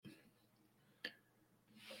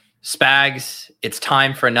Spags, it's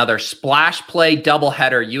time for another splash play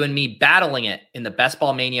doubleheader. You and me battling it in the Best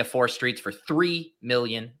Ball Mania 4 streets for $3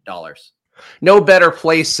 million. No better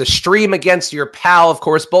place to stream against your pal. Of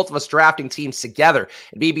course, both of us drafting teams together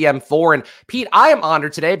in BBM4. And Pete, I am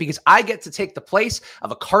honored today because I get to take the place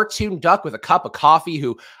of a cartoon duck with a cup of coffee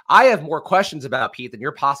who I have more questions about, Pete, than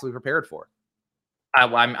you're possibly prepared for.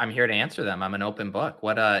 I'm here to answer them. I'm an open book.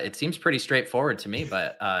 It seems pretty straightforward to me,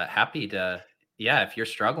 but happy to, if you're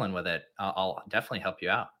struggling with it, I'll definitely help you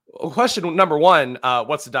out. Question number one,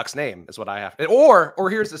 what's the duck's name is what I have. Or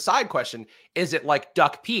here's the side question. Is it like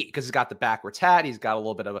Duck Pete? Because he's got the backwards hat. He's got a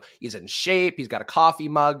little bit of he's in shape. He's got a coffee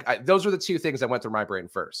mug. Those are the two things that went through my brain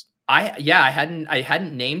first. I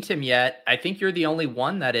hadn't named him yet. I think you're the only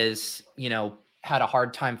one that is, had a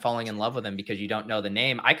hard time falling in love with him because you don't know the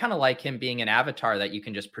name. I kind of like him being an avatar that you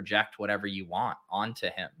can just project whatever you want onto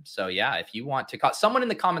him. So yeah, if you want to call someone in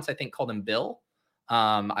the comments, I think called him Bill.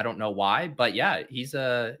 I don't know why, but yeah, he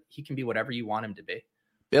can be whatever you want him to be.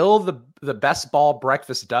 Bill, the best ball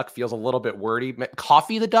breakfast duck feels a little bit wordy.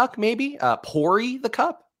 Coffee the duck, maybe? Pori the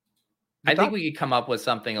cup? I think we could come up with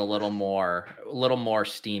something a little more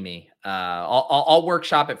steamy. I'll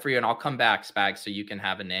workshop it for you and I'll come back, Spags, so you can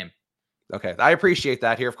have a name. Okay, I appreciate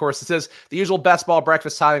that here. Of course, this is the usual best ball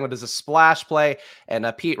breakfast timing, which is a splash play. And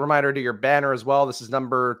Pete, reminder to your banner as well. This is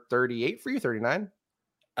number 38 for you, 39?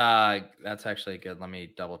 That's actually good. Let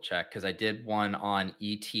me double check because I did one on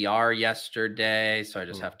ETR yesterday, so I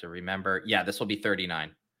just have to remember. Yeah, this will be 39.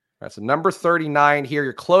 All right, so number 39 here.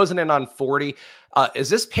 You're closing in on 40. Is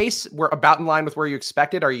this pace we're about in line with where you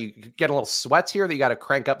expected? Are you getting a little sweats here that you got to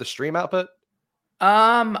crank up the stream output?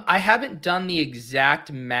 I haven't done the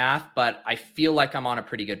exact math, but I feel like I'm on a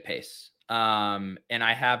pretty good pace. And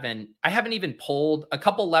I haven't even pulled a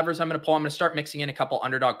couple levers I'm going to pull. I'm going to start mixing in a couple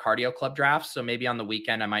underdog cardio club drafts. So maybe on the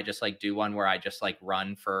weekend, I might just do one where I just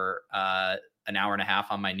run for, an hour and a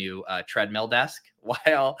half on my new, treadmill desk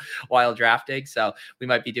while drafting. So we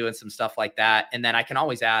might be doing some stuff like that. And then I can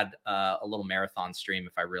always add, a little marathon stream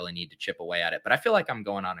if I really need to chip away at it, but I feel like I'm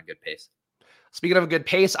going on a good pace. Speaking of a good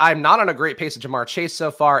pace, I'm not on a great pace of Jamar Chase so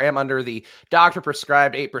far. I am under the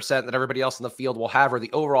doctor-prescribed 8% that everybody else in the field will have, or the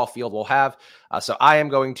overall field will have. So I am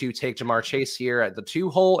going to take Jamar Chase here at the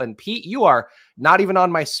 2-hole. And Pete, you are not even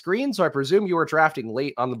on my screen, so I presume you are drafting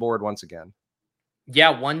late on the board once again.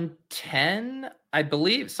 Yeah, 110, I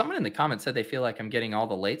believe. Someone in the comments said they feel like I'm getting all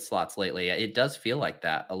the late slots lately. It does feel like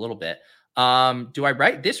that a little bit. Do I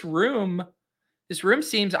write this room? This room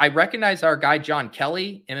seems, I recognize our guy, John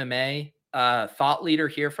Kelly, MMA, thought leader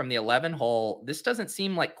here from the 11 hole. This doesn't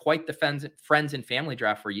seem like quite the friends and family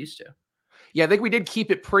draft we're used to. Yeah, I think we did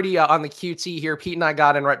keep it pretty on the QT here. Pete and I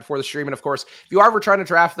got in right before the stream. And of course, if you are ever trying to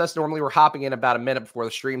draft with us, normally we're hopping in about a minute before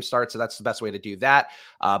the stream starts. So that's the best way to do that.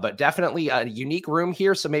 But definitely a unique room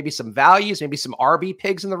here. So maybe some values, maybe some RB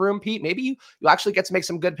pigs in the room, Pete. Maybe you actually get to make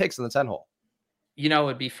some good picks in the 10 hole.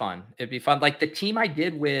 It'd be fun. Like the team I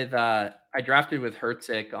did with, I drafted with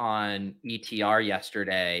Hertzik on ETR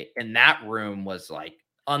yesterday, and that room was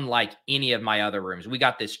unlike any of my other rooms. We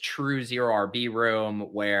got this true zero RB room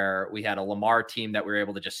where we had a Lamar team that we were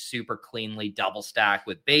able to just super cleanly double stack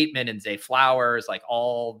with Bateman and Zay Flowers.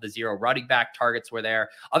 All the zero running back targets were there.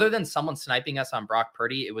 Other than someone sniping us on Brock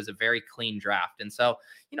Purdy, it was a very clean draft. And so,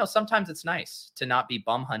 sometimes it's nice to not be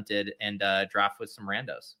bum hunted and draft with some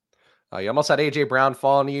randos. You almost had AJ Brown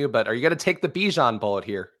falling to you, but are you going to take the Bijan bullet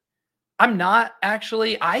here? I'm not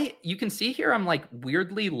actually. You can see here I'm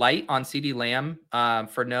weirdly light on CeeDee Lamb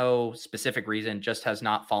for no specific reason. Just has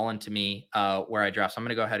not fallen to me where I draft. So I'm going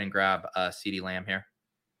to go ahead and grab CeeDee Lamb here.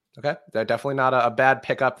 Okay, definitely not a bad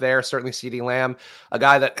pickup there. Certainly CeeDee Lamb, a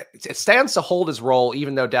guy that it stands to hold his role,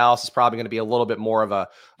 even though Dallas is probably going to be a little bit more of a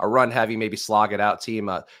run-heavy, maybe slog-it-out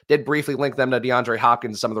team. Did briefly link them to DeAndre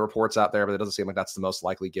Hopkins, some of the reports out there, but it doesn't seem like that's the most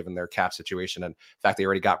likely given their cap situation. And in fact, they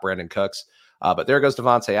already got Brandon Cooks. But there goes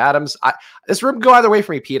Devontae Adams. This room can go either way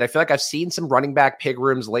for me, Pete. I feel like I've seen some running back pig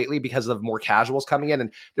rooms lately because of more casuals coming in.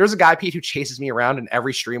 And there's a guy, Pete, who chases me around in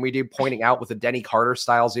every stream we do, pointing out with a Denny Carter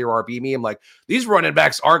style 0 RB meme. Like, these running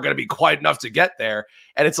backs aren't going to be quite enough to get there.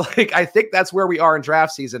 And it's I think that's where we are in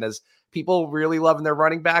draft season, is people really loving their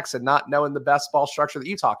running backs and not knowing the best ball structure that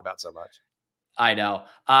you talk about so much. I know.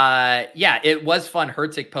 It was fun.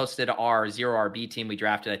 Hertzik posted our 0 RB team we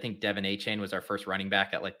drafted. I think Devin A-Chain was our first running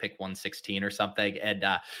back at pick 116 or something. And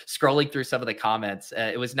scrolling through some of the comments,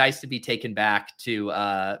 it was nice to be taken back to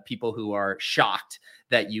people who are shocked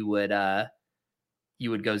that you would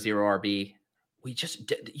go 0 RB. We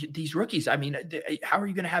just, these rookies, I mean, how are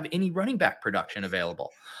you going to have any running back production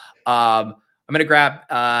available? I'm I'm going to grab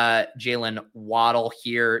Jalen Waddle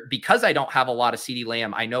here because I don't have a lot of CeeDee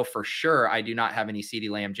Lamb. I know for sure I do not have any CeeDee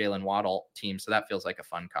Lamb, Jalen Waddle team. So that feels like a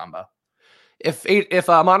fun combo. If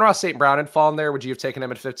Amon-Ra St. Brown had fallen there, would you have taken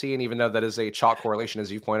him at 15, even though that is a chalk correlation, as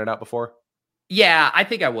you pointed out before? Yeah, I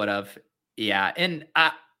think I would have. Yeah. And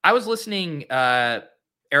I was listening,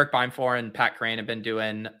 Eric Bimefor and Pat Crane have been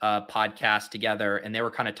doing a podcast together, and they were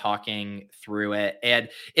kind of talking through it. And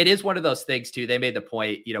it is one of those things too. They made the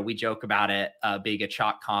point, we joke about it being a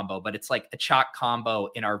chalk combo, but it's like a chalk combo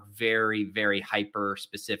in our very, very hyper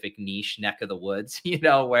specific niche neck of the woods,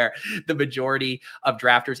 where the majority of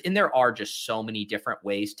drafters, and there are just so many different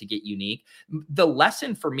ways to get unique. The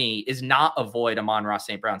lesson for me is not avoid Amon-Ra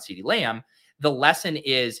St. Brown, CeeDee Lamb. The lesson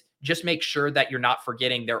is just make sure that you're not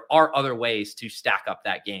forgetting there are other ways to stack up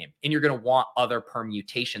that game. And you're going to want other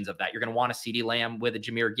permutations of that. You're going to want a CeeDee Lamb with a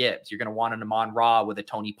Jahmyr Gibbs. You're going to want an Amon-Ra with a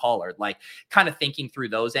Tony Pollard, like kind of thinking through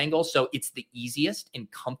those angles. So it's the easiest and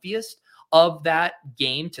comfiest of that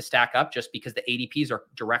game to stack up just because the ADPs are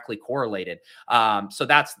directly correlated. So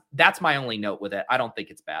that's my only note with it. I don't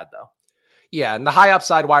think it's bad though. Yeah, and the high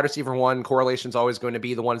upside wide receiver one correlation is always going to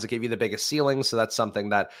be the ones that give you the biggest ceiling. So that's something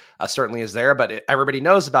that certainly is there, but everybody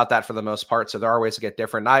knows about that for the most part. So there are ways to get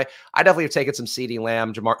different. And I definitely have taken some CeeDee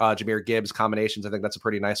Lamb, Jahmyr Gibbs combinations. I think that's a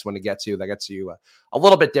pretty nice one to get to. That gets you a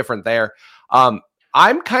little bit different there.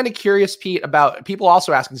 I'm kind of curious, Pete, about people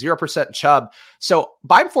also asking 0% Chubb. So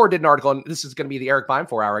Bimefor did an article, and this is going to be the Eric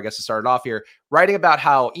Bimefor hour, I guess, to start it off here, writing about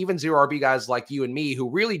how even 0RB guys like you and me, who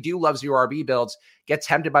really do love 0RB builds, get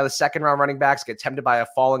tempted by the second round running backs, get tempted by a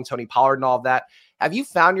falling Tony Pollard and all of that. Have you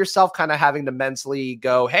found yourself kind of having to mentally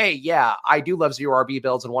go, hey, yeah, I do love 0RB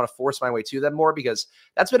builds and want to force my way to them more? Because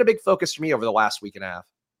that's been a big focus for me over the last week and a half.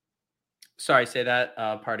 Sorry, say that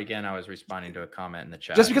part again. I was responding to a comment in the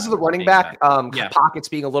chat. Just because of the running back pockets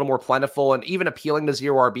being a little more plentiful and even appealing to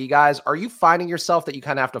 0RB guys, are you finding yourself that you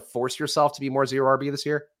kind of have to force yourself to be more 0RB this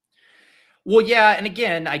year? Well, yeah. And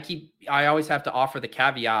again, I always have to offer the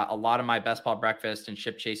caveat. A lot of my best ball breakfast and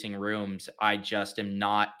ship chasing rooms, I just am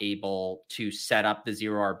not able to set up the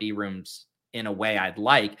 0RB rooms in a way I'd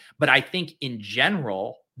like. But I think in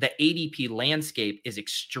general, the ADP landscape is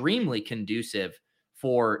extremely conducive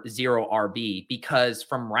for 0RB because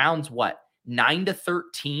from rounds 9 to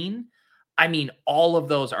 13, I mean, all of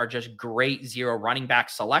those are just great zero running back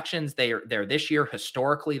selections. They're this year.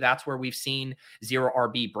 Historically, that's where we've seen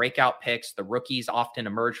 0RB breakout picks. The rookies often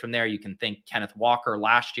emerge from there. You can think Kenneth Walker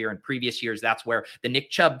last year and previous years. That's where the Nick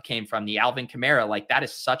Chubb came from, the Alvin Kamara. Like that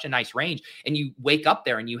is such a nice range. And you wake up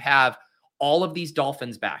there and you have all of these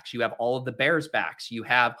Dolphins backs. You have all of the Bears backs. You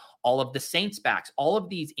have all of the Saints backs, all of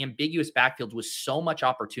these ambiguous backfields with so much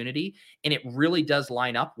opportunity. And it really does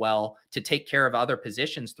line up well to take care of other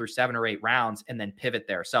positions through 7 or 8 rounds and then pivot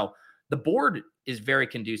there. So the board is very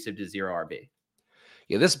conducive to 0RB.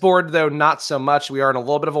 Yeah, this board, though, not so much. We are in a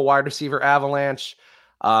little bit of a wide receiver avalanche.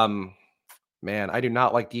 Man, I do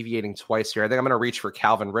not like deviating twice here. I think I'm going to reach for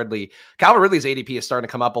Calvin Ridley. Calvin Ridley's ADP is starting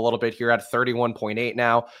to come up a little bit here at 31.8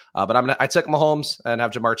 now. But I took Mahomes and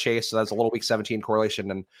have Jamar Chase, so that's a little week 17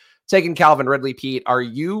 correlation. And taking Calvin Ridley, Pete, I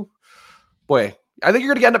think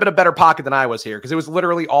you're going to end up in a better pocket than I was here because it was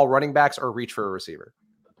literally all running backs or reach for a receiver.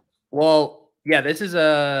 Well, yeah,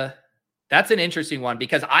 that's an interesting one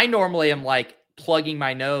because I normally am like plugging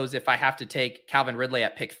my nose if I have to take Calvin Ridley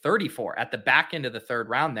at pick 34 at the back end of the third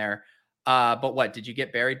round there. But what, did you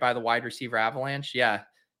get buried by the wide receiver avalanche? Yeah.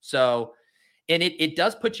 So, and it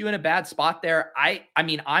does put you in a bad spot there. I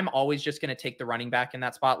mean, I'm always just going to take the running back in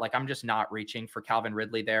that spot. Like I'm just not reaching for Calvin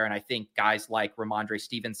Ridley there. And I think guys like Ramondre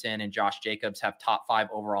Stevenson and Josh Jacobs have top 5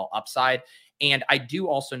 overall upside. And I do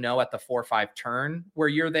also know at the 4-5 turn where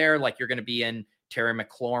you're there, like you're going to be in Terry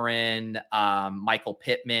McLaurin, Michael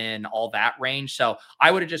Pittman, all that range. So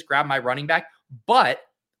I would have just grabbed my running back. But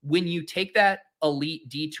when you take that elite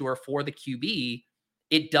detour for the QB,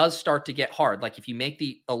 it does start to get hard. Like if you make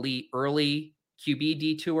the elite early QB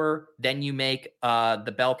detour, then you make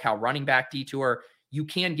the bell cow running back detour, you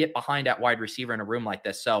can get behind at wide receiver in a room like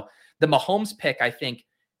this. So the Mahomes pick, I think,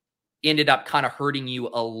 ended up kind of hurting you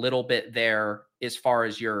a little bit there as far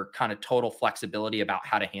as your kind of total flexibility about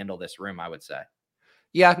how to handle this room, I would say.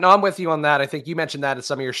 Yeah, no, I'm with you on that. I think you mentioned that in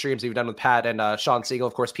some of your streams you've done with Pat and Sean Siegel.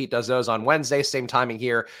 Of course, Pete does those on Wednesday, same timing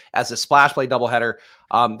here as the Splash Play doubleheader.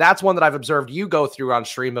 That's one that I've observed you go through on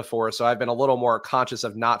stream before, so I've been a little more conscious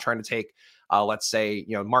of not trying to take, let's say,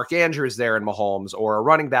 Mark Andrews there in Mahomes or a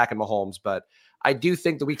running back in Mahomes. But I do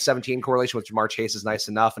think the Week 17 correlation with Jamar Chase is nice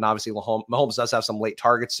enough, and obviously Mahomes does have some late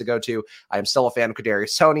targets to go to. I am still a fan of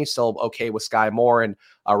Kadarius Toney, still okay with Sky Moore and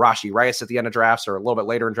Rashee Rice at the end of drafts or a little bit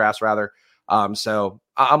later in drafts rather. So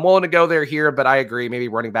I'm willing to go there here, but I agree. Maybe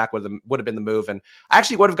running back would have been the move. And I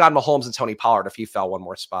actually would have gotten Mahomes and Tony Pollard if he fell one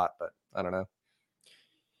more spot, but I don't know.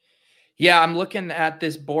 Yeah, I'm looking at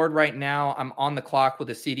this board right now. I'm on the clock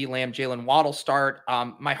with a CeeDee Lamb, Jalen Waddle start.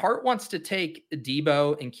 My heart wants to take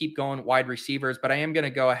Debo and keep going wide receivers, but I am going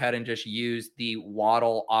to go ahead and just use the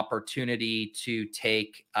Waddle opportunity to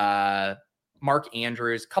take Mark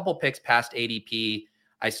Andrews, couple picks past ADP.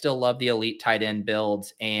 I still love the elite tight end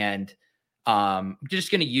builds, and I'm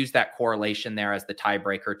just going to use that correlation there as the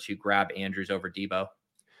tiebreaker to grab Andrews over Debo.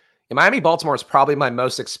 Miami-Baltimore is probably my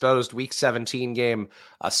most exposed Week 17 game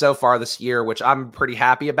so far this year, which I'm pretty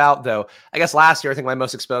happy about, though. I guess last year, I think my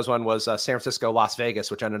most exposed one was San Francisco-Las Vegas,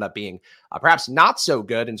 which ended up being perhaps not so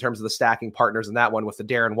good in terms of the stacking partners in that one with the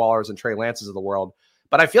Darren Wallers and Trey Lances of the world.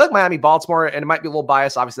 But I feel like Miami-Baltimore, and it might be a little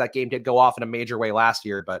biased, obviously that game did go off in a major way last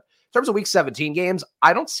year, but in terms of Week 17 games,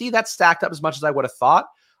 I don't see that stacked up as much as I would have thought.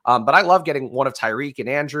 But I love getting one of Tyreek and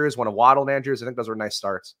Andrews, one of Waddle and Andrews. I think those were nice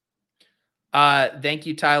starts. Thank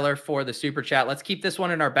you, Tyler, for the super chat. Let's keep this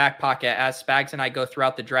one in our back pocket as Spags and I go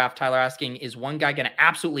throughout the draft. Tyler asking, is one guy going to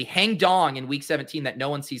absolutely hang dong in Week 17 that no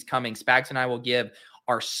one sees coming? Spags and I will give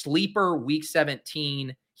our sleeper Week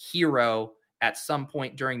 17 hero at some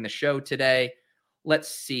point during the show today. Let's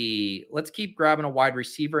see. Let's keep grabbing a wide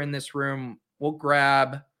receiver in this room. We'll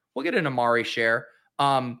get an Amari share.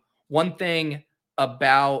 One thing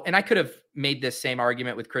about, and I could have made this same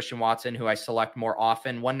argument with Christian Watson, who I select more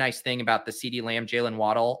often. One nice thing about the CeeDee Lamb, Jalen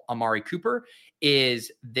Waddle, Amari Cooper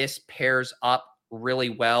is this pairs up really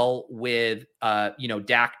well with,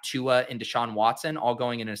 Dak, Tua, and Deshaun Watson all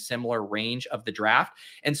going in a similar range of the draft.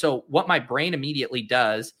 And so what my brain immediately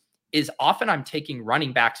does is often I'm taking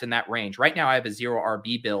running backs in that range. Right now I have a 0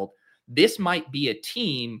 RB build. This might be a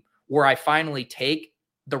team where I finally take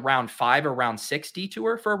the round 5 or round 6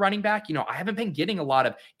 detour for a running back. I haven't been getting a lot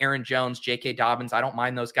of Aaron Jones, J.K. Dobbins. I don't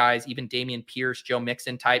mind those guys, even Damian Pierce, Joe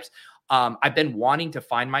Mixon types. I've been wanting to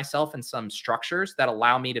find myself in some structures that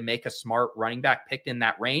allow me to make a smart running back pick in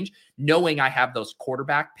that range, knowing I have those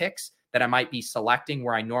quarterback picks that I might be selecting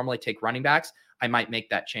where I normally take running backs. I might make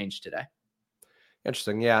that change today.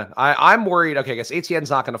 Interesting. Yeah. I'm worried. Okay. I guess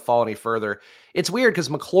ATN's not going to fall any further. It's weird because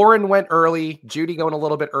McLaurin went early, Judy going a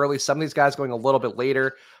little bit early, some of these guys going a little bit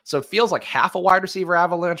later. So it feels like half a wide receiver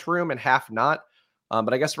avalanche room and half not.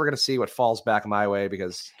 But I guess we're going to see what falls back my way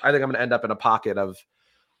because I think I'm going to end up in a pocket of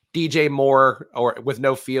DJ Moore or with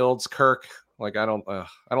no Fields, Kirk. Like I don't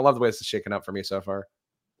love the way this is shaking up for me so far.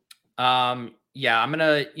 Yeah, I'm going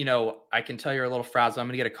to, I can tell you're a little frazzled. I'm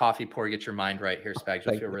going to get a coffee pour, get your mind right here, Spags.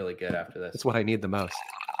 You'll feel really good after this. That's what I need the most.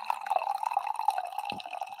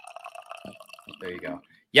 There you go.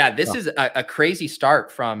 Yeah, this is a crazy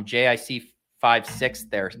start from JIC 5-6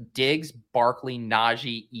 there. Diggs, Barkley,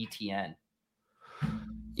 Najee, ETN.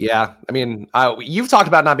 Yeah, I mean, you've talked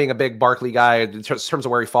about not being a big Barkley guy in terms of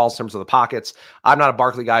where he falls, in terms of the pockets. I'm not a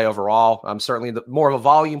Barkley guy overall. I'm certainly more of a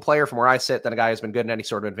volume player from where I sit than a guy who's been good in any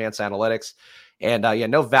sort of advanced analytics. And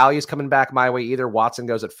no values coming back my way either. Watson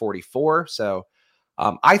goes at 44. So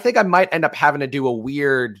I think I might end up having to do a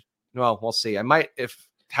weird, well, we'll see. I might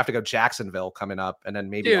have to go Jacksonville coming up and then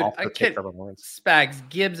maybe also take Trevor Lawrence. Spags,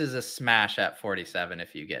 Gibbs is a smash at 47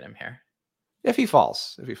 if you get him here. If he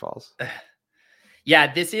falls.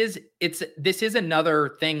 Yeah, this is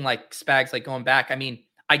another thing like Spags, like going back. I mean,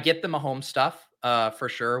 I get the Mahomes stuff for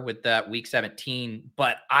sure with that Week 17,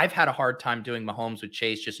 but I've had a hard time doing Mahomes with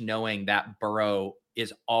Chase, just knowing that Burrow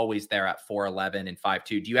is always there at 4'11 and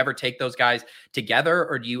 5'2. Do you ever take those guys together,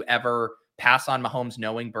 or do you ever pass on Mahomes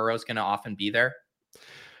knowing Burrow's going to often be there?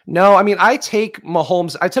 No, I mean, I took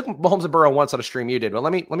Mahomes and Burrow once on a stream you did, but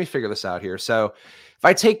let me figure this out here. So if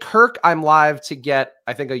I take Kirk, I'm live to get,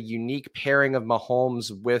 I think, a unique pairing of Mahomes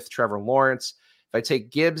with Trevor Lawrence. If I take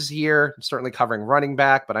Gibbs here, I'm certainly covering running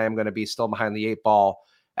back, but I am going to be still behind the 8 ball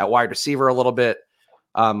at wide receiver a little bit.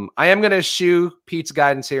 I am going to eschew Pete's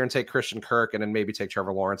guidance here and take Christian Kirk and then maybe take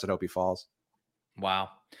Trevor Lawrence and hope he falls. Wow.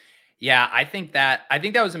 Yeah, I think that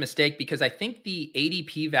was a mistake because I think the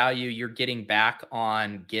ADP value you're getting back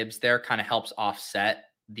on Gibbs there kind of helps offset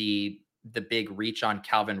the big reach on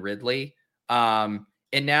Calvin Ridley.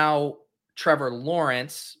 And now Trevor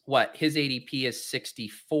Lawrence, his ADP is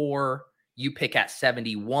 64. You pick at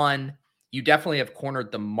 71. You definitely have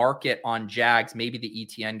cornered the market on Jags. Maybe the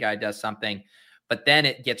ETN guy does something, but then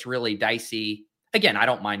it gets really dicey. Again, I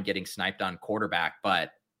don't mind getting sniped on quarterback,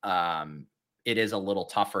 but it is a little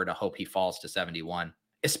tougher to hope he falls to 71,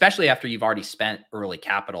 especially after you've already spent early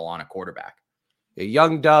capital on a quarterback.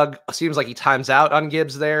 Young Doug seems like he times out on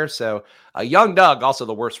Gibbs there. So Young Doug, also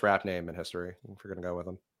the worst rap name in history, if we're going to go with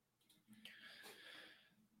him.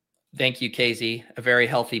 Thank you, KZ. A very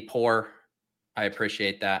healthy pour. I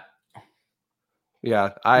appreciate that.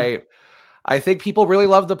 Yeah, I think people really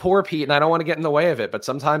love the poor Pete, and I don't want to get in the way of it. But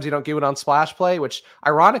sometimes you don't do it on splash play, which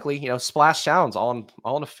ironically, splash sounds all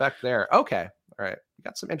in effect there. Okay, all right, we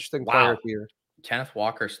got some interesting players Wow. here. Kenneth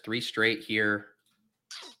Walker's 3 straight here.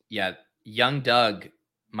 Yeah, young Doug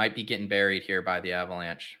might be getting buried here by the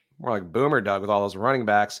Avalanche. More like Boomer Doug with all those running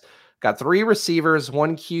backs. Got 3 receivers,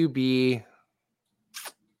 1 QB.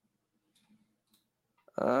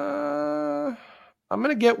 I'm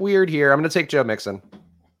gonna get weird here. I'm gonna take Joe Mixon.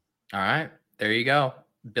 All right, there you go.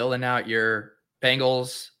 Building out your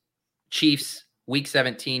Bengals, Chiefs, week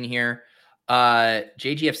 17 here.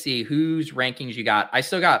 JGFC, whose rankings you got? I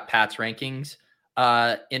still got Pat's rankings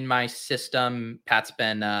in my system. Pat's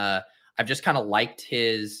been, I've just kind of liked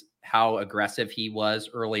how aggressive he was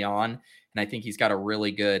early on. And I think he's got a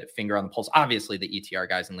really good finger on the pulse. Obviously, the ETR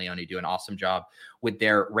guys and Leone do an awesome job with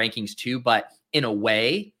their rankings too. But in a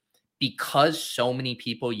way, because so many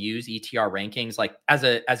people use ETR rankings, like as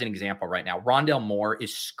an example right now, Rondale Moore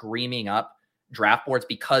is screaming up draft boards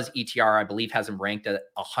because ETR, I believe, has him ranked at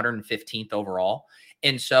 115th overall.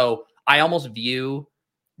 And so I almost view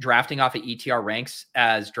drafting off of ETR ranks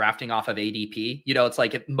as drafting off of ADP. It's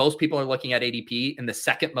like if most people are looking at ADP and the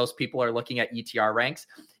second most people are looking at ETR ranks,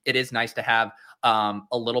 it is nice to have a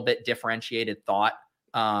little bit differentiated thought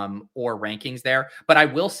or rankings there. But I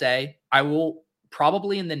will say, I will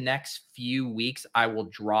probably in the next few weeks, I will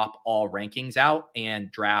drop all rankings out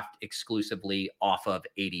and draft exclusively off of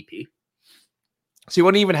ADP. So you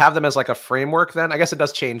wouldn't even have them as like a framework then? I guess it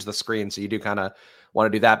does change the screen, so you do kind of want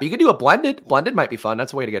to do that. But you could do a blended. Blended might be fun.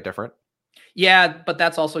 That's a way to get different. Yeah, but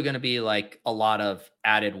that's also going to be like a lot of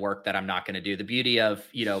added work that I'm not going to do. The beauty of,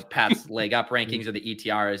 Pat's leg up rankings or the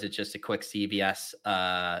ETR is it's just a quick CSV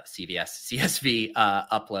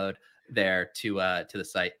upload there to the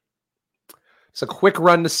site. So quick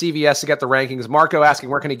run to CVS to get the rankings. Marco asking,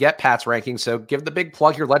 where can he get Pat's rankings? So give the big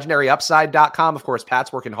plug here, legendaryupside.com. Of course,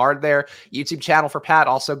 Pat's working hard there. YouTube channel for Pat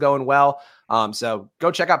also going well. So go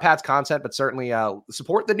check out Pat's content, but certainly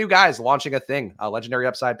support the new guys launching a thing, Legendary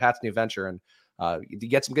Upside, Pat's new venture. And you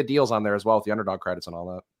get some good deals on there as well with the underdog credits and all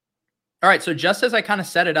that. All right, so just as I kind of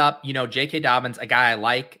set it up, J.K. Dobbins, a guy I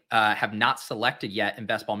like, have not selected yet in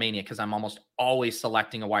Best Ball Mania because I'm almost always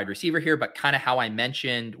selecting a wide receiver here, but kind of how I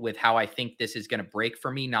mentioned with how I think this is going to break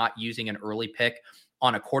for me, not using an early pick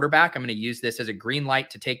on a quarterback. I'm going to use this as a green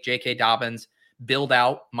light to take J.K. Dobbins, build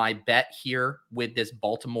out my bet here with this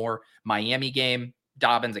Baltimore-Miami game.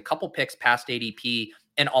 Dobbins, a couple picks past ADP,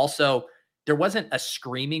 and also there wasn't a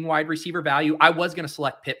screaming wide receiver value. I was going to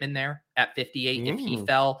select Pittman there at 58 if he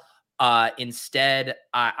fell. Instead,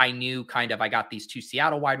 I knew I got these 2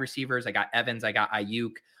 Seattle wide receivers. I got Evans, I got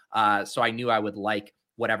Ayuk. So I knew I would like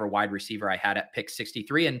whatever wide receiver I had at pick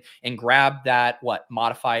 63 and grab that,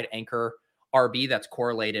 modified anchor RB that's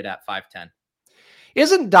correlated at 5'10.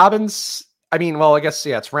 Isn't Dobbins, I guess,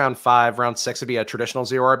 it's round 5, round 6 would be a traditional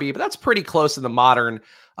 0 RB, but that's pretty close to the modern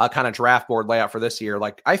kind of draft board layout for this year.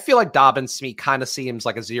 Like, I feel like Dobbins to me kind of seems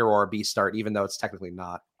like a 0 RB start, even though it's technically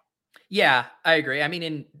not. Yeah, I agree.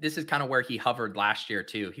 And this is kind of where he hovered last year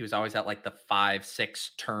too. He was always at like the 5-6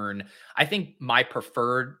 turn. I think my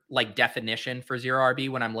preferred definition for 0 RB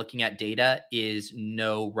when I'm looking at data is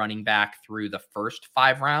no running back through the first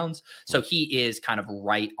 5 rounds. So he is kind of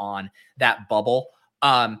right on that bubble.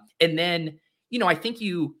 And then, I think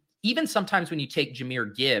even sometimes when you take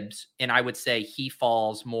Jahmyr Gibbs, and I would say he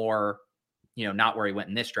falls more, not where he went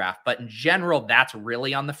in this draft, but in general, that's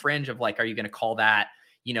really on the fringe of are you going to call that,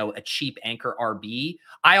 a cheap anchor RB?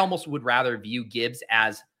 I almost would rather view Gibbs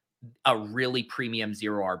as a really premium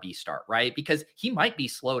 0 RB start, right? Because he might be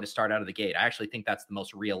slow to start out of the gate. I actually think that's the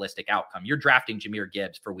most realistic outcome. You're drafting Jahmyr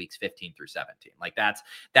Gibbs for weeks 15 through 17.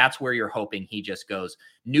 That's where you're hoping he just goes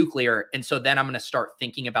nuclear. And so then I'm going to start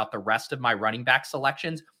thinking about the rest of my running back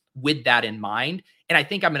selections with that in mind. And I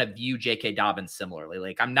think I'm going to view J.K. Dobbins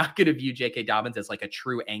similarly. I'm not going to view J.K. Dobbins as a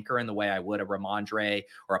true anchor in the way I would a Ramondre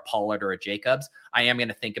or a Pollard or a Jacobs. I am going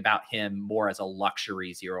to think about him more as a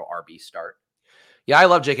luxury 0 RB start. Yeah, I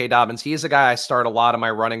love J.K. Dobbins. He's a guy I start a lot of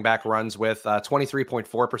my running back runs with.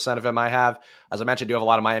 23.4% of him I have. As I mentioned, I do have a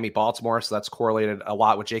lot of Miami, Baltimore, so that's correlated a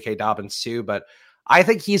lot with J.K. Dobbins too. But I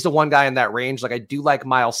think he's the one guy in that range. I do like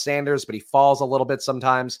Miles Sanders, but he falls a little bit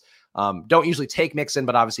sometimes. Don't usually take Mixon,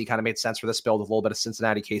 but obviously kind of made sense for this build with a little bit of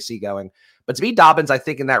Cincinnati KC going. But to be Dobbins, I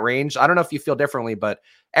think in that range, I don't know if you feel differently, but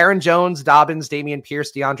Aaron Jones, Dobbins, Dameon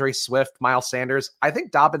Pierce, DeAndre Swift, Miles Sanders, I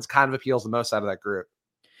think Dobbins kind of appeals the most out of that group.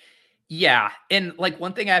 Yeah. And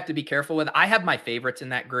one thing I have to be careful with, I have my favorites in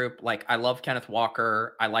that group. I love Kenneth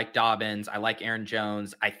Walker. I like Dobbins. I like Aaron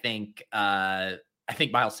Jones. I think I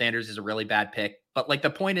think Miles Sanders is a really bad pick. But like the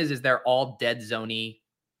point is they're all dead zoney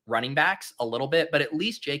running backs a little bit, but at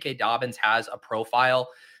least J.K. Dobbins has a profile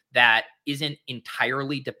that isn't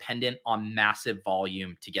entirely dependent on massive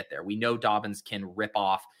volume to get there. We know Dobbins can rip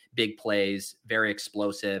off big plays, very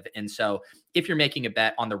explosive. And so if you're making a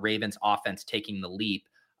bet on the Ravens offense taking the leap,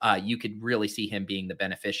 you could really see him being the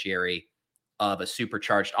beneficiary of a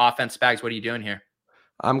supercharged offense. Spags, what are you doing here?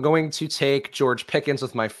 I'm going to take George Pickens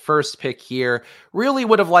with my first pick here. Really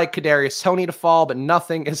would have liked Kadarius Toney to fall, but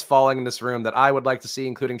nothing is falling in this room that I would like to see,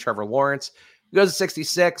 including Trevor Lawrence. He goes to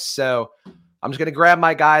 66, so I'm just going to grab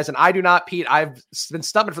my guys. And I do not, Pete, I've been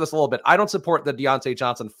stumping for this a little bit. I don't support the Deontay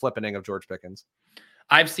Johnson flippening of George Pickens.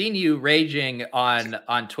 I've seen you raging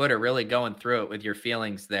on Twitter, really going through it with your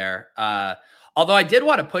feelings there. Although I did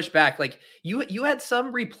want to push back, like you had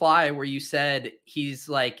some reply where you said he's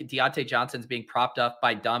like Deontay Johnson's being propped up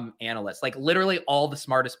by dumb analysts. Like literally all the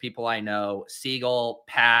smartest people I know, Siegel,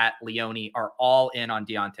 Pat, Leone, are all in on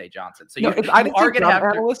Deontay Johnson. So you are going to have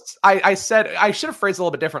analysts. I said I should have phrased it a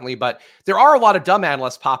little bit differently, but there are a lot of dumb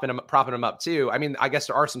analysts propping him up too. I mean, I guess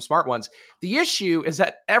there are some smart ones. The issue is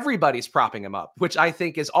that everybody's propping him up, which I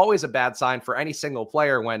think is always a bad sign for any single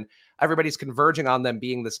player when everybody's converging on them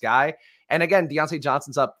being this guy. And again, Deontay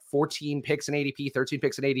Johnson's up 14 picks in ADP, 13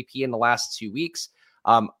 picks in ADP in the last 2 weeks.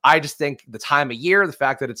 I just think the time of year, the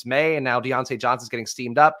fact that it's May and now Deontay Johnson's getting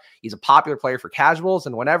steamed up, he's a popular player for casuals.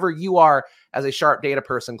 And whenever you are, as a sharp data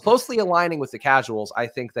person, closely aligning with the casuals, I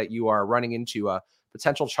think that you are running into a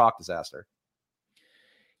potential chalk disaster.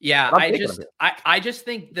 Yeah, I just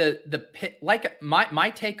think like my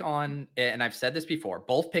take on, and I've said this before,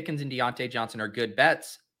 both Pickens and Deontay Johnson are good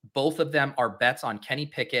bets. Both of them are bets on Kenny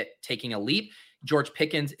Pickett taking a leap. George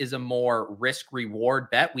Pickens is a more risk reward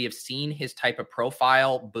bet. We have seen his type of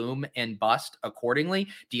profile boom and bust accordingly.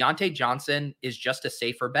 Deontay Johnson is just a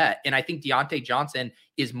safer bet. And I think Deontay Johnson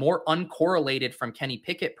is more uncorrelated from Kenny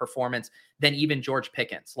Pickett performance than even George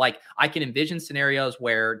Pickens. Like I can envision scenarios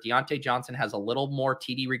where Deontay Johnson has a little more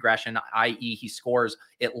TD regression, i.e. he scores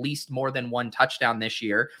at least more than one touchdown this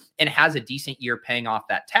year and has a decent year paying off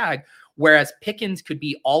that tag. Whereas Pickens could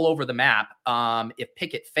be all over the map. If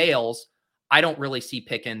Pickett fails, I don't really see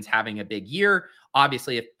Pickens having a big year.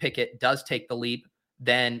 Obviously, if Pickett does take the leap,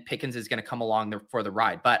 then Pickens is going to come along for the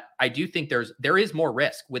ride. But I do think there is more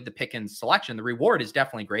risk with the Pickens selection. The reward is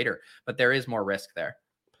definitely greater, but there is more risk there.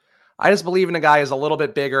 I just believe in a guy who's a little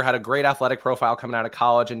bit bigger, had a great athletic profile coming out of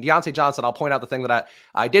college. And Deontay Johnson, I'll point out the thing that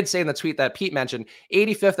I did say in the tweet that Pete mentioned,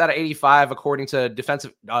 85th out of 85, according to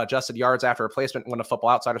defensive adjusted yards after replacement, one of Football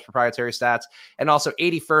Outsiders proprietary stats, and also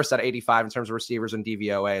 81st out of 85 in terms of receivers and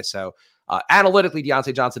DVOA. So analytically,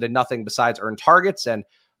 Deontay Johnson did nothing besides earn targets. And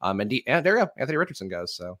there you go, Anthony Richardson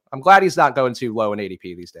goes. So I'm glad he's not going too low in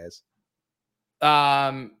ADP these days.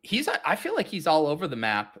 I feel like he's all over the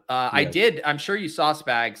map. I'm sure you saw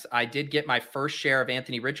Spags. I did get my first share of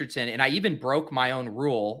Anthony Richardson, and I even broke my own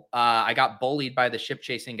rule. I got bullied by the ship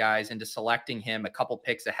chasing guys into selecting him a couple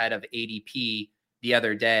picks ahead of ADP the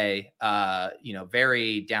other day.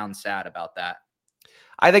 Very down sad about that.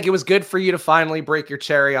 I think it was good for you to finally break your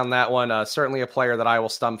cherry on that one. Certainly a player that I will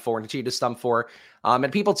stump for and continue to stump for.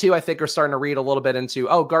 And people too, I think, are starting to read a little bit into,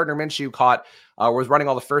 Gardner Minshew was running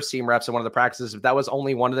all the first team reps in one of the practices. That was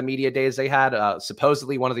only one of the media days they had.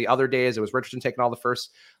 Supposedly one of the other days, it was Richardson taking all the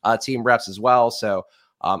first team reps as well. So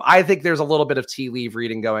I think there's a little bit of tea leaf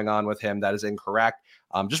reading going on with him that is incorrect.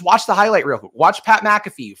 Just watch the highlight real quick. Watch Pat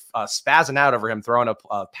McAfee spazzing out over him, throwing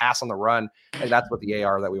a pass on the run. And that's what the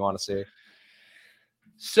AR that we want to see.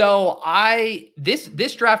 So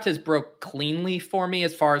this draft has broke cleanly for me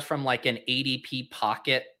as far as from like an ADP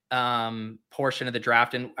pocket portion of the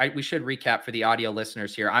draft. And we should recap for the audio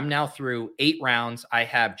listeners here. I'm now through 8 rounds. I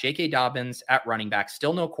have J.K. Dobbins at running back,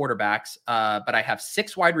 still no quarterbacks, but I have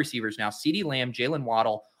 6 wide receivers now: CeeDee Lamb, Jalen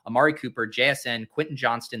Waddle, Amari Cooper, JSN, Quentin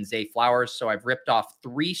Johnston, Zay Flowers. So I've ripped off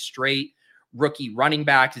 3 straight rookie running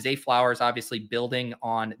backs. Zay Flowers, obviously building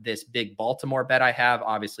on this big Baltimore bet I have,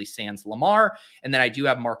 obviously sans Lamar. And then I do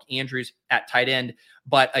have Mark Andrews at tight end.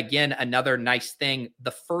 But again, another nice thing,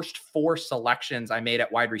 the first 4 selections I made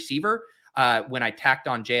at wide receiver, when I tacked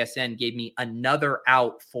on JSN, gave me another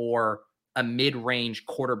out for a mid-range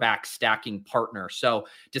quarterback stacking partner. So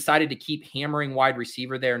decided to keep hammering wide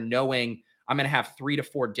receiver there, knowing I'm going to have 3 to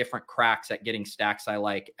 4 different cracks at getting stacks I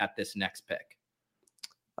like at this next pick.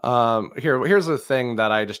 Here's the thing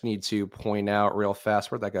that I just need to point out real fast.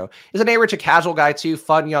 Where'd that go? Is an A-Rich a casual guy too?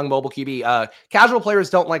 Fun, young, mobile QB. Casual players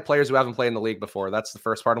don't like players who haven't played in the league before. That's the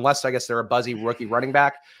first part. Unless I guess they're a buzzy rookie running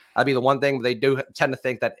back. That'd be the one thing. They do tend to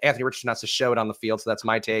think that Anthony Richardson has to show it on the field. So that's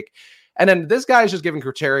my take. And then this guy is just giving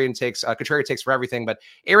contrarian takes for everything. But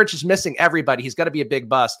Erich is missing everybody. He's got to be a big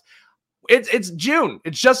bust. It's June.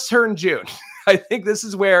 It's just turned June. I think this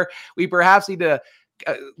is where we perhaps need to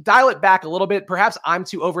dial it back a little bit. Perhaps I'm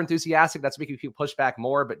too overenthusiastic. That's making people push back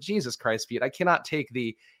more. But Jesus Christ, Pete, I cannot take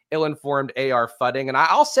the ill-informed AR fudding. And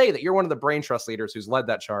I'll say that you're one of the brain trust leaders who's led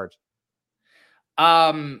that charge.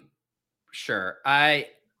 Sure.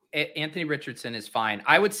 Anthony Richardson is fine.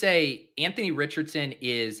 I would say Anthony Richardson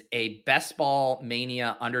is a best ball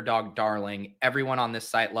mania underdog darling. Everyone on this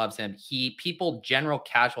site loves him. General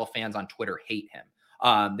casual fans on Twitter hate him.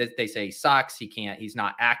 They say he sucks. He's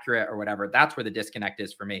not accurate or whatever. That's where the disconnect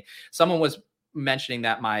is for me. Someone was mentioning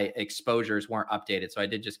that my exposures weren't updated. So I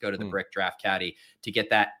did just go to the Brick Draft Caddy to get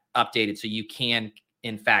that updated. So you can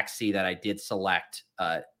in fact see that I did select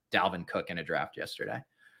Dalvin Cook in a draft yesterday.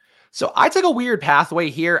 So I took a weird pathway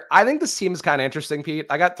here. I think this team is kind of interesting, Pete.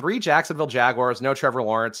 I got 3 Jacksonville Jaguars, no Trevor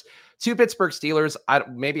Lawrence, 2 Pittsburgh Steelers.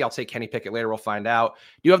 Maybe I'll take Kenny Pickett later. We'll find out.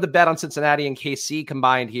 You have the bet on Cincinnati and KC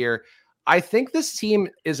combined here. I think this team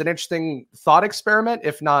is an interesting thought experiment,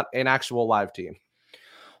 if not an actual live team.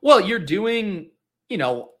 Well, you're doing,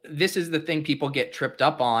 this is the thing people get tripped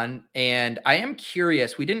up on. And I am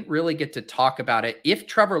curious. We didn't really get to talk about it. If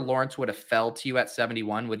Trevor Lawrence would have fell to you at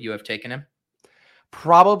 71, would you have taken him?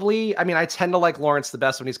 Probably. I mean, I tend to like Lawrence the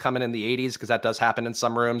best when he's coming in the 80s because that does happen in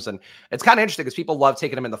some rooms. And it's kind of interesting because people love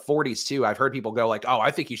taking him in the 40s too. I've heard people go like, oh, I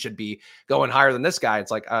think he should be going higher than this guy. It's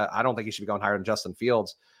like, I don't think he should be going higher than Justin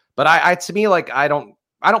Fields. But I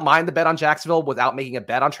don't mind the bet on Jacksonville without making a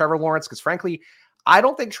bet on Trevor Lawrence because frankly, I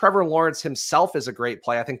don't think Trevor Lawrence himself is a great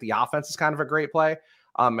play. I think the offense is kind of a great play.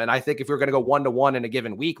 And I think if we're going to go 1-to-1 in a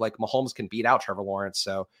given week, like Mahomes can beat out Trevor Lawrence.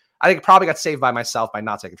 So I think it probably got saved by myself by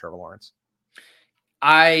not taking Trevor Lawrence.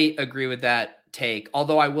 I agree with that take.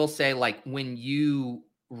 Although I will say, like, when you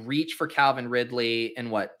reach for Calvin Ridley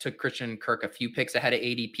and took Christian Kirk a few picks ahead of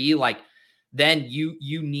ADP, like, then you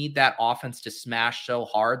need that offense to smash so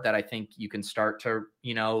hard that I think you can start to,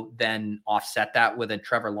 then offset that with a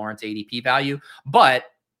Trevor Lawrence ADP value. But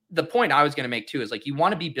the point I was going to make too is like, you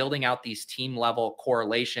want to be building out these team level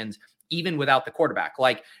correlations, even without the quarterback.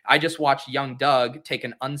 Like I just watched young Doug take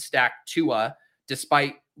an unstacked Tua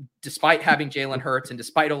despite having Jalen Hurts and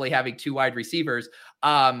despite only having 2 wide receivers.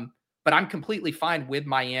 But I'm completely fine with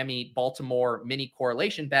Miami, Baltimore mini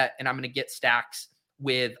correlation bet. And I'm going to get stacks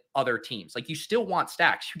with other teams. Like you still want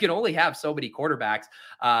stacks. You can only have so many quarterbacks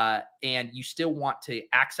and you still want to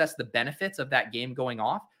access the benefits of that game going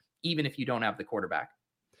off, even if you don't have the quarterback.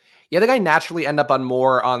 Yeah, I think I naturally end up on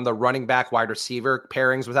more on the running back wide receiver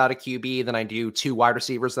pairings without a QB than I do 2 wide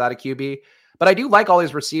receivers without a QB. But I do like all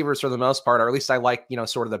these receivers for the most part, or at least I like,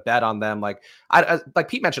 sort of the bet on them. Like like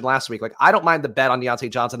Pete mentioned last week, like I don't mind the bet on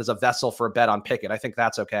Deontay Johnson as a vessel for a bet on Pickett. I think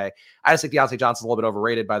that's okay. I just think Deontay Johnson's a little bit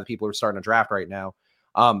overrated by the people who are starting to draft right now.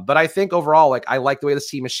 But I think overall, like I like the way this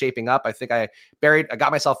team is shaping up. I think I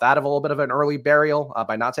got myself out of a little bit of an early burial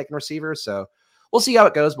by not taking receivers. So we'll see how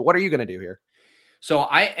it goes. But what are you going to do here? So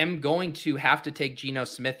I am going to have to take Geno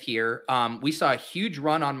Smith here. We saw a huge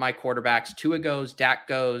run on my quarterbacks. Tua goes, Dak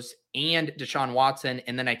goes, and Deshaun Watson.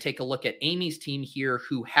 And then I take a look at Amy's team here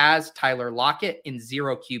who has Tyler Lockett and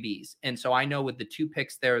 0 QBs. And so I know with the 2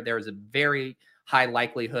 picks there is a very high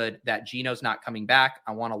likelihood that Geno's not coming back.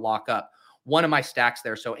 I want to lock up one of my stacks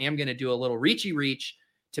there. So I am going to do a little reachy reach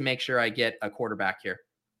to make sure I get a quarterback here.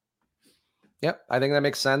 Yep, I think that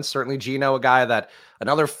makes sense. Certainly Geno,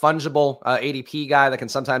 another fungible ADP guy that can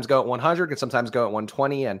sometimes go at 100, can sometimes go at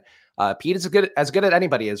 120. And Pete is as good at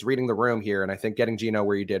anybody as reading the room here. And I think getting Geno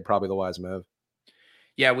where you did, probably the wise move.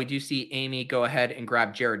 Yeah, we do see Amy go ahead and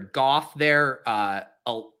grab Jared Goff there, high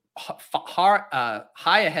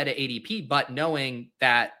ahead of ADP, but knowing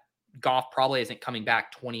that Goff probably isn't coming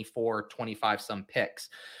back 24, 25 some picks.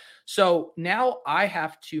 So now I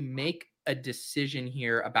have to make a decision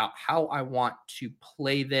here about how I want to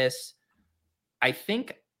play this. I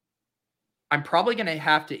think I'm probably going to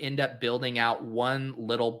have to end up building out one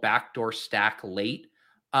little backdoor stack late.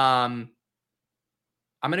 I'm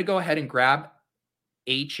going to go ahead and grab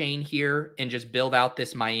A-Chain here and just build out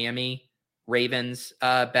this Miami Ravens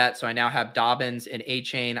bet. So I now have Dobbins and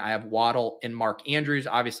A-Chain. I have Waddle and Mark Andrews.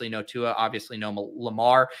 Obviously no Tua, obviously no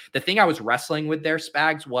Lamar. The thing I was wrestling with there,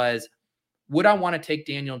 Spags, was would I want to take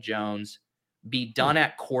Daniel Jones, be done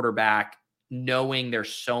at quarterback, knowing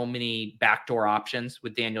there's so many backdoor options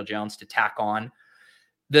with Daniel Jones to tack on?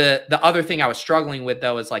 The other thing I was struggling with,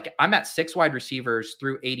 though, is like I'm at 6 wide receivers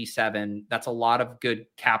through 87. That's a lot of good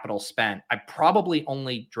capital spent. I'm probably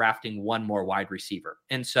only drafting 1 more wide receiver.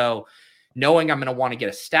 And so knowing I'm going to want to get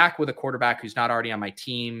a stack with a quarterback who's not already on my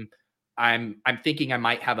team, I'm thinking I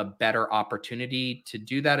might have a better opportunity to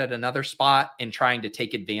do that at another spot and trying to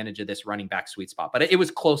take advantage of this running back sweet spot. But it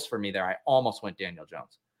was close for me there. I almost went Daniel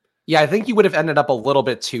Jones. Yeah, I think you would have ended up a little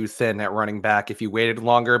bit too thin at running back if you waited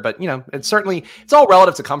longer, but it's all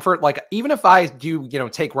relative to comfort. Like even if I do,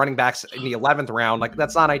 take running backs in the 11th round, like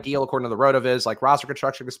that's not ideal according to the RotoViz, like roster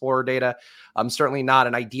construction explorer data. Certainly not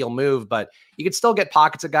an ideal move, but you could still get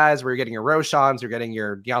pockets of guys where you're getting your Roshans, you're getting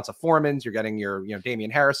your Deonta Foremans, you're getting your,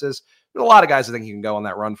 Damian Harris's. There's a lot of guys I think you can go on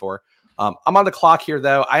that run for. I'm on the clock here,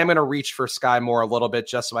 though. I am going to reach for Sky Moore a little bit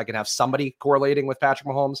just so I can have somebody correlating with Patrick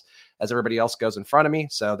Mahomes as everybody else goes in front of me.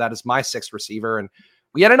 So that is my 6th receiver. And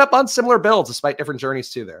we ended up on similar builds despite different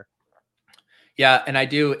journeys too there. Yeah, and I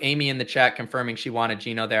do. Amy in the chat confirming she wanted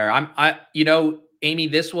Geno there. Amy,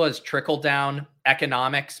 this was trickle down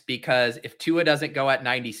economics because if Tua doesn't go at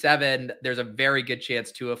 97, there's a very good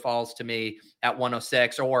chance Tua falls to me at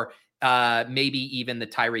 106, or maybe even the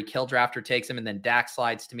Tyreek Hill drafter takes him and then Dak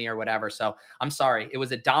slides to me or whatever. So I'm sorry. It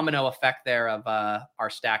was a domino effect there of our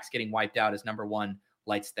stacks getting wiped out as number one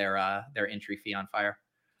lights their entry fee on fire.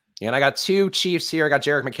 And I got 2 Chiefs here. I got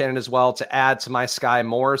Jerick McKinnon as well to add to my Sky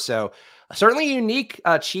Moore. So certainly a unique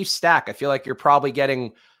Chiefs stack. I feel like you're probably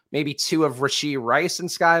getting maybe 2 of Rashee Rice and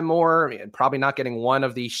Sky Moore, and probably not getting one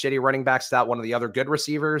of the shitty running backs without one of the other good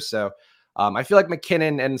receivers. So I feel like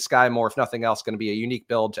McKinnon and Sky Moore, if nothing else, going to be a unique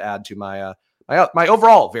build to add to my my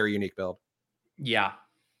overall very unique build. Yeah.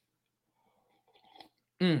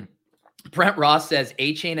 Brent Ross says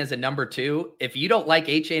A-Chain as a number 2. If you don't like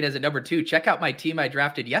A-Chain as a number 2, check out my team I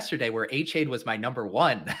drafted yesterday where A-Chain was my number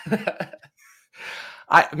 1.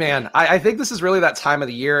 I think this is really that time of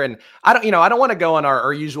the year, and I don't want to go on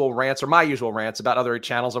our usual rants or my usual rants about other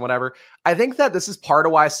channels and whatever. I think that this is part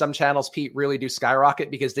of why some channels, Pete, really do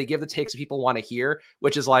skyrocket, because they give the takes that people want to hear,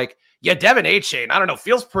 which is like, yeah, Devin A-Chain, I don't know,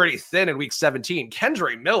 feels pretty thin in week 17.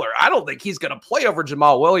 Kendre Miller, I don't think he's going to play over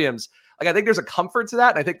Jamal Williams. Like, I think there's a comfort to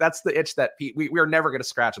that, and I think that's the itch that Pete, we are never going to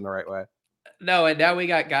scratch in the right way. No, and now we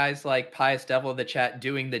got guys like Pious Devil in the chat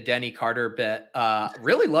doing the Denny Carter bit.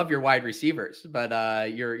 Really love your wide receivers,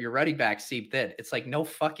 but your running backs seem thin. It's like, no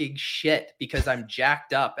fucking shit, because I'm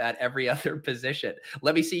jacked up at every other position.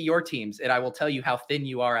 Let me see your teams, and I will tell you how thin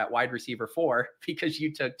you are at wide receiver 4 because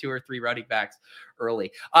you took 2 or 3 running backs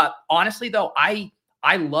early. Honestly, though, I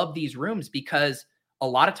love these rooms because a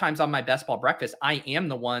lot of times on my best ball breakfast, I am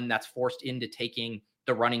the one that's forced into taking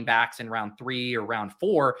the running backs in round 3 or round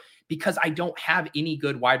 4 because I don't have any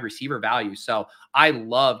good wide receiver value. So I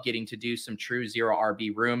love getting to do some true 0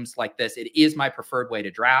 RB rooms like this. It is my preferred way to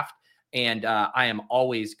draft. And I am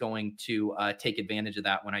always going to take advantage of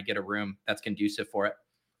that when I get a room that's conducive for it.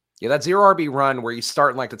 Yeah, that 0 RB run where you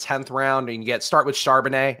start in like the 10th round and you start with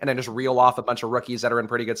Charbonnet and then just reel off a bunch of rookies that are in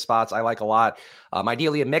pretty good spots. I like a lot.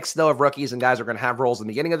 Ideally a mix though of rookies and guys who are going to have roles in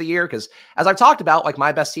the beginning of the year. Because as I've talked about, like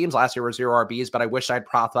my best teams last year were 0 RBs, but I wish I'd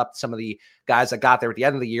prop up some of the guys that got there at the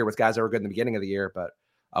end of the year with guys that were good in the beginning of the year. But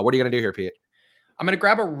what are you going to do here, Pete? I'm going to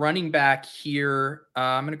grab a running back here.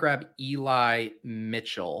 I'm going to grab Eli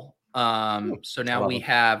Mitchell. So now we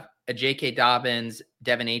have a J.K. Dobbins,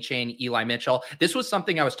 Devin A-Chain, Eli Mitchell. This was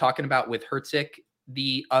something I was talking about with Hertzik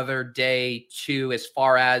the other day too, as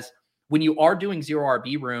far as when you are doing 0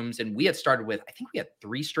 RB rooms, and we had started with, I think we had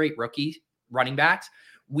 3 straight rookie running backs.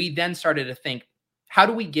 We then started to think, how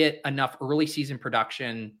do we get enough early season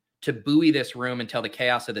production to buoy this room until the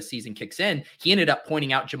chaos of the season kicks in? He ended up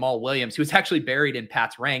pointing out Jamal Williams, who was actually buried in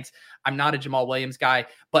Pat's ranks. I'm not a Jamal Williams guy,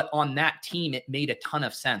 but on that team, it made a ton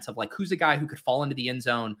of sense of like, who's a guy who could fall into the end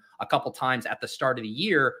zone a couple times at the start of the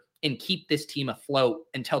year and keep this team afloat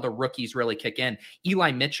until the rookies really kick in.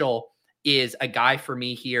 Eli Mitchell is a guy for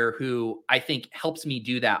me here who I think helps me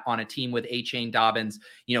do that on a team with A-Chain, Dobbins.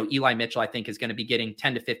 Eli Mitchell, I think, is going to be getting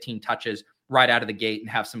 10 to 15 touches right out of the gate and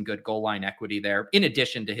have some good goal line equity there, in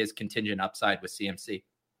addition to his contingent upside with CMC.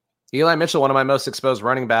 Eli Mitchell, one of my most exposed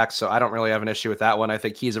running backs, so I don't really have an issue with that one. I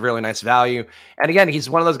think he's a really nice value. And again, he's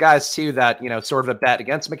one of those guys too that, sort of a bet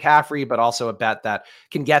against McCaffrey, but also a bet that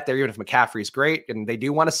can get there even if McCaffrey's great. And they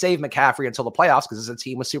do want to save McCaffrey until the playoffs because it's a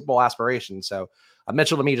team with Super Bowl aspirations. So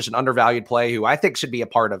Mitchell to me, just an undervalued play who I think should be a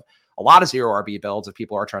part of a lot of 0 RB builds if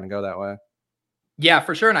people are trying to go that way. Yeah,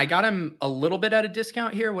 for sure. And I got him a little bit at a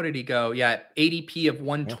discount here. What did he go? Yeah, ADP of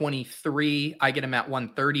 123. Yeah. I get him at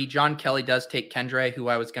 130. John Kelly does take Kendre, who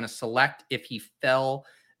I was going to select if he fell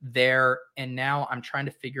there. And now I'm trying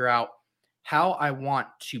to figure out how I want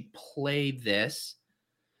to play this.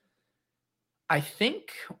 I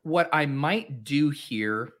think what I might do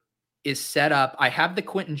here is set up, I have the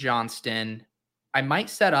Quentin Johnston. I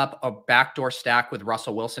might set up a backdoor stack with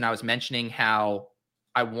Russell Wilson. I was mentioning how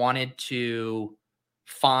I wanted to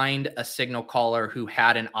find a signal caller who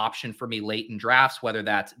had an option for me late in drafts, whether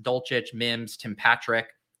that's Dulcich, Mims, Tim Patrick.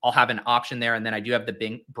 I'll have an option there. And then I do have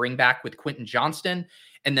the bring back with Quentin Johnston.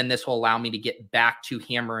 And then this will allow me to get back to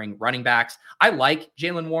hammering running backs. I like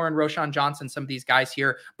Jalen Warren, Roshan Johnson, some of these guys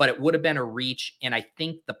here, but it would have been a reach. And I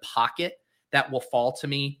think the pocket that will fall to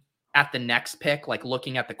me at the next pick, like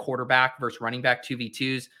looking at the quarterback versus running back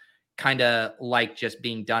 2v2s, kind of like just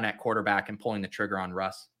being done at quarterback and pulling the trigger on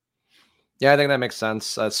Russ. Yeah, I think that makes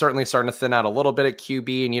sense. Certainly starting to thin out a little bit at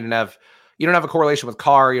QB, and you don't have a correlation with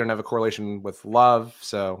Carr, you don't have a correlation with Love,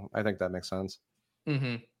 so I think that makes sense.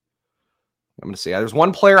 Mm-hmm. I'm going to see. There's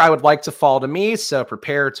one player I would like to fall to me, so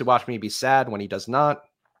prepare to watch me be sad when he does not.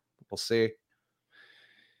 We'll see. I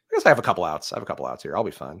guess I have a couple outs. Here. I'll be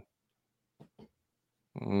fine.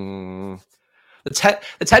 The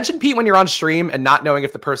tension, Pete, when you're on stream and not knowing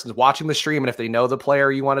if the person's watching the stream and if they know the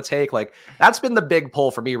player you want to take, like that's been the big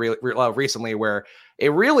pull for me recently, where it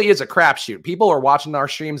really is a crapshoot. People are watching our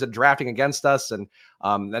streams and drafting against us, and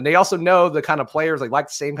they also know the kind of players, like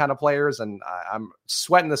the same kind of players, and I'm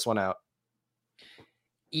sweating this one out.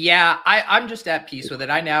 Yeah, I'm just at peace with it.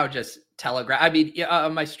 I now just telegraph. I mean,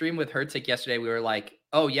 on my stream with Hertzik yesterday, we were like,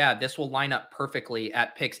 oh yeah, this will line up perfectly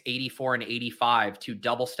at picks 84 and 85 to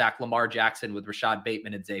double stack Lamar Jackson with Rashad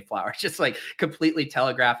Bateman and Zay Flowers. Just like completely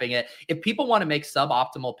telegraphing it. If people want to make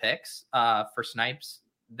suboptimal picks for Snipes,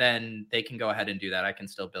 then they can go ahead and do that. I can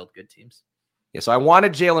still build good teams. Yeah, so I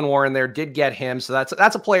wanted Jalen Warren there, did get him. So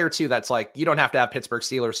that's a player too. That's like, you don't have to have Pittsburgh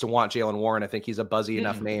Steelers to want Jalen Warren. I think he's a buzzy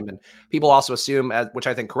enough name, and people also assume, which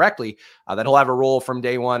I think correctly, that he'll have a role from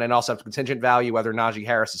day one and also have contingent value, whether Najee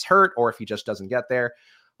Harris is hurt or if he just doesn't get there.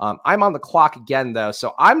 I'm on the clock again though.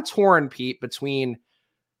 So I'm torn, Pete, between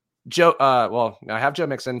Joe. I have Joe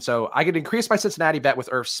Mixon, so I could increase my Cincinnati bet with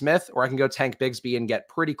Irv Smith, or I can go tank Bigsby and get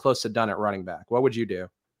pretty close to done at running back. What would you do?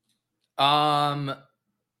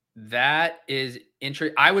 That is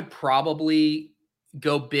interesting. I would probably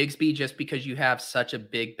go Bigsby just because you have such a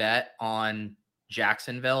big bet on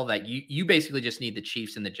Jacksonville that you basically just need the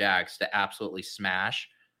Chiefs and the Jags to absolutely smash.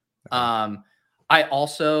 Okay. I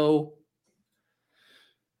also,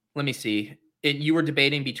 let me see. You were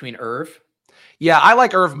debating between Irv. Yeah, I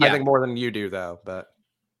like Irv, I think, more than you do though, but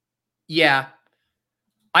yeah.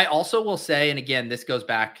 I also will say, and again, this goes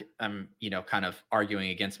back, kind of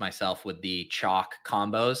arguing against myself with the chalk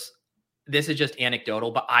combos. This is just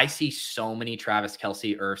anecdotal, but I see so many Travis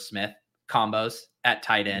Kelce, Irv Smith combos at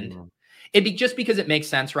tight end. It'd be just because it makes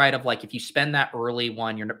sense, right? Of like, if you spend that early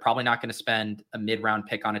one, you're probably not going to spend a mid-round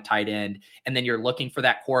pick on a tight end. And then you're looking for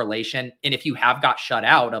that correlation. And if you have got shut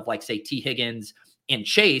out of like, say, T. Higgins and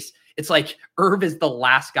Chase, it's like Irv is the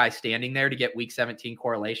last guy standing there to get week 17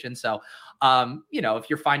 correlation. So, if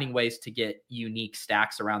you're finding ways to get unique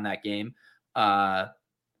stacks around that game.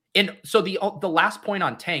 And so the last point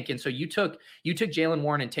on Tank, and so you took Jalen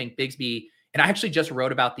Warren and Tank Bigsby, and I actually just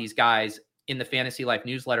wrote about these guys in the Fantasy Life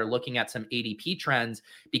newsletter, looking at some ADP trends,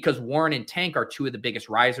 because Warren and Tank are two of the biggest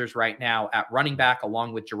risers right now at running back,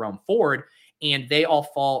 along with Jerome Ford, and they all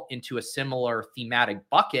fall into a similar thematic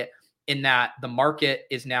bucket in that the market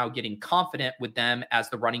is now getting confident with them as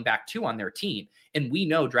the running back 2 on their team. And we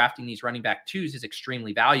know drafting these running back 2s is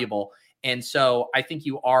extremely valuable. And so I think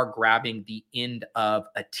you are grabbing the end of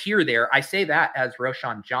a tier there. I say that as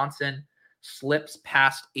Roshan Johnson slips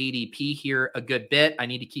past ADP here a good bit. I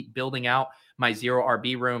need to keep building out my 0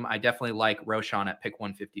 RB room. I definitely like Roshan at pick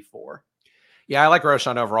 154. Yeah, I like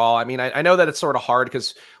Roshan overall. I mean, I know that it's sort of hard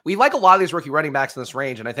because we like a lot of these rookie running backs in this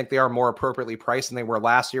range, and I think they are more appropriately priced than they were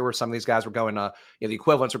last year, where some of these guys were going, the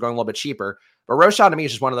equivalents were going a little bit cheaper. But Roshan to me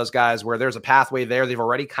is just one of those guys where there's a pathway there. They've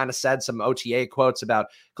already kind of said some OTA quotes about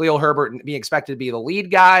Khalil Herbert being expected to be the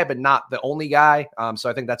lead guy, but not the only guy. So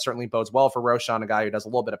I think that certainly bodes well for Roshan, a guy who does a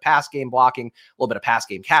little bit of pass game blocking, a little bit of pass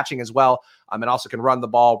game catching as well, and also can run the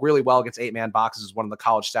ball really well against 8-man boxes is one of the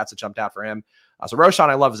college stats that jumped out for him. So Roshan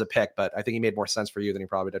I love as a pick, but I think he made more sense for you than he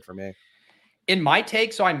probably did for me. In my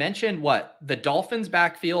take, so I mentioned the Dolphins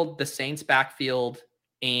backfield, the Saints backfield,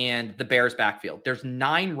 and the Bears backfield. There's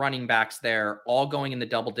 9 running backs there, all going in the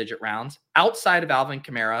double-digit rounds. Outside of Alvin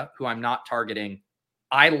Kamara, who I'm not targeting,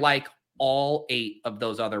 I like all 8 of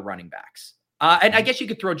those other running backs. And I guess you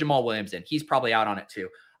could throw Jamal Williams in. He's probably out on it too,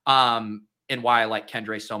 and why I like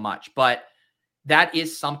Kendre so much. But that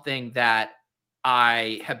is something that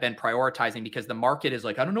I have been prioritizing because the market is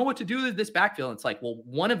like, I don't know what to do with this backfield. And it's like, well,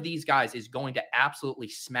 one of these guys is going to absolutely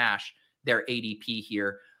smash their ADP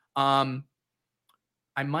here.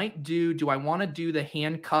 I might do I want to do the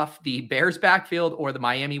handcuff, the Bears backfield or the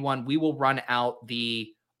Miami one? We will run out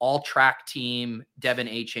the all track team, Devin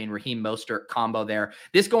Achane, Raheem Mostert combo there.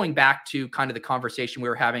 This going back to kind of the conversation we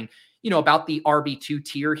were having. about the RB2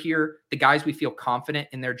 tier here, the guys we feel confident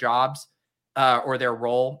in their jobs or their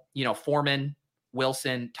role, Foreman,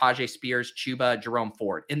 Wilson, Tajay Spears, Chuba, Jerome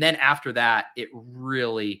Ford. And then after that, it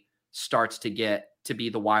really starts to get to be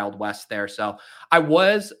the Wild West there. So I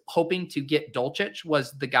was hoping to get Dulcich,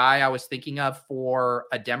 was the guy I was thinking of for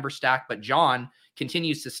a Denver stack, but John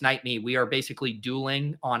continues to snipe me. We are basically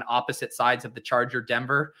dueling on opposite sides of the Charger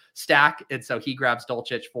Denver stack. And so he grabs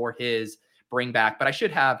Dulcich for his bring back, but I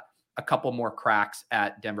should have a couple more cracks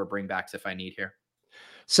at Denver bringbacks if I need here.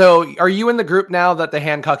 So are you in the group now that the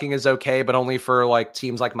handcucking is okay, but only for like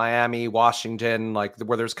teams like Miami, Washington, like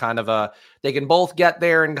where there's kind of they can both get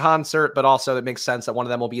there in concert, but also it makes sense that one of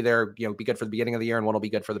them will be there, be good for the beginning of the year and one will be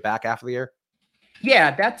good for the back half of the year?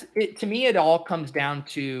 Yeah, that's it. To me, it all comes down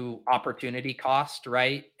to opportunity cost,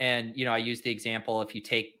 right? And, I use the example, if you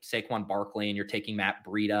take Saquon Barkley and you're taking Matt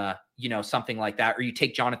Breida, something like that, or you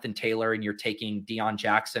take Jonathan Taylor and you're taking Deion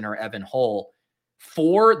Jackson or Evan Hull,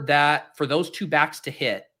 for those two backs to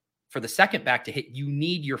hit, for the second back to hit, you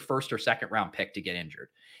need your first or second round pick to get injured.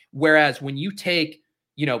 Whereas when you take,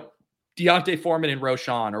 Deontay Foreman and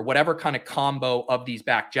Roschon or whatever kind of combo of these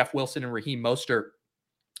back, Jeff Wilson and Raheem Mostert,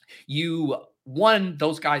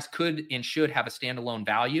 those guys could and should have a standalone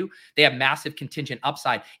value. They have massive contingent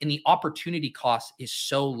upside, and the opportunity cost is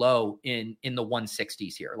so low in the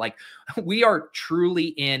 160s here. Like, we are truly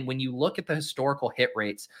in, when you look at the historical hit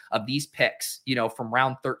rates of these picks, from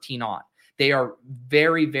round 13 on, they are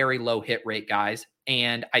very, very low hit rate guys.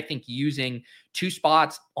 And I think using two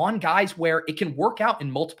spots on guys where it can work out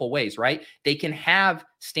in multiple ways, right? They can have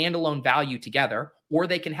standalone value together, or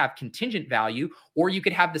they can have contingent value, or you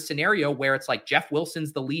could have the scenario where it's like Jeff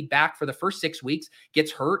Wilson's the lead back for the first 6 weeks,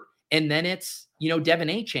 gets hurt, and then it's, Devin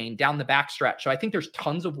A-Chain down the back stretch. So I think there's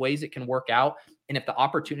tons of ways it can work out. And if the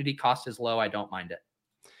opportunity cost is low, I don't mind it.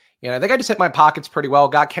 Yeah, I think I just hit my pockets pretty well.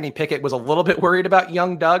 Got Kenny Pickett, was a little bit worried about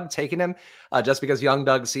young Doug taking him, just because young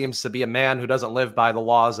Doug seems to be a man who doesn't live by the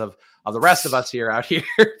laws of the rest of us out here.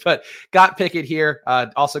 But got Pickett here.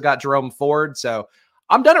 Also got Jerome Ford. So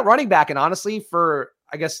I'm done at running back. And honestly, for,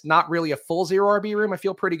 I guess, not really a full 0 RB room, I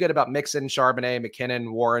feel pretty good about Mixon, Charbonnet,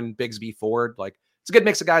 McKinnon, Warren, Bigsby, Ford. Like, it's a good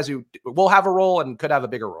mix of guys who will have a role and could have a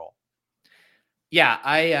bigger role. Yeah,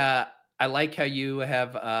 I like how you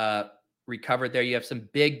have recovered there. You have some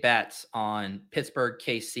big bets on Pittsburgh,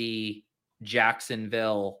 KC,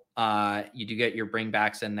 Jacksonville. You do get your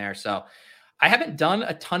bringbacks in there. So I haven't done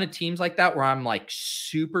a ton of teams like that where I'm like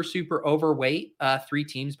super, super overweight 3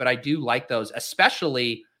 teams, but I do like those.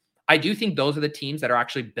 Especially, I do think those are the teams that are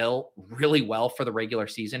actually built really well for the regular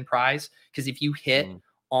season prize. Because if you hit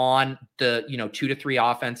on the 2 to 3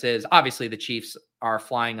 offenses, obviously the Chiefs are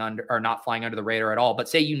not flying under the radar at all. But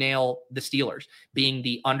say you nail the Steelers being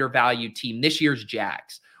the undervalued team, this year's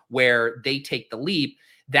Jags, where they take the leap,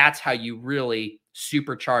 that's how you really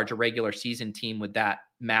supercharge a regular season team with that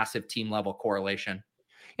massive team level correlation.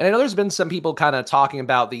 And I know there's been some people kind of talking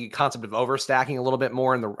about the concept of overstacking a little bit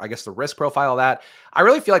more and the risk profile of that. I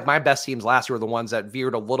really feel like my best teams last year were the ones that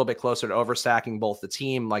veered a little bit closer to overstacking both the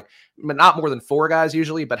team, like not more than 4 guys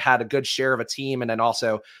usually, but had a good share of a team. And then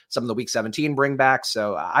also some of the week 17 bringbacks.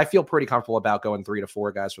 So I feel pretty comfortable about going 3 to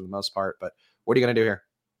 4 guys for the most part, but what are you going to do here?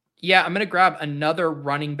 Yeah, I'm going to grab another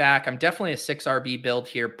running back. I'm definitely a 6 RB build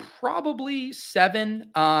here, probably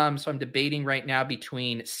 7. So I'm debating right now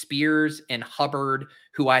between Spears and Hubbard,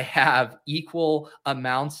 who I have equal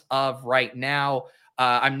amounts of right now.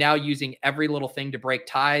 I'm now using every little thing to break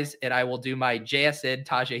ties, and I will do my JSN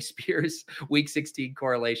Tajay Spears week 16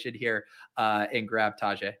 correlation here and grab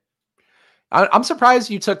Tajay. I'm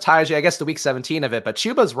surprised you took Tajay, I guess the week 17 of it, but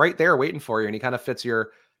Chuba's right there waiting for you, and he kind of fits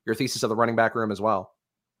your thesis of the running back room as well.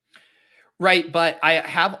 Right, but I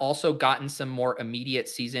have also gotten some more immediate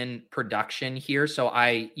season production here. So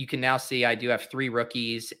you can now see I do have 3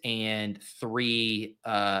 rookies and 3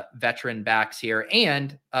 veteran backs here.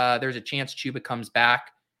 And there's a chance Chuba comes back.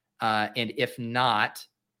 And if not,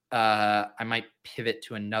 I might pivot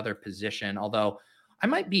to another position. Although I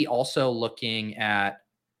might be also looking at,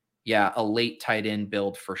 a late tight end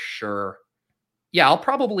build for sure. Yeah,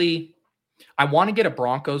 I want to get a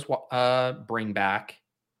Broncos bring back.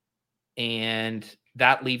 And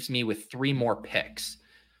that leaves me with 3 more picks.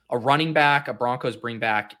 A running back, a Broncos bring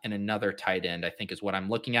back, and another tight end, I think is what I'm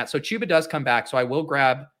looking at. So Chuba does come back. So I will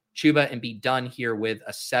grab Chuba and be done here with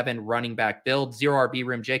a 7 running back build. 0 RB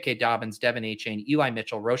room, J.K. Dobbins, Devin A-Chain, Eli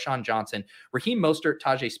Mitchell, Roschon Johnson, Raheem Mostert,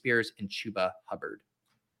 Tajay Spears, and Chuba Hubbard.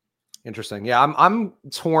 Interesting. Yeah, I'm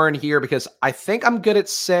torn here because I think I'm good at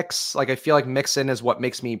 6. Like, I feel like Mixon is what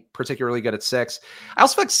makes me particularly good at 6. I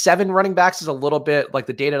also feel like 7 running backs is a little bit like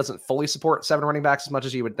the data doesn't fully support 7 running backs as much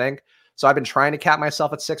as you would think. So I've been trying to cap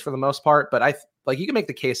myself at 6 for the most part, but like you can make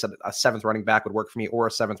the case that a 7th running back would work for me, or a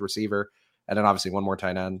 7th receiver, and then obviously one more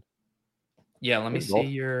tight end. Yeah, let me see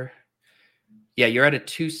you're at a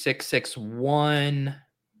 2.661.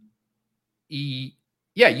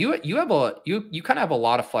 Yeah, you kind of have a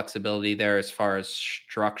lot of flexibility there as far as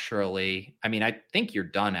structurally. I mean, I think you're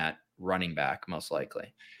done at running back most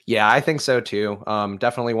likely. Yeah, I think so too.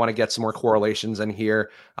 Definitely want to get some more correlations in here.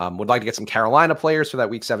 Would like to get some Carolina players for that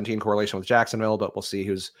week 17 correlation with Jacksonville, but we'll see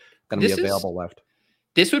who's going to be available left.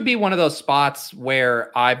 This would be one of those spots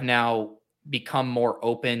where I've now become more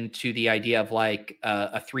open to the idea of like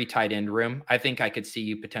a 3 tight end room. I think I could see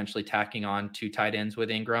you potentially tacking on 2 tight ends with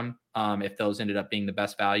Ingram if those ended up being the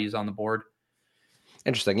best values on the board.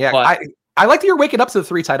 Interesting. Yeah, but, I like that you're waking up to the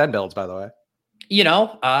 3 tight end builds, by the way. You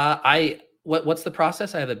know, what's the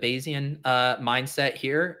process? I have a Bayesian mindset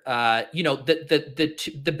here.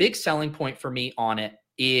 The big selling point for me on it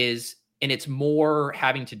is, and it's more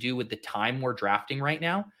having to do with the time we're drafting right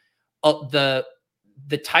now.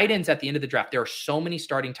 The tight ends at the end of the draft, there are so many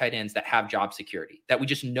starting tight ends that have job security that we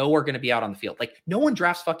just know are going to be out on the field. Like no one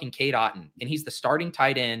drafts fucking Cade Otton, and he's the starting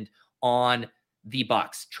tight end on the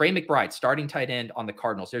Bucks. Trey McBride, starting tight end on the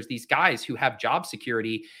Cardinals. There's these guys who have job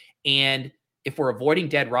security, and if we're avoiding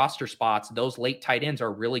dead roster spots, those late tight ends are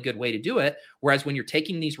a really good way to do it. Whereas when you're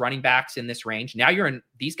taking these running backs in this range, now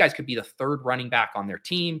these guys could be the 3rd running back on their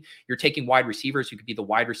team. You're taking wide receivers who could be the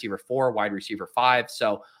wide receiver 4, wide receiver 5.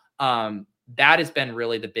 So that has been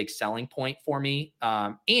really the big selling point for me.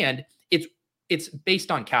 And it's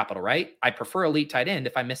based on capital, right? I prefer elite tight end.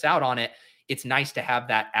 If I miss out on it, it's nice to have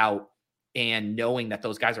that out and knowing that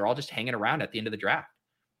those guys are all just hanging around at the end of the draft.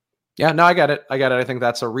 Yeah, no, I get it. I think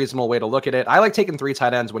that's a reasonable way to look at it. I like taking 3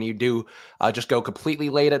 tight ends when you do just go completely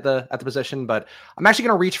late at the position, but I'm actually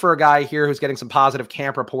going to reach for a guy here who's getting some positive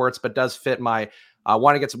camp reports, but does fit my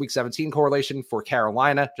want to get some week 17 correlation for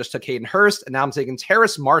Carolina. Just took Hayden Hurst, and now I'm taking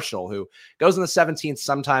Terrace Marshall, who goes in the 17th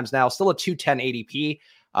sometimes now, still a 210 ADP,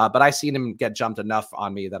 but I've seen him get jumped enough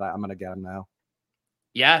on me that I'm going to get him now.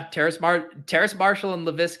 Yeah, Terrace Marshall and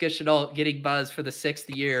Laviska Shenault getting buzz for the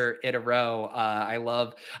 6th year in a row.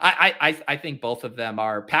 I think both of them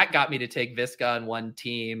are. Pat got me to take Viska on one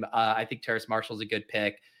team. I think Terrace Marshall's a good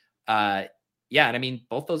pick. And I mean,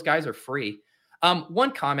 both those guys are free.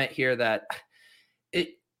 One comment here that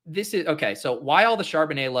this is okay. So why all the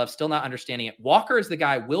Charbonnet love? Still not understanding it. Walker is the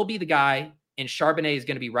guy, will be the guy, and Charbonnet is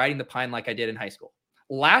going to be riding the pine like I did in high school.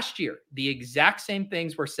 Last year, the exact same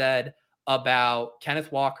things were said about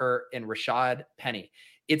Kenneth Walker and Rashad Penny.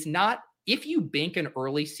 It's not, if you bank an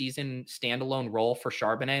early season standalone role for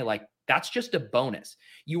Charbonnet, like that's just a bonus.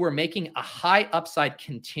 You are making a high upside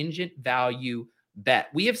contingent value bet.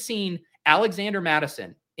 We have seen Alexander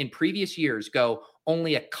Madison in previous years go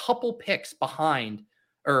only a couple picks behind,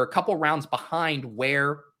 or a couple rounds behind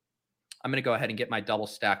where I'm going to go ahead and get my double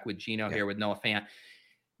stack with Gino here with Noah Fant,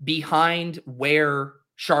 behind where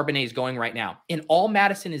Charbonnet is going right now. And all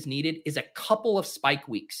Madison is needed is a couple of spike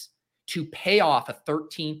weeks to pay off a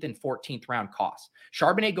 13th and 14th round cost.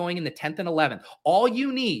 Charbonnet going in the 10th and 11th. All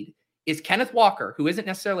you need is Kenneth Walker, who isn't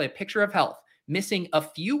necessarily a picture of health, missing a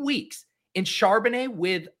few weeks, and Charbonnet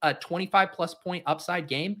with a 25 plus point upside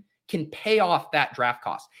game can pay off that draft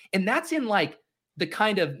cost. And that's in like the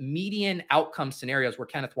kind of median outcome scenarios where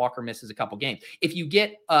Kenneth Walker misses a couple games. If you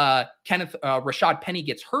get Rashad Penny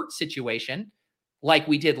gets hurt situation, like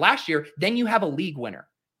we did last year, then you have a league winner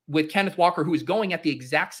with Kenneth Walker, who is going at the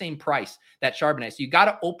exact same price that Charbonnet. So you got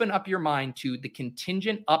to open up your mind to the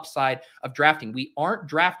contingent upside of drafting. We aren't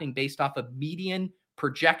drafting based off of median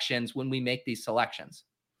projections when we make these selections.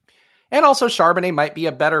 And also Charbonnet might be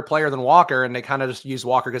a better player than Walker, and they kind of just used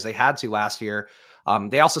Walker because they had to last year.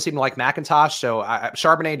 They also seem to like McIntosh. So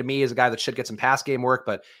Charbonnet to me is a guy that should get some pass game work,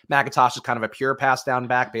 but McIntosh is kind of a pure pass down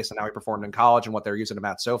back based on how he performed in college and what they're using him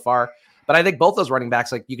at so far. But I think both those running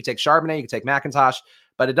backs, like you could take Charbonnet, you could take McIntosh,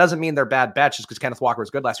 but it doesn't mean they're bad bets just because Kenneth Walker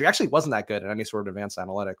was good last year. He actually wasn't that good in any sort of advanced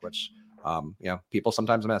analytic, which, people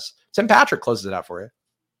sometimes miss. Tim Patrick closes it out for you.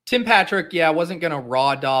 Tim Patrick, wasn't going to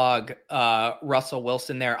raw dog Russell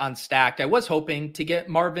Wilson there unstacked. I was hoping to get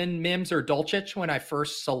Marvin Mims or Dulcich when I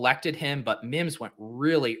first selected him, but Mims went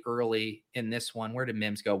really early in this one. Where did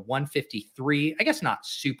Mims go? 153. I guess not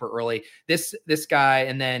super early. This guy,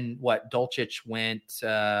 and then Dulcich went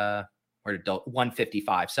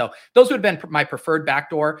 155. So those would have been my preferred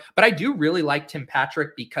backdoor. But I do really like Tim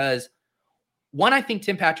Patrick because, one, I think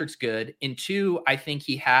Tim Patrick's good, and two, I think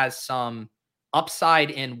he has some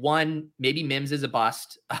upside in one, maybe Mims is a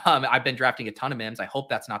bust. I've been drafting a ton of Mims. I hope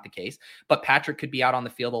that's not the case, but Patrick could be out on the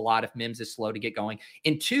field a lot if Mims is slow to get going.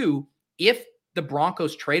 And two, if the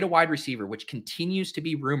Broncos trade a wide receiver, which continues to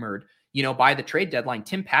be rumored, by the trade deadline.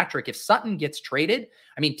 Tim Patrick, if Sutton gets traded,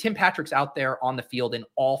 I mean, Tim Patrick's out there on the field in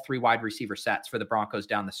all 3 wide receiver sets for the Broncos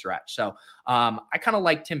down the stretch. So I kind of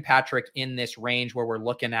like Tim Patrick in this range where we're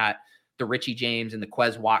looking at the Richie James and the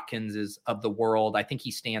Quez Watkinses of the world. I think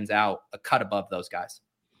he stands out a cut above those guys.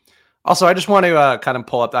 Also, I just want to kind of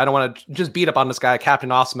pull up. I don't want to just beat up on this guy, Captain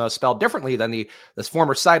Osmo, spelled differently than this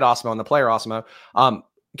former site Osmo and the player Osmo.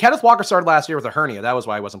 Kenneth Walker started last year with a hernia. That was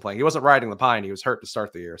why he wasn't playing. He wasn't riding the pine. He was hurt to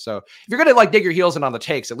start the year. So if you're going to like dig your heels in on the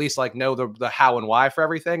takes, at least like know the how and why for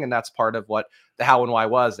everything. And that's part of what the how and why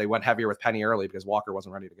was. They went heavier with Penny early because Walker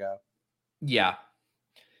wasn't ready to go. Yeah.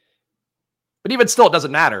 But even still, it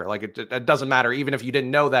doesn't matter. Like it doesn't matter. Even if you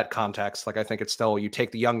didn't know that context, like I think it's still, you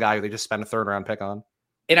take the young guy who they just spent a 3rd round pick on.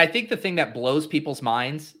 And I think the thing that blows people's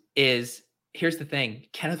minds is, here's the thing.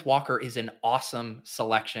 Kenneth Walker is an awesome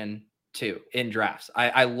selection too in drafts.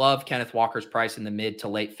 I love Kenneth Walker's price in the mid to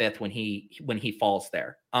late 5th when he falls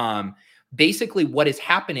there. Basically what is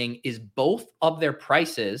happening is both of their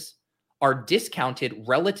prices are discounted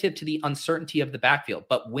relative to the uncertainty of the backfield.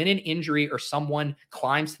 But when an injury or someone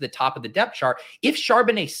climbs to the top of the depth chart, if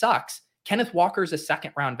Charbonnet sucks, Kenneth Walker is a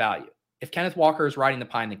 2nd round value. If Kenneth Walker is riding the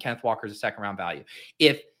pine, then Kenneth Walker is a 2nd round value.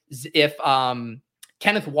 If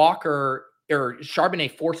Kenneth Walker or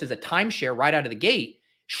Charbonnet forces a timeshare right out of the gate,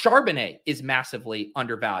 Charbonnet is massively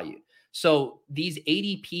undervalued. So these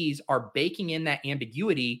ADPs are baking in that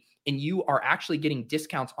ambiguity, and you are actually getting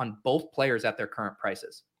discounts on both players at their current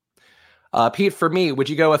prices. Pete, for me, would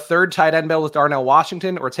you go a 3rd tight end build with Darnell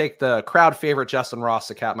Washington or take the crowd favorite Justin Ross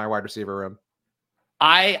to cap my wide receiver room?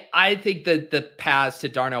 I think that the paths to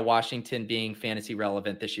Darnell Washington being fantasy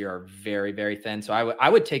relevant this year are very, very thin. So I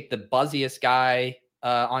would take the buzziest guy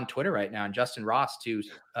on Twitter right now, and Justin Ross, to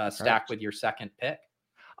stack with your 2nd pick.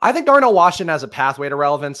 I think Darnell Washington has a pathway to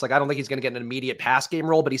relevance. Like, I don't think he's going to get an immediate pass game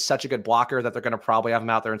role, but he's such a good blocker that they're going to probably have him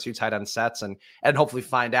out there in 2 tight end sets and hopefully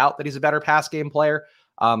find out that he's a better pass game player.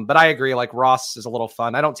 But I agree, like Ross is a little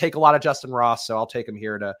fun. I don't take a lot of Justin Ross, so I'll take him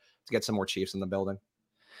here to get some more Chiefs in the building.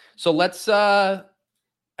 So let's, I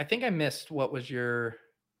think I missed, what did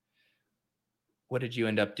you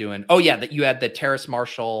end up doing? Oh yeah, that you had the Terrace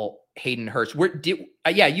Marshall, Hayden Hurst.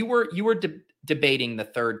 You were debating the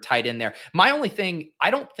 3rd tight end there. My only thing,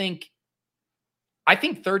 I think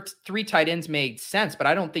 3 tight ends made sense, but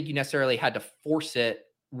I don't think you necessarily had to force it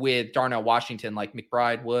with Darnell Washington, like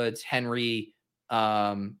McBride, Woods, Henry,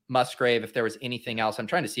 Musgrave. If there was anything else, I'm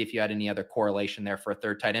trying to see if you had any other correlation there for a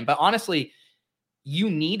 3rd tight end. But honestly, you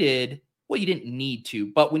didn't need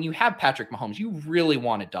to, but when you have Patrick Mahomes, you really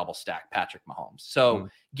want to double stack Patrick Mahomes. So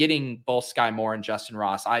getting both Sky Moore and Justin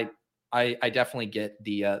Ross, I definitely get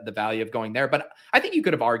the value of going there, but I think you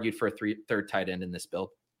could have argued for a 3rd tight end in this build.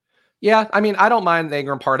 Yeah, I mean, I don't mind the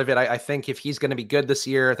Ingram part of it. I think if he's going to be good this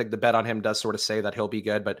year, I think the bet on him does sort of say that he'll be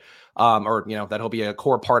good, but that he'll be a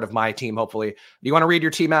core part of my team, hopefully. Do you want to read your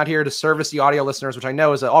team out here to service the audio listeners, which I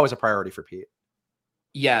know is always a priority for Pete?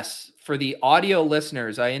 Yes. For the audio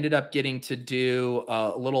listeners, I ended up getting to do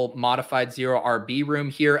a little modified 0 RB room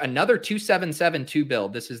here. Another 2-7-7-2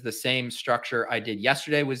 build. This is the same structure I did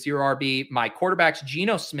yesterday with 0 RB. My quarterbacks,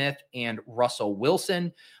 Geno Smith and Russell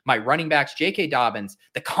Wilson. My running backs, J.K. Dobbins.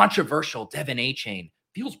 The controversial Devin Achane.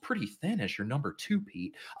 Feels pretty thin as your number 2,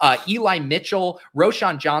 Pete. Eli Mitchell,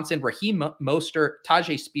 Roshan Johnson, Raheem Mostert,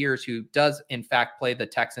 Tajay Spears, who does in fact play the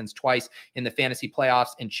Texans twice in the fantasy playoffs,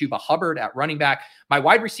 and Chuba Hubbard at running back. My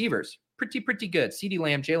wide receivers, pretty good. CeeDee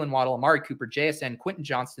Lamb, Jalen Waddle, Amari Cooper, JSN, Quentin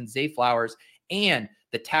Johnston, Zay Flowers, and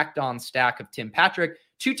the tacked on stack of Tim Patrick.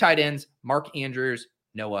 2 tight ends, Mark Andrews,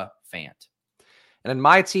 Noah Fant. And then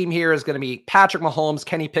my team here is going to be Patrick Mahomes,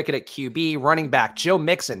 Kenny Pickett at QB, running back Joe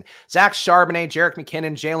Mixon, Zach Charbonnet, Jerick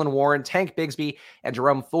McKinnon, Jalen Warren, Tank Bigsby, and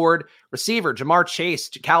Jerome Ford. Receiver Jamar Chase,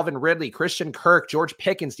 Calvin Ridley, Christian Kirk, George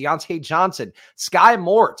Pickens, Deontay Johnson, Sky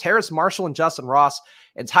Moore, Terrace Marshall, and Justin Ross.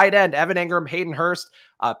 And tight end Evan Ingram, Hayden Hurst.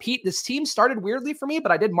 Pete, this team started weirdly for me,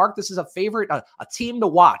 but I did mark this as a favorite, a team to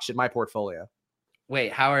watch in my portfolio.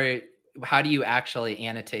 Wait, how do you actually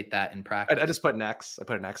annotate that in practice? I just put an X. I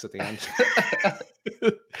put an X at the end.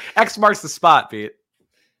 X marks the spot, Pete.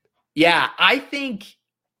 Yeah, I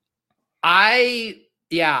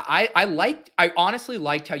honestly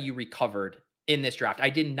liked how you recovered in this draft.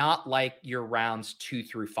 I did not like your rounds 2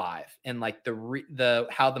 through 5 and like the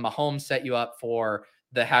how the Mahomes set you up for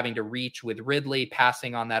the having to reach with Ridley,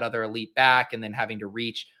 passing on that other elite back, and then having to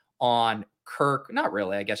reach on Kirk. Not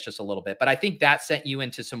really, I guess just a little bit, but I think that sent you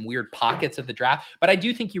into some weird pockets of the draft. But I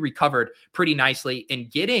do think you recovered pretty nicely in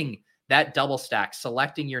getting that double stack,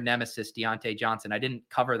 selecting your nemesis, Deontay Johnson. I didn't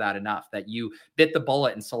cover that enough, that you bit the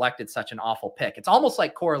bullet and selected such an awful pick. It's almost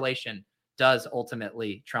like correlation does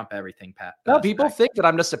ultimately trump everything, Pat. No, people think that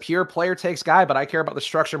I'm just a pure player takes guy, but I care about the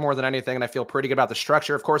structure more than anything, and I feel pretty good about the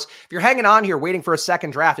structure. Of course, if you're hanging on here waiting for a second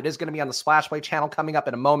draft, it is going to be on the Splash Play channel coming up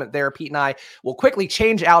in a moment there. Pete and I will quickly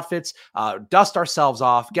change outfits, dust ourselves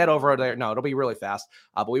off, get over there. No, it'll be really fast,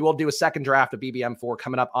 but we will do a second draft of BBM4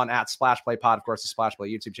 coming up on at Splash Play Pod, of course, the Splash Play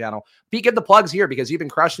YouTube channel. Pete, get the plugs here because you've been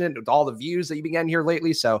crushing it with all the views that you've been getting here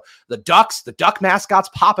lately. So the duck mascots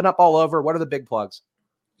popping up all over. What are the big plugs?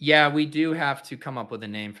 Yeah, we do have to come up with a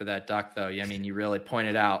name for that duck, though. I mean, you really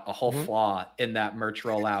pointed out a whole flaw in that merch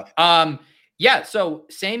rollout. Yeah, so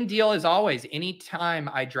same deal as always. Anytime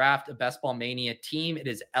I draft a Best Ball Mania team, it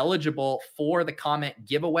is eligible for the comment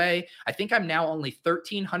giveaway. I think I'm now only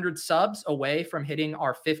 1,300 subs away from hitting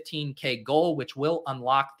our 15K goal, which will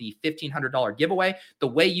unlock the $1,500 giveaway. The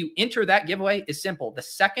way you enter that giveaway is simple. The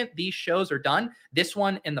second these shows are done, this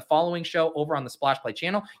one and the following show over on the Splash Play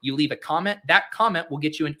channel, you leave a comment. That comment will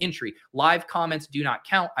get you an entry. Live comments do not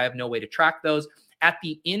count. I have no way to track those. At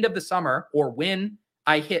the end of the summer, or when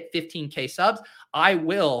I hit 15K subs, I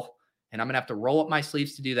will, and I'm going to have to roll up my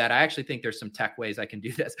sleeves to do that. I actually think there's some tech ways I can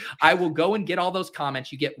do this. I will go and get all those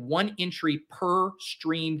comments. You get one entry per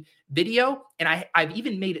streamed video. And I've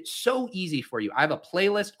even made it so easy for you. I have a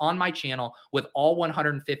playlist on my channel with all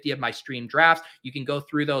 150 of my streamed drafts. You can go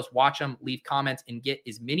through those, watch them, leave comments, and get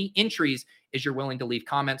as many entries as you're willing to leave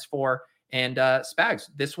comments for. And Spags,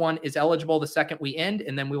 this one is eligible the second we end,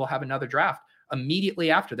 and then we will have another draft immediately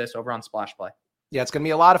after this over on Splash Play. Yeah, it's going to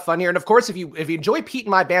be a lot of fun here. And of course, if you enjoy Pete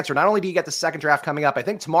and my banter, not only do you get the second draft coming up, I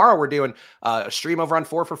think tomorrow we're doing a stream over on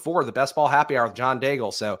 4for4, the Best Ball Happy Hour with John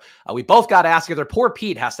Daigle. So we both got to ask either. Poor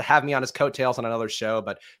Pete has to have me on his coattails on another show,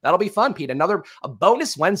 but that'll be fun, Pete. A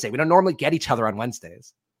bonus Wednesday. We don't normally get each other on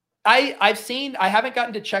Wednesdays. I haven't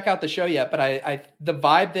gotten to check out the show yet, but the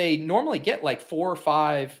vibe, they normally get like 4 or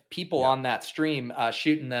 5 people on that stream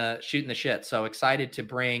shooting the shit. So excited to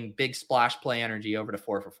bring big Splash Play energy over to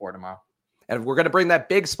 4for4 tomorrow. And we're going to bring that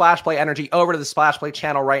big Splash Play energy over to the Splash Play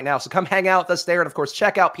channel right now. So come hang out with us there. And of course,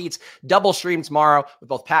 check out Pete's double stream tomorrow with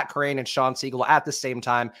both Pat Crane and Sean Siegel at the same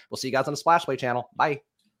time. We'll see you guys on the Splash Play channel. Bye.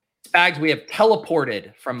 Spags, we have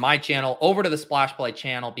teleported from my channel over to the Splash Play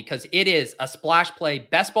channel because it is a Splash Play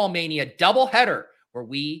Best Ball Mania doubleheader where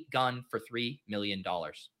we gun for $3 million.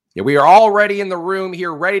 Yeah, we are already in the room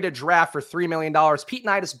here, ready to draft for $3 million. Pete and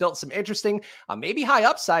I just built some interesting, maybe high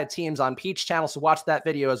upside teams on Pete's channel, so watch that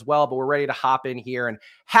video as well. But we're ready to hop in here and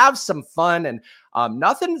have some fun. And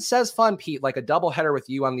nothing says fun, Pete, like a doubleheader with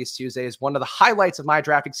you on these Tuesdays. One of the highlights of my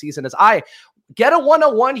drafting season is I get a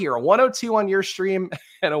 101 here, a 102 on your stream,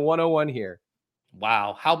 and a 101 here.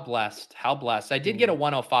 Wow, how blessed. How blessed. I did get a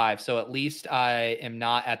 105, so at least I am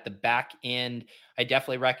not at the back end. I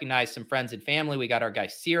definitely recognize some friends and family. We got our guy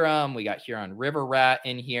Serum. We got Huron River Rat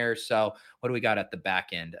in here. So what do we got at the back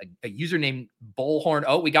end? A user named Bullhorn.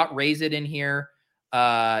 Oh, we got Raise It in here.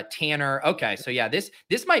 Tanner. Okay, so yeah, this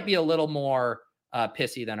might be a little more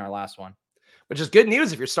pissy than our last one. Which is good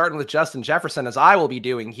news if you're starting with Justin Jefferson, as I will be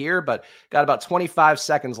doing here, but got about 25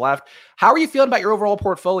 seconds left. How are you feeling about your overall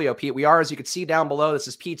portfolio, Pete? We are, as you can see down below, this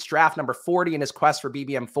is Pete's draft number 40 in his quest for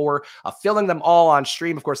BBM4, filling them all on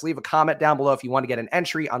stream. Of course, leave a comment down below if you want to get an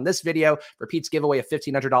entry on this video for Pete's giveaway of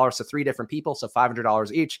 $1,500 to 3 different people, so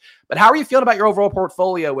 $500 each. But how are you feeling about your overall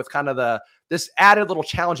portfolio with kind of this added little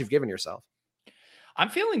challenge you've given yourself? I'm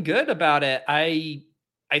feeling good about it. I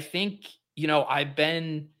think, I've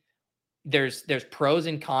been... There's pros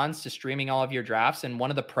and cons to streaming all of your drafts. And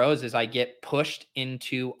one of the pros is I get pushed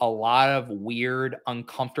into a lot of weird,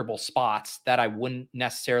 uncomfortable spots that I wouldn't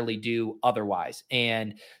necessarily do otherwise.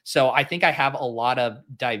 And so I think I have a lot of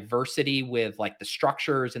diversity with like the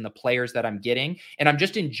structures and the players that I'm getting. And I'm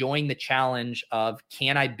just enjoying the challenge of,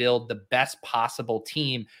 can I build the best possible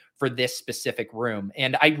team for this specific room?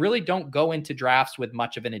 And I really don't go into drafts with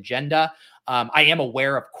much of an agenda. I am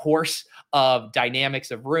aware, of course, of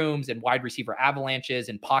dynamics of rooms and wide receiver avalanches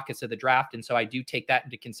and pockets of the draft. And so I do take that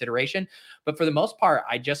into consideration. But for the most part,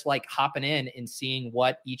 I just like hopping in and seeing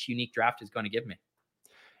what each unique draft is going to give me.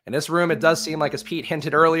 In this room, it does seem like, as Pete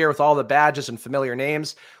hinted earlier, with all the badges and familiar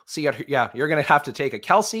names, you're going to have to take a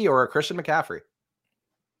Kelsey or a Christian McCaffrey.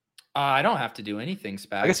 I don't have to do anything,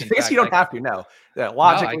 Spags. I guess you don't have to, no.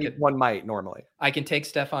 Logically, one might normally. I can take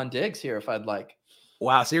Stephon Diggs here if I'd like.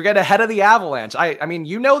 Wow, so you're getting ahead of the Avalanche. I mean,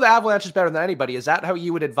 the Avalanche is better than anybody. Is that how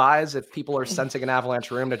you would advise if people are sensing an Avalanche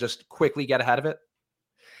room to just quickly get ahead of it?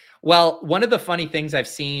 Well, one of the funny things I've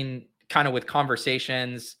seen kind of with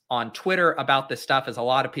conversations on Twitter about this stuff is a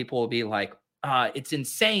lot of people will be like, it's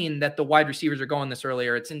insane that the wide receivers are going this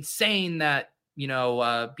earlier. It's insane that,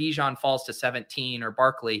 Bijan falls to 17 or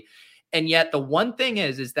Barkley. And yet the one thing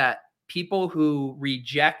is that people who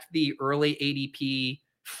reject the early ADP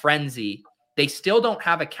frenzy, they still don't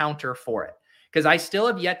have a counter for it. Because I still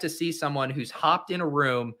have yet to see someone who's hopped in a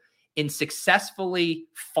room and successfully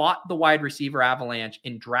fought the wide receiver avalanche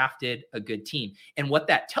and drafted a good team. And what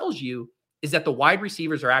that tells you is that the wide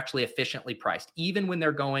receivers are actually efficiently priced, even when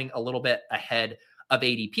they're going a little bit ahead of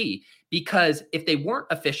ADP. Because if they weren't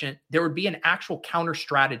efficient, there would be an actual counter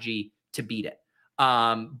strategy to beat it.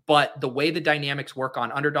 But the way the dynamics work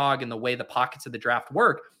on Underdog and the way the pockets of the draft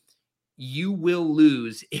work, you will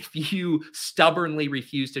lose if you stubbornly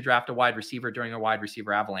refuse to draft a wide receiver during a wide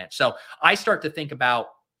receiver avalanche. So I start to think about,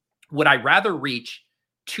 would I rather reach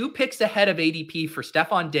 2 picks ahead of ADP for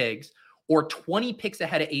Stephon Diggs or 20 picks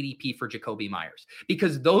ahead of ADP for Jacoby Myers?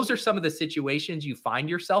 Because those are some of the situations you find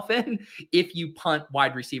yourself in if you punt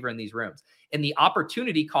wide receiver in these rooms. And the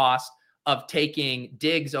opportunity cost of taking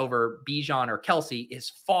Diggs over Bijan or Kelsey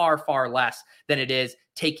is far, far less than it is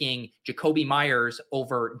taking Jacoby Myers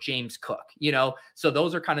over James Cook, So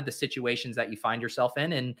those are kind of the situations that you find yourself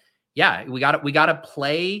in. And yeah, we got to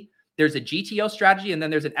play. There's a GTO strategy and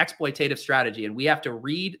then there's an exploitative strategy, and we have to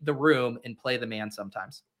read the room and play the man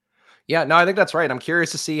sometimes. Yeah, no, I think that's right. I'm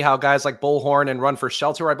curious to see how guys like Bullhorn and Run for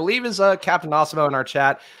Shelter, I believe is Captain Osimo in our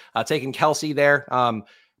chat, taking Kelsey there.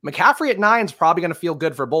 McCaffrey at 9 is probably going to feel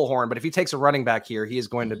good for Bullhorn, but if he takes a running back here, he is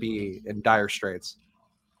going to be in dire straits.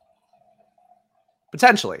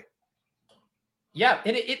 Potentially. Yeah,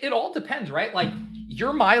 and it all depends, right? Like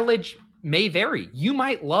your mileage may vary. You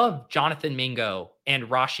might love Jonathan Mingo and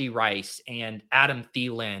Rashee Rice and Adam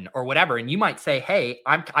Thielen or whatever, and you might say, hey,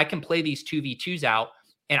 I can play these 2v2s out,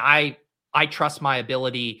 and I trust my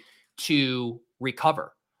ability to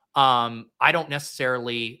recover. I don't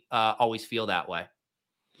necessarily always feel that way.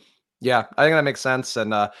 Yeah, I think that makes sense.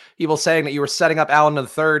 And Evil saying that you were setting up Allen in the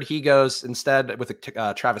third. He goes instead with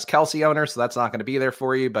the Travis Kelce owner, so that's not going to be there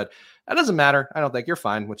for you. But that doesn't matter. I don't think you're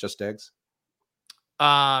fine with just Diggs.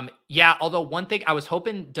 Yeah, although one thing I was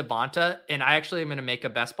hoping Devonta, and I actually am going to make a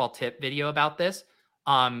best ball tip video about this,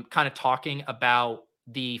 kind of talking about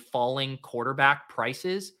the falling quarterback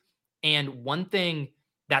prices. And one thing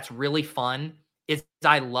that's really fun is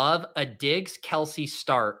I love a Diggs Kelce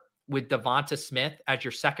start with Devonta Smith as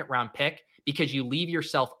your second round pick, because you leave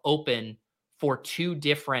yourself open for 2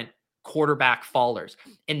 different quarterback fallers.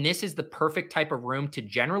 And this is the perfect type of room to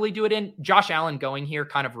generally do it in. Josh Allen going here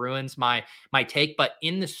kind of ruins my take, but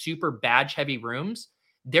in the super badge heavy rooms,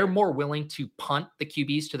 they're more willing to punt the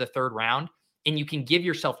QBs to the 3rd round, and you can give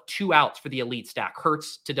yourself 2 outs for the elite stack,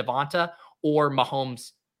 Hurts to Devonta or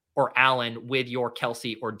Mahomes or Allen with your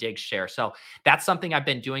Kelsey or Diggs share. So that's something I've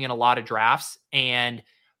been doing in a lot of drafts. And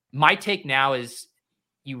my take now is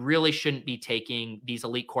you really shouldn't be taking these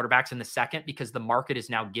elite quarterbacks in the 2nd, because the market is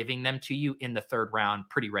now giving them to you in the 3rd round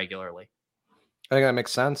pretty regularly. I think that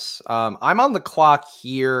makes sense. I'm on the clock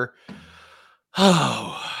here.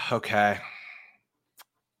 Oh, okay.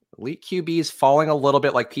 Elite QBs falling a little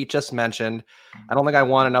bit, like Pete just mentioned. I don't think I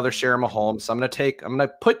want another share of Mahomes. So I'm going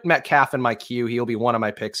to put Metcalf in my queue. He'll be one of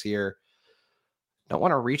my picks here. Don't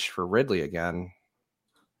want to reach for Ridley again.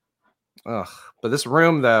 Ugh. But this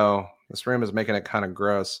room is making it kind of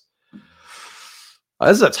gross.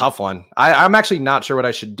 This is a tough one. I'm actually not sure what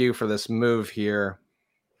I should do for this move here.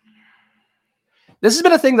 This has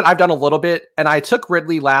been a thing that I've done a little bit, and I took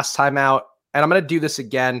Ridley last time out, and I'm going to do this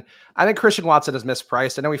again. I think Christian Watson is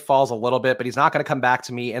mispriced. I know he falls a little bit, but he's not going to come back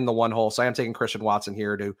to me in the 1 hole, so I am taking Christian Watson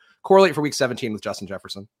here to correlate for week 17 with Justin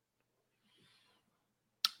Jefferson.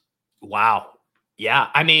 Wow. Yeah.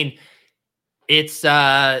 I mean, it's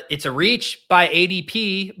a reach by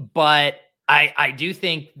ADP, but I do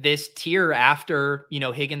think this tier after,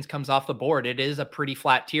 Higgins comes off the board, it is a pretty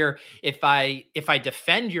flat tier. If I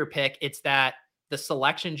defend your pick, it's that the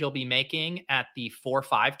selections you'll be making at the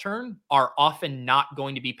 4-5 turn are often not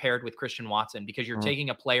going to be paired with Christian Watson, because you're taking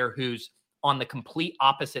a player who's on the complete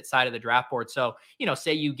opposite side of the draft board. So,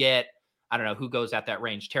 say you get, I don't know who goes at that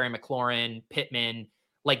range, Terry McLaurin, Pittman,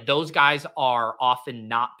 like those guys are often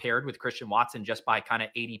not paired with Christian Watson just by kind of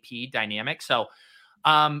ADP dynamic. So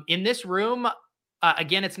in this room,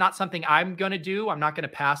 again, it's not something I'm going to do. I'm not going to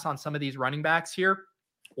pass on some of these running backs here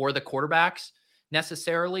or the quarterbacks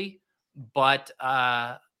necessarily, but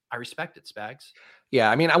I respect it, Spags.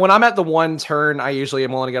 Yeah, I mean, when I'm at the 1 turn, I usually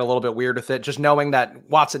am willing to get a little bit weird with it, just knowing that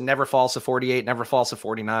Watson never falls to 48, never falls to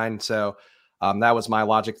 49. So that was my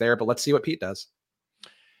logic there, but let's see what Pete does.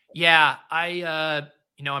 Yeah,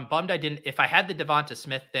 I'm bummed I didn't. If I had the Devonta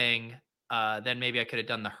Smith thing, then maybe I could have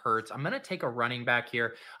done the Hurts. I'm going to take a running back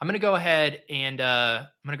here. I'm going to go ahead and I'm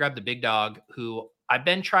going to grab the big dog, who I've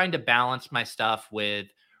been trying to balance my stuff with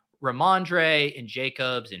Ramondre and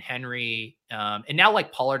Jacobs and Henry. And now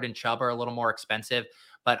like Pollard and Chubb are a little more expensive,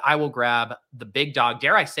 but I will grab the big dog.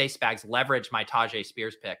 Dare I say, Spags, leverage my Tajay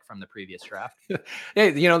Spears pick from the previous draft.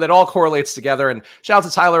 Hey, that all correlates together. And shout out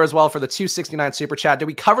to Tyler as well for the 269 super chat. Did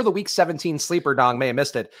we cover the week 17 sleeper, Dong? May have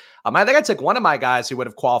missed it. I think I took one of my guys who would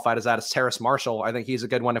have qualified as that is Terrace Marshall. I think he's a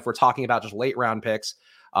good one if we're talking about just late round picks.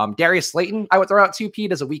 Darius Slayton, I would throw out 2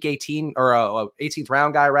 Pete as a week 18 or a 18th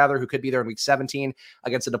round guy rather, who could be there in week 17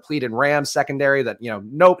 against a depleted Rams secondary that,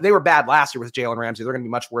 they were bad last year with Jalen Ramsey. They're going to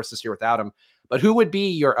be much worse this year without him. But who would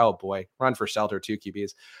be your, run for shelter, 2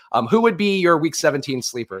 QBs. Who would be your week 17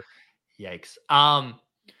 sleeper? Yikes.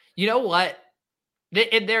 You know what?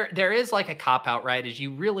 There is like a cop out, right? Is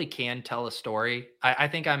you really can tell a story. I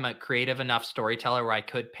think I'm a creative enough storyteller where I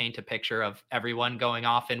could paint a picture of everyone going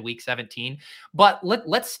off in week 17, but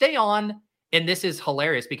let's stay on. And this is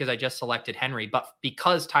hilarious because I just selected Henry, but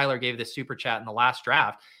because Tyler gave this super chat in the last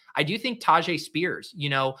draft, I do think Tajay Spears,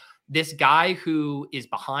 this guy who is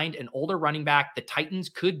behind an older running back, the Titans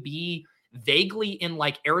could be vaguely in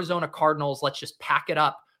like Arizona Cardinals. Let's just pack it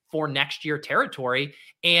up for next year territory.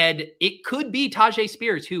 And it could be Tajay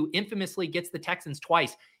Spears, who infamously gets the Texans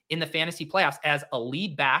twice in the fantasy playoffs as a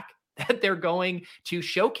lead back that they're going to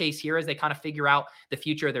showcase here as they kind of figure out the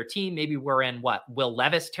future of their team. Maybe we're in Will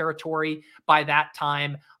Levis territory by that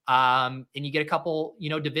time. And you get a couple,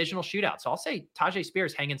 divisional shootouts. So I'll say Tajay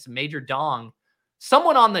Spears hanging some major dong.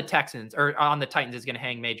 Someone on the Texans or on the Titans is going to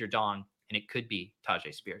hang major dong, and it could be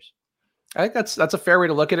Tajay Spears. I think that's a fair way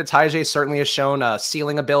to look at it. Tajay certainly has shown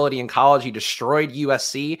ceiling ability in college. He destroyed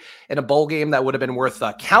USC in a bowl game that would have been worth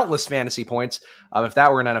countless fantasy points if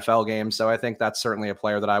that were an NFL game. So I think that's certainly a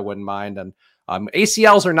player that I wouldn't mind. And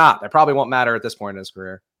ACLs or not, that probably won't matter at this point in his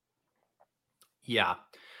career. Yeah.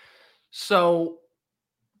 So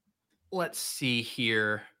let's see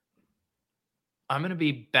here. I'm going to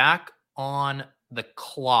be back on the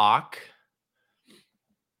clock.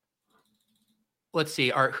 Let's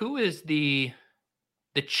see. Who is the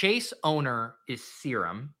Chase owner is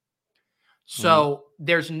Serum. So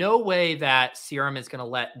there's no way that Serum is going to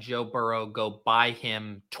let Joe Burrow go by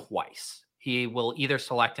him twice. He will either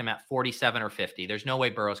select him at 47 or 50. There's no way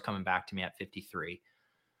Burrow's coming back to me at 53.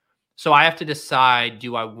 So I have to decide,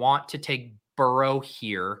 do I want to take Burrow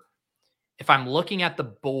here? If I'm looking at the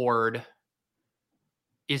board,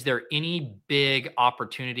 is there any big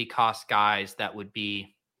opportunity cost guys that would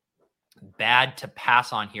be bad to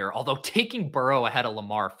pass on here? Although taking Burrow ahead of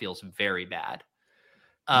Lamar feels very bad.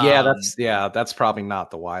 That's probably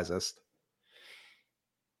not the wisest.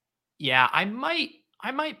 Yeah, I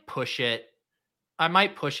might push it. I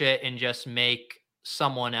might push it and just make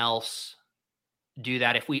someone else do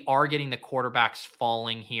that. If we are getting the quarterbacks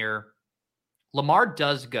falling here, Lamar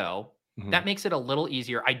does go. Mm-hmm. That makes it a little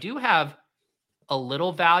easier. I do have a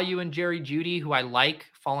little value in Jerry Jeudy, who I like,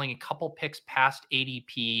 falling a couple picks past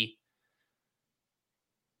ADP.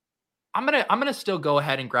 I'm gonna still go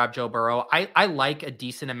ahead and grab Joe Burrow. I like a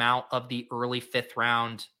decent amount of the early 5th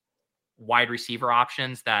round wide receiver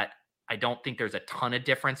options that I don't think there's a ton of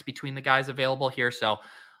difference between the guys available here. So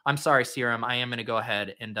I'm sorry, Serum. I am going to go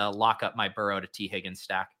ahead and lock up my Burrow to T. Higgins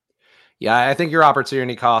stack. Yeah, I think your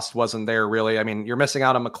opportunity cost wasn't there, really. I mean, you're missing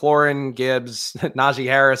out on McLaurin, Gibbs, Najee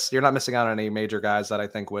Harris. You're not missing out on any major guys that I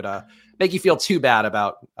think would make you feel too bad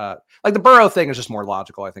about. Like the Burrow thing is just more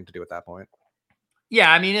logical, I think, to do at that point.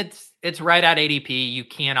 Yeah, I mean, it's right at ADP. You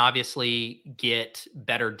can obviously get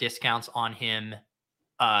better discounts on him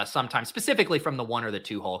sometimes, specifically from the 1 or the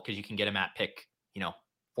 2 hole, because you can get him at pick,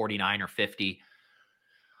 49 or 50.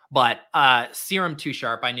 But Serum too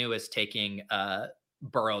sharp, I knew, is taking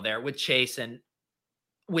Burrow there with Chase, and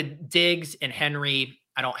with Diggs and Henry.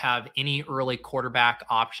 I don't have any early quarterback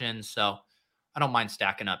options, so I don't mind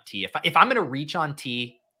stacking up T. If I'm going to reach on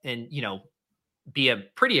T and be a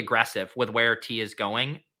pretty aggressive with where T is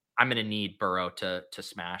going, I'm going to need Burrow to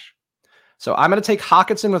smash. So I'm going to take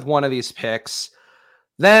Hockenson with one of these picks.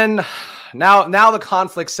 Then now the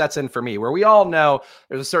conflict sets in for me, where we all know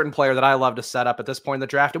there's a certain player that I love to set up at this point in the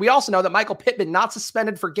draft. And we also know that Michael Pittman not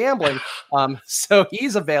suspended for gambling. So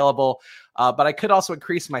he's available. But I could also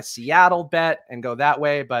increase my Seattle bet and go that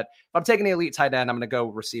way. But if I'm taking the elite tight end, I'm going to go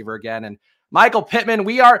receiver again. And Michael Pittman,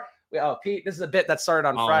 Pete, this is a bit that started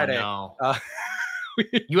on Friday. No.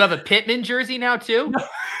 You have a Pittman jersey now too?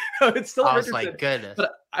 No, it's still Richardson. Like, goodness.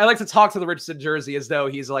 But I like to talk to the Richardson jersey as though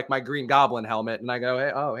he's like my Green Goblin helmet. And I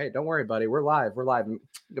go, hey, don't worry, buddy. We're live. Give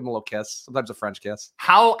him a little kiss. Sometimes a French kiss.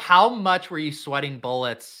 How much were you sweating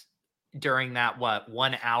bullets during that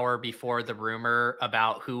 1 hour before the rumor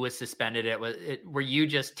about who was suspended, were you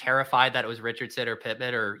just terrified that it was Richardson or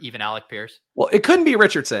Pittman or even Alec Pierce? Well, it couldn't be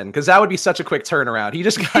Richardson because that would be such a quick turnaround. He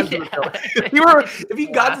just got into the building. If he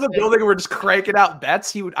got to the building and we're just cranking out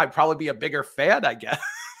bets, I'd probably be a bigger fan, I guess.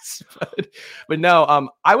 but no,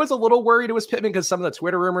 I was a little worried it was Pittman because some of the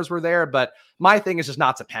Twitter rumors were there, but my thing is just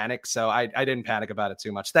not to panic. So I didn't panic about it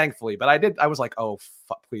too much, thankfully. But I was like, oh,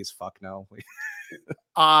 please, fuck no.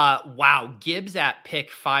 Wow. Gibbs at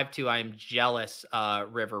pick 5-2. I am jealous,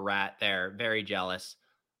 River Rat there. Very jealous.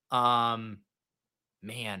 Man,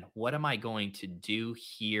 what am I going to do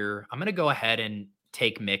here? I'm going to go ahead and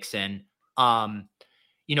take Mixon. A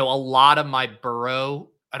lot of my Burrow,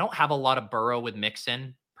 I don't have a lot of Burrow with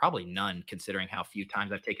Mixon. Probably none, considering how few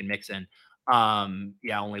times I've taken Mixon.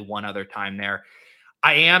 Only one other time there.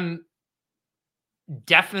 I am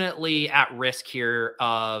definitely at risk here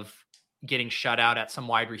of getting shut out at some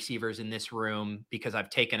wide receivers in this room because I've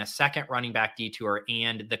taken a second running back detour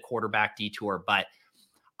and the quarterback detour, but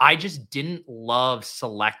I just didn't love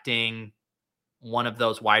selecting one of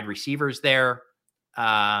those wide receivers there.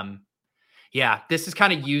 This is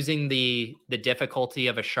kind of using the difficulty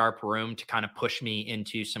of a sharp room to kind of push me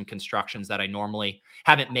into some constructions that I normally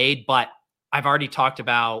haven't made. But I've already talked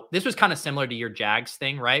about, this was kind of similar to your Jags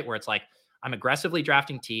thing, right? Where it's like, I'm aggressively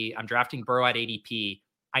drafting T. I'm drafting Burrow at ADP.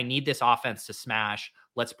 I need this offense to smash.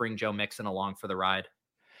 Let's bring Joe Mixon along for the ride.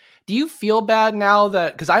 Do you feel bad now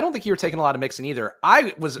that, because I don't think you were taking a lot of Mixon either.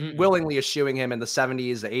 I was willingly eschewing him in the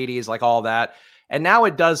 70s, the 80s, like all that. And now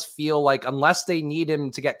it does feel like unless they need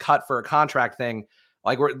him to get cut for a contract thing,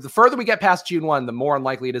 like the further we get past June 1, the more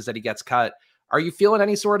unlikely it is that he gets cut. Are you feeling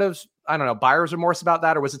any sort of, I don't know, buyer's remorse about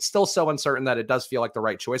that? Or was it still so uncertain that it does feel like the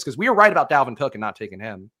right choice? Because we were right about Dalvin Cook and not taking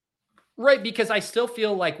him. Right, because I still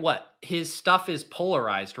feel like his stuff is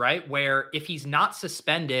polarized, right? Where if he's not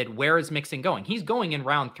suspended, where is Mixon going? He's going in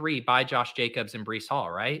round 3 by Josh Jacobs and Breece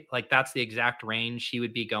Hall, right? Like that's the exact range he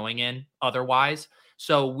would be going in otherwise.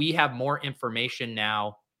 So we have more information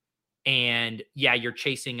now. And you're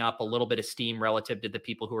chasing up a little bit of steam relative to the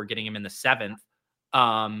people who are getting him in the 7th.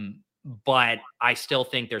 But I still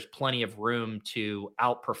think there's plenty of room to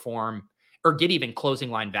outperform or get even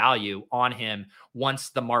closing line value on him once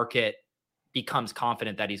the market becomes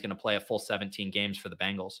confident that he's going to play a full 17 games for the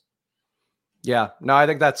Bengals. Yeah, no, I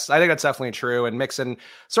think that's definitely true. And Mixon,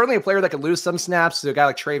 certainly a player that could lose some snaps to a guy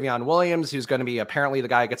like Travion Williams, who's going to be apparently the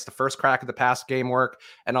guy who gets the first crack at the pass game work,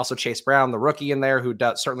 and also Chase Brown, the rookie in there, who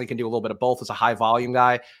certainly can do a little bit of both as a high volume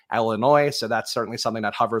guy at Illinois. So that's certainly something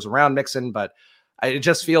that hovers around Mixon. But it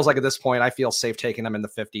just feels like at this point, I feel safe taking him in the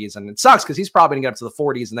 50s. And it sucks because he's probably going to get up to the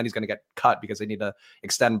 40s and then he's going to get cut because they need to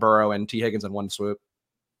extend Burrow and T. Higgins in one swoop.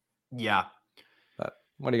 Yeah. But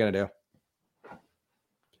what are you going to do?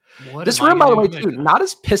 This room, by the way, too, not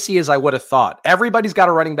as pissy as I would have thought. Everybody's got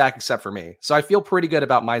a running back except for me. So I feel pretty good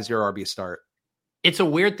about my 0 RB start. It's a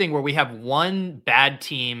weird thing where we have one bad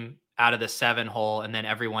team out of the 7 hole and then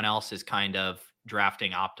everyone else is kind of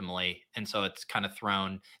drafting optimally. And so it's kind of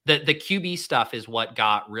thrown. The QB stuff is what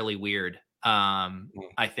got really weird,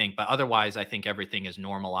 I think. But otherwise, I think everything is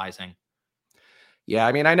normalizing. Yeah,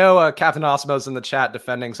 I mean, I know Captain Osmo's in the chat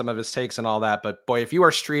defending some of his takes and all that. But boy, if you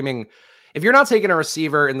are streaming... If you're not taking a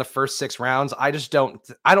receiver in the first 6 rounds, I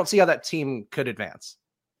don't see how that team could advance.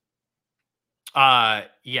 I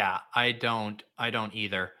don't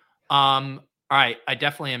either. All right. I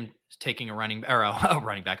definitely am taking a running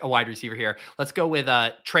back, a wide receiver here. Let's go with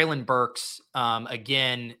Treylon Burks.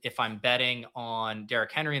 Again, if I'm betting on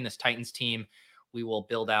Derrick Henry in this Titans team, we will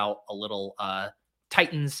build out a little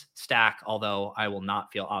Titans stack, although I will not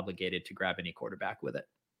feel obligated to grab any quarterback with it.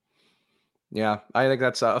 Yeah, I think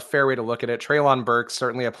that's a fair way to look at it. Treylon Burks,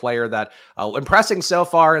 certainly a player that impressing so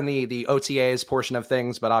far in the OTAs portion of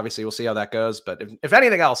things, but obviously we'll see how that goes. But if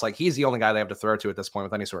anything else, like he's the only guy they have to throw to at this point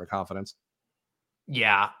with any sort of confidence.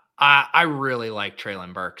 Yeah, I really like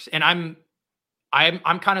Treylon Burks, and I'm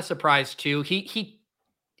kind of surprised too. He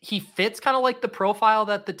fits kind of like the profile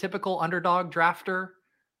that the typical underdog drafter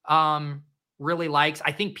really likes.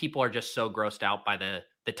 I think people are just so grossed out by the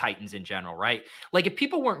Titans in general, right? Like if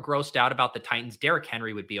people weren't grossed out about the Titans, Derrick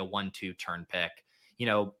Henry would be a 1-2 turn pick.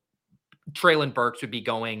 Treylon Burks would be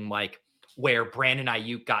going like where Brandon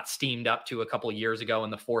Ayuk got steamed up to a couple of years ago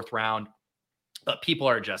in the 4th round. But people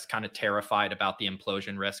are just kind of terrified about the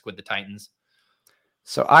implosion risk with the Titans.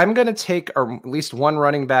 So I'm going to take at least one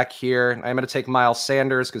running back here. I'm going to take Miles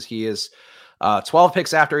Sanders because he is 12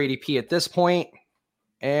 picks after ADP at this point.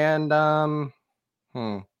 And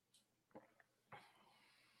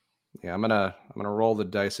yeah, I'm gonna roll the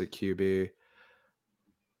dice at QB.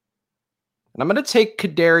 And I'm going to take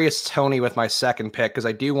Kadarius Toney with my second pick because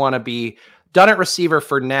I do want to be done at receiver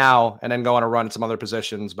for now and then go on a run at some other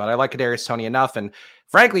positions. But I like Kadarius Toney enough. And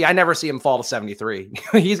frankly, I never see him fall to 73.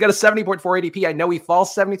 He's got a 70.4 ADP. I know he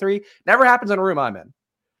falls 73. Never happens in a room I'm in.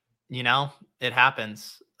 It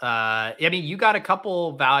happens. I mean, you got a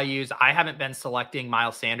couple values. I haven't been selecting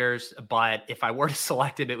Miles Sanders, but if I were to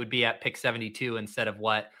select him, it would be at pick 72 instead of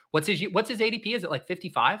what's his ADP? Is it like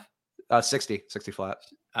 55? 60 flat.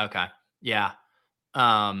 Okay. Yeah.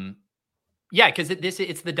 Yeah. Cause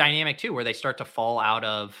it's the dynamic too, where they start to fall out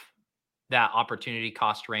of that opportunity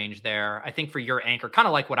cost range there. I think for your anchor, kind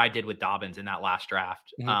of like what I did with Dobbins in that last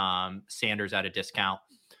draft, Sanders at a discount,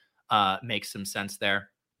 makes some sense there.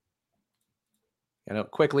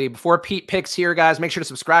 Quickly, before Pete picks here, guys, make sure to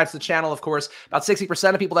subscribe to the channel. Of course, about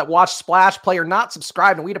 60% of people that watch Splash Play are not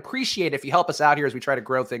subscribed, and we'd appreciate it if you help us out here as we try to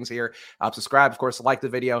grow things here. Subscribe, of course, like the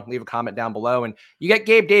video, leave a comment down below, and you get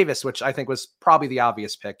Gabe Davis, which I think was probably the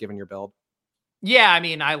obvious pick given your build. Yeah, I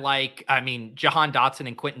mean, Jahan Dotson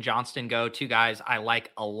and Quentin Johnston go, two guys I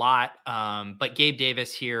like a lot. But Gabe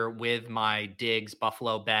Davis here with my Diggs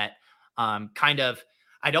Buffalo bet, I'm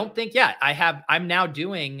now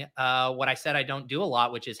doing what I said I don't do a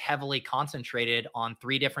lot, which is heavily concentrated on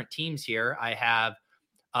three different teams here. I have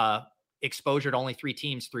exposure to only three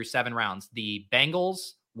teams through 7 rounds. The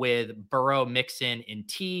Bengals with Burrow, Mixon, and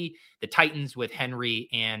T, the Titans with Henry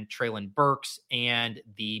and Treylon Burks, and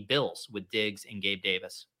the Bills with Diggs and Gabe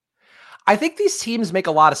Davis. I think these teams make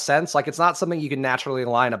a lot of sense. Like, it's not something you can naturally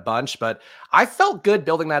align a bunch, but I felt good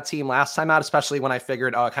building that team last time out, especially when I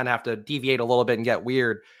figured, I kind of have to deviate a little bit and get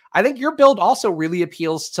weird. I think your build also really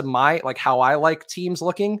appeals to how I like teams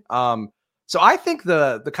looking. So I think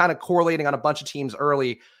the kind of correlating on a bunch of teams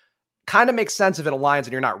early kind of makes sense if it aligns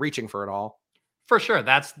and you're not reaching for it all. For sure.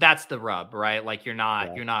 That's the rub, right? Like you're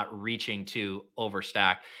not reaching to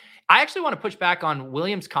overstack. I actually want to push back on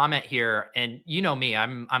William's comment here. And you know me,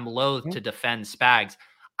 I'm loath to defend Spags.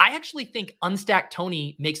 I actually think unstacked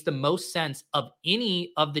Toney makes the most sense of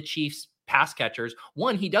any of the Chiefs pass catchers.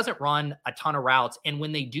 One, he doesn't run a ton of routes. And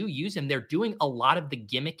when they do use him, they're doing a lot of the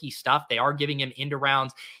gimmicky stuff. They are giving him into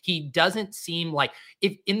rounds. He doesn't seem like,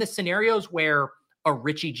 if in the scenarios where a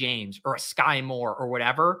Richie James or a Sky Moore or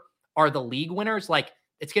whatever are the league winners, like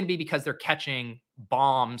it's going to be because they're catching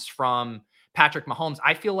bombs from Patrick Mahomes.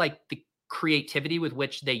 I feel like the creativity with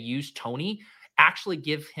which they use Toney actually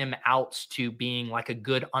give him outs to being like a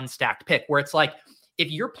good unstacked pick, where it's like, if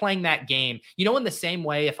you're playing that game, in the same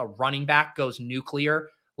way, if a running back goes nuclear,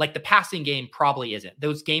 like the passing game probably isn't.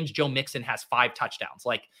 Those games, Joe Mixon has 5 touchdowns,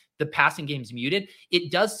 like the passing game's muted.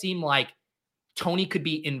 It does seem like Toney could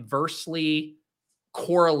be inversely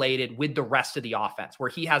correlated with the rest of the offense, where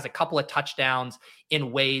he has a couple of touchdowns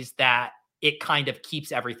in ways that it kind of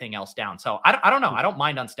keeps everything else down. So I don't know. I don't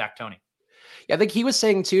mind unstacked Toney. Yeah, I think he was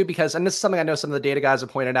saying too, because, and this is something I know some of the data guys have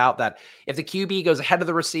pointed out, that if the QB goes ahead of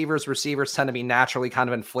the receivers tend to be naturally kind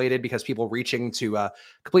of inflated because people reaching to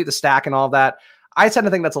complete the stack and all that. I tend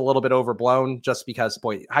to think that's a little bit overblown, just because,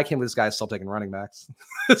 boy, I can't believe this guy's still taking running backs.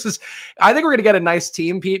 I think we're going to get a nice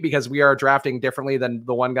team, Pete, because we are drafting differently than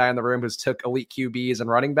the one guy in the room who's took elite QBs and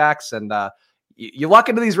running backs. And you luck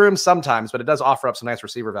into these rooms sometimes, but it does offer up some nice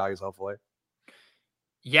receiver values, hopefully.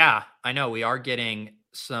 Yeah, I know we are getting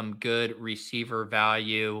some good receiver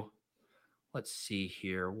value. Let's see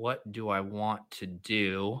here. What do I want to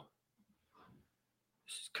do?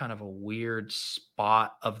 This is kind of a weird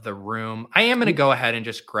spot of the room. I am going to go ahead and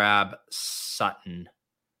just grab Sutton.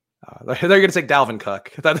 They're going to take Dalvin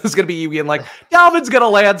Cook. That is going to be you being like, Dalvin's going to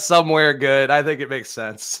land somewhere good. I think it makes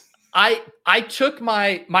sense. I took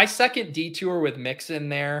my second detour with Mixon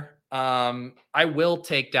there. I will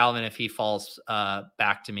take Dalvin if he falls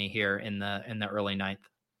back to me here in the early 9th.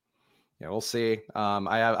 Yeah, we'll see.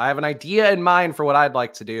 I have an idea in mind for what I'd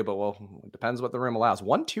like to do, but it depends what the room allows.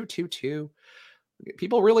 1-2-2-2.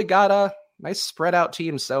 People really got a nice spread out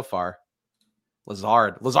team so far.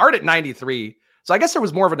 Lazard at 93. So I guess there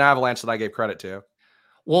was more of an avalanche than I gave credit to.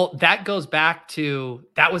 Well, that goes back to,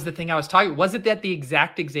 that was the thing I was talking. Wasn't that the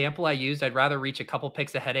exact example I used? I'd rather reach a couple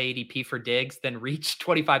picks ahead of ADP for Diggs than reach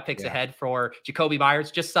 25 picks ahead for Jacoby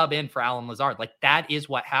Myers. Just sub in for Allen Lazard. Like, that is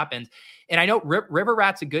what happens. And I know River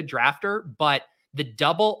Rat's a good drafter, but the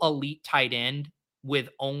double elite tight end with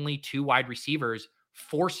only 2 wide receivers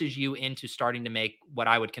forces you into starting to make what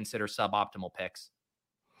I would consider suboptimal picks.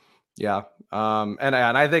 Yeah. And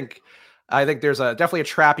I think there's definitely a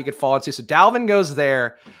trap you could fall into. So Dalvin goes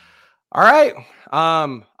there. All right.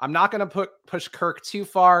 I'm not going to push Kirk too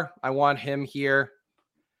far. I want him here.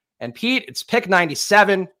 And Pete, it's pick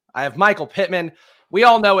 97. I have Michael Pittman. We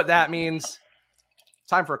all know what that means.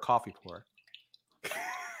 Time for a coffee pour.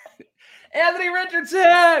 Anthony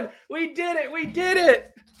Richardson. We did it. We did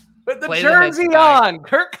it. With the Play jersey the hits, on.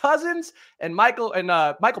 Kirk Cousins and Michael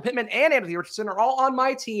Pittman and Anthony Richardson are all on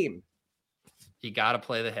my team. You got to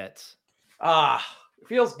play the hits. It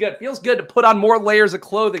feels good. Feels good to put on more layers of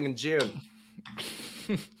clothing in June.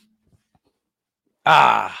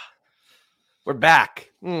 We're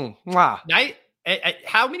back.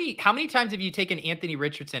 How many times have you taken Anthony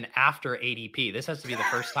Richardson after ADP? This has to be the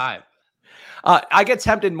first time. I get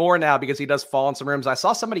tempted more now because he does fall in some rooms. I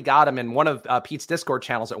saw somebody got him in one of Pete's Discord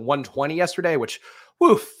channels at 120 yesterday, which,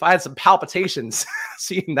 I had some palpitations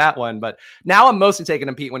seeing that one. But now I'm mostly taking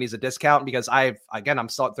him, Pete, when he's a discount because I'm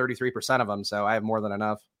still at 33% of them, so I have more than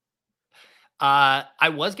enough. I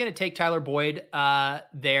was going to take Tyler Boyd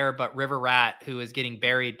there, but River Rat, who is getting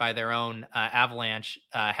buried by their own avalanche,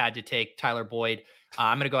 had to take Tyler Boyd.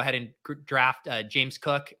 I'm going to go ahead and draft James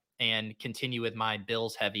Cook and continue with my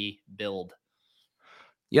Bills heavy build.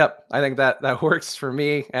 Yep, I think that works for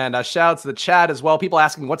me. And shout out to the chat as well. People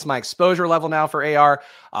asking what's my exposure level now for AR.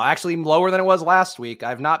 Actually lower than it was last week.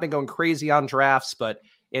 I've not been going crazy on drafts, but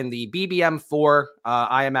in the BBM4,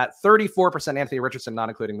 I am at 34% Anthony Richardson, not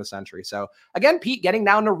including the century. So again, Pete, getting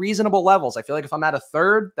down to reasonable levels. I feel like if I'm at a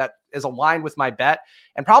third, that is aligned with my bet,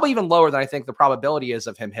 and probably even lower than I think the probability is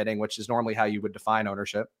of him hitting, which is normally how you would define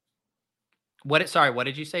ownership. What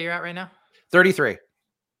did you say you're at right now? 33.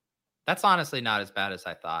 That's honestly not as bad as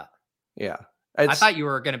I thought. Yeah. I thought you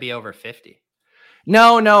were going to be over 50.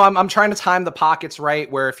 No, I'm trying to time the pockets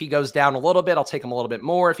right, where if he goes down a little bit, I'll take him a little bit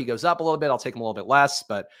more. If he goes up a little bit, I'll take him a little bit less.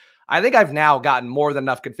 But I think I've now gotten more than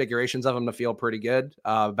enough configurations of him to feel pretty good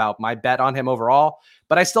about my bet on him overall.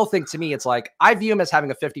 But I still think, to me, it's like I view him as having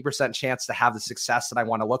a 50% chance to have the success that I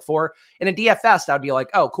want to look for. And in DFS, that would be like,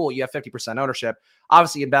 oh, cool, you have 50% ownership.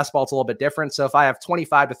 Obviously, in best ball, it's a little bit different. So if I have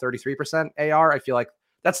 25 to 33% AR, I feel like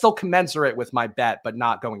that's still commensurate with my bet, but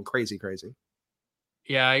not going crazy.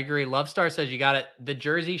 Yeah, I agree. Love Star says you got it. The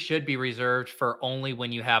jersey should be reserved for only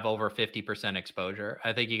when you have over 50% exposure.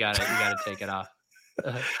 I think you got to take it off.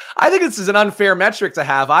 I think this is an unfair metric to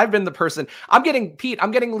have. I've been the person. I'm getting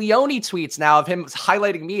Leone tweets now of him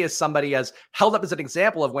highlighting me as somebody as held up as an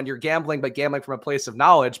example of when you're gambling, but gambling from a place of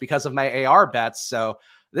knowledge because of my AR bets. So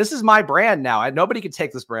this is my brand now. Nobody can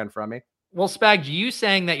take this brand from me. Well, Spags, you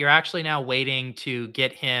saying that you're actually now waiting to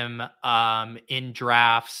get him in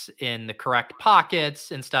drafts in the correct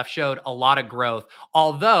pockets and stuff showed a lot of growth.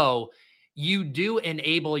 Although you do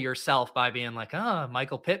enable yourself by being like,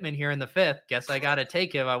 Michael Pittman here in the 5th. Guess I got to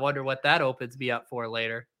take him. I wonder what that opens me up for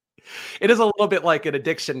later. It is a little bit like an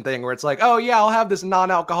addiction thing where it's like, oh yeah, I'll have this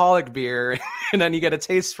non-alcoholic beer, and then you get a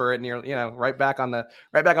taste for it, and you're right back on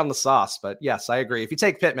the sauce. But yes, I agree. If you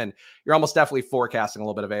take Pittman, you're almost definitely forecasting a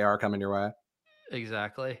little bit of AR coming your way.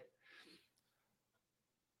 Exactly.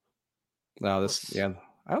 No, I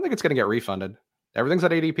don't think it's going to get refunded. Everything's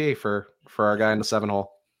at ADP for our guy in the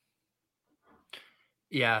 7-hole.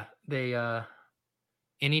 Yeah, they.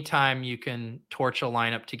 Anytime you can torch a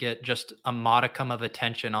lineup to get just a modicum of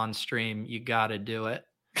attention on stream, you got to do it.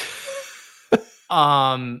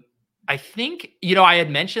 I think, I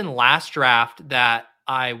had mentioned last draft that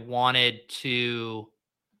I wanted to,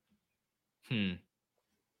 do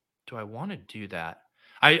I want to do that?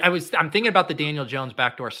 I'm thinking about the Daniel Jones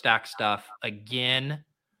backdoor stack stuff again.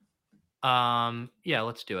 Yeah,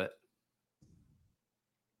 let's do it.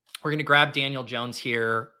 We're going to grab Daniel Jones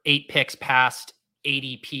here, 8 picks past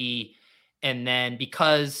ADP, and then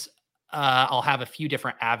because I'll have a few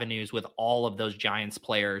different avenues with all of those Giants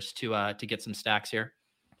players to get some stacks here.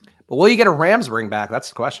 But will you get a Rams bring back? That's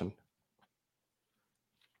the question.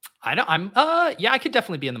 I could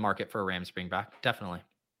definitely be in the market for a Rams bring back. Definitely.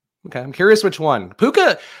 Okay, I'm curious which one.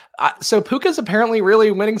 Puka. So Puka's apparently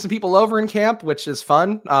really winning some people over in camp, which is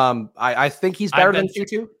fun. I think he's better than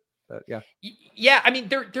Tutu. Yeah. Yeah, I mean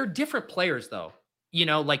they're different players though.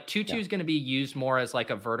 Like Tutu is going to be used more as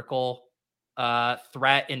like a vertical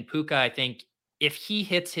threat. And Puka, I think if he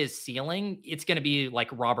hits his ceiling, it's going to be like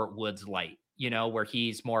Robert Woods light, where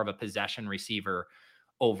he's more of a possession receiver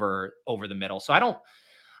over the middle. So I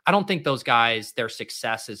don't think those guys, their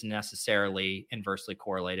success is necessarily inversely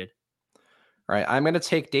correlated. All right, I'm going to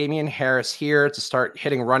take Damian Harris here to start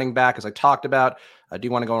hitting running back, as I talked about. I do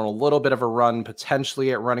want to go on a little bit of a run,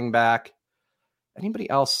 potentially at running back. Anybody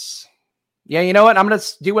else? Yeah, you know what? I'm going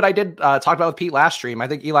to do what I did talk about with Pete last stream. I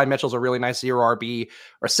think Eli Mitchell's a really nice 0 RB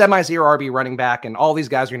or semi-0 RB running back, and all these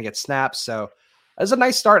guys are going to get snaps. So that's a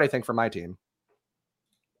nice start, I think, for my team.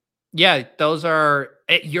 Yeah, those are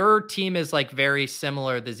your team is like very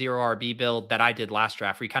similar, the 0 RB build that I did last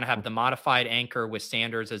draft, where you kind of have the modified anchor with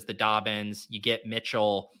Sanders as the Dobbins, you get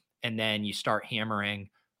Mitchell, and then you start hammering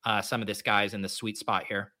some of this guys in the sweet spot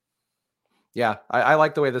here. Yeah, I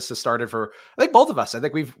like the way this has started for, I think, both of us. I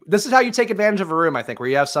think this is how you take advantage of a room, I think, where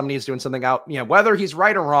you have somebody who's doing something out, whether he's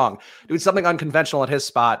right or wrong, doing something unconventional at his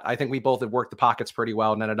spot. I think we both have worked the pockets pretty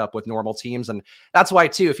well and ended up with normal teams. And that's why,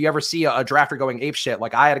 too, if you ever see a drafter going ape shit,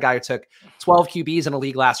 like I had a guy who took 12 QBs in a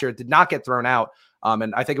league last year, did not get thrown out.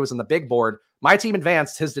 And I think it was in the big board. My team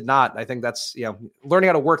advanced, his did not. I think that's, learning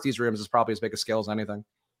how to work these rooms is probably as big a skill as anything.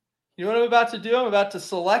 You know what I'm about to do? I'm about to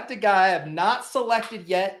select a guy I've not selected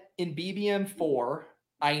yet in BBM4.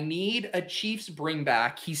 I need a Chiefs bring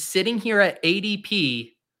back. He's sitting here at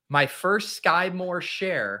ADP, my first Sky Moore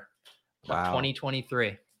share of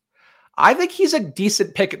 2023. I think he's a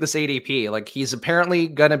decent pick at this ADP. Like, he's apparently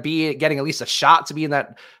going to be getting at least a shot to be in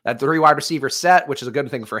that 3 wide receiver set, which is a good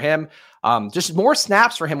thing for him. Just more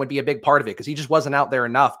snaps for him would be a big part of it because he just wasn't out there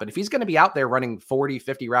enough. But if he's going to be out there running 40,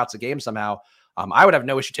 50 routes a game somehow, I would have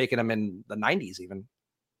no issue taking him in the 90s even.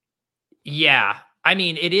 Yeah. I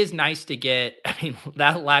mean, it is nice to get,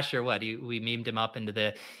 that last year, we memed him up into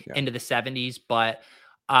the 70s, but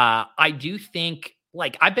I do think,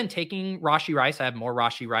 like, I've been taking Rashee Rice. I have more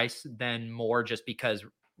Rashee Rice than Moore just because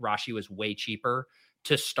Rashee was way cheaper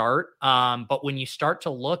to start. But when you start to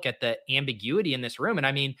look at the ambiguity in this room, and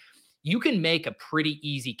I mean, you can make a pretty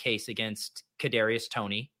easy case against Kadarius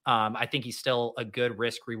Toney. I think he's still a good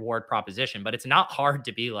risk reward proposition, but it's not hard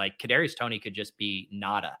to be like Kadarius Toney could just be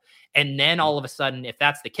nada. And then all of a sudden, if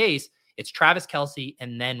that's the case, it's Travis Kelce.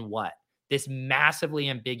 And then what? This massively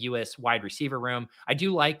ambiguous wide receiver room. I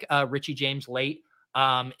do like Richie James late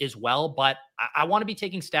as well, but I want to be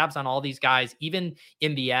taking stabs on all these guys, even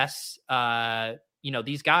MVS.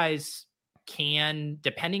 These guys can,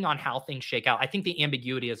 depending on how things shake out. I think the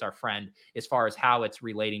ambiguity is our friend as far as how it's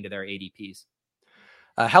relating to their ADPs.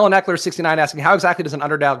 Helen Eckler 69 asking, how exactly does an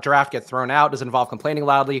underdog draft get thrown out? Does it involve complaining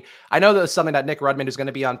loudly? I know that's something that Nick Rudman, who's going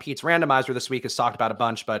to be on Pete's randomizer this week, has talked about a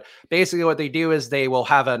bunch, but basically what they do is they will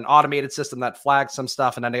have an automated system that flags some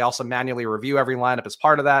stuff, and then they also manually review every lineup as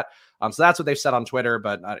part of that. So that's what they've said on Twitter.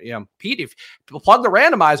 But, Pete, if people plug the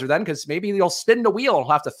randomizer then, because maybe you'll spin the wheel and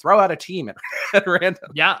we'll have to throw out a team at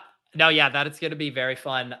random. Yeah. No, yeah, that is going to be very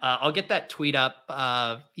fun. I'll get that tweet up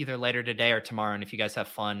either later today or tomorrow. And if you guys have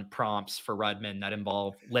fun prompts for Rudman that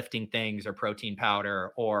involve lifting things or protein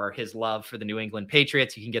powder or his love for the New England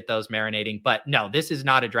Patriots, you can get those marinating. But no, this is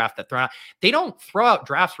not a draft that they don't throw out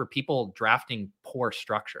drafts for people drafting poor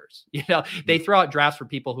structures. They throw out drafts for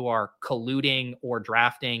people who are colluding or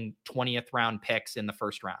drafting 20th round picks in the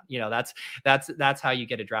first round. That's how you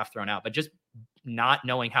get a draft thrown out. But just not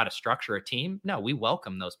knowing how to structure a team, no, we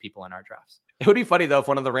welcome those people in our drafts. It would be funny, though, if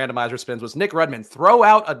one of the randomizer spins was Nick Rudman, throw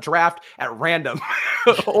out a draft at random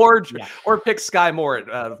or pick Sky Moore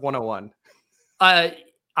at 101.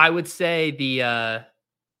 I would say the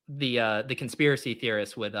conspiracy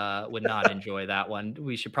theorists would not enjoy that one.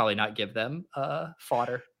 We should probably not give them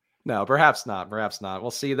fodder. No, perhaps not.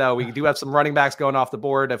 We'll see, though. We do have some running backs going off the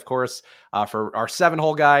board, of course, for our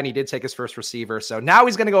 7-hole guy, and he did take his first receiver. So now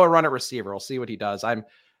he's going to go and run at receiver. We'll see what he does. I'm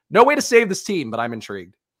no way to save this team, but I'm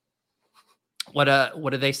intrigued. What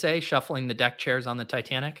do they say? Shuffling the deck chairs on the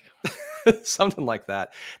Titanic? Something like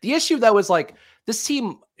that. The issue, though, is like this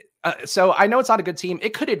team. So I know it's not a good team.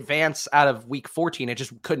 It could advance out of week 14. It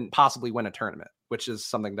just couldn't possibly win a tournament, which is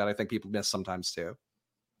something that I think people miss sometimes, too.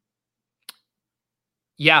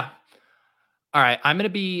 Yeah. All right. I'm going to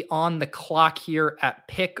be on the clock here at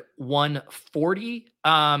pick 140.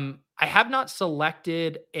 I have not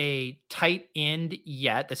selected a tight end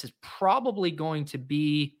yet. This is probably going to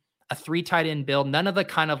be a 3 tight end build. None of the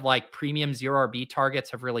kind of like premium 0RB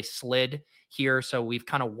targets have really slid here. So we've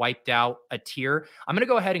kind of wiped out a tier. I'm going to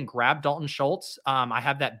go ahead and grab Dalton Schultz. I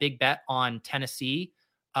have that big bet on Tennessee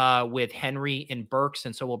with Henry and Burks.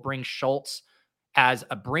 And so we'll bring Schultz as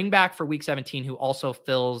a bring back for week 17, who also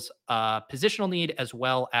fills a positional need as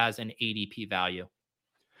well as an ADP value.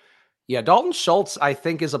 Yeah, Dalton Schultz, I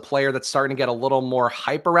think, is a player that's starting to get a little more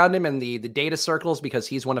hype around him in the data circles because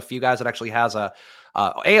he's one of few guys that actually has a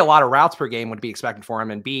lot of routes per game would be expected for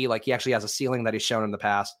him, and B, like he actually has a ceiling that he's shown in the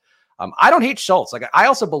past. I don't hate Schultz. Like I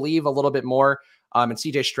also believe a little bit more in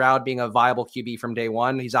CJ Stroud being a viable QB from day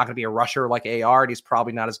one. He's not going to be a rusher like AR, and he's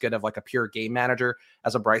probably not as good of like a pure game manager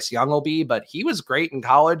as a Bryce Young will be, but he was great in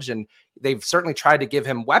college, and they've certainly tried to give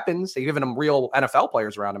him weapons. They've given him real NFL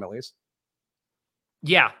players around him, at least.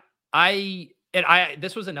 Yeah.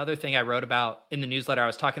 This was another thing I wrote about in the newsletter. I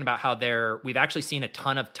was talking about how we've actually seen a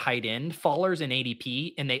ton of tight end fallers in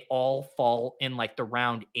ADP, and they all fall in like the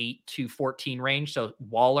round 8 to 14 range. So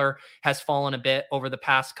Waller has fallen a bit over the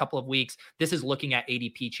past couple of weeks. This is looking at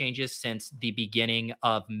ADP changes since the beginning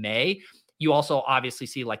of May. you also obviously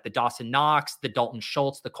see like the Dawson Knox, the Dalton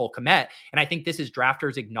Schultz, the Cole Kmet. And I think this is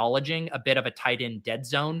drafters acknowledging a bit of a tight end dead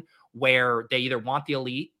zone where they either want the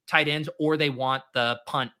elite tight ends or they want the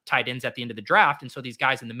punt tight ends at the end of the draft. And so these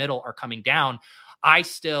guys in the middle are coming down. I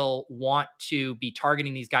still want to be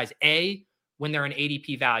targeting these guys, A, when they're an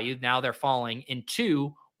ADP value, now they're falling, and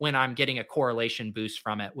 2, when I'm getting a correlation boost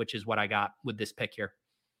from it, which is what I got with this pick here.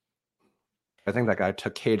 I think that guy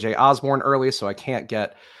took KJ Osborne early, so I can't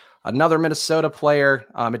get another Minnesota player.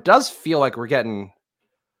 It does feel like we're getting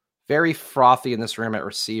very frothy in this room at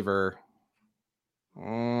receiver.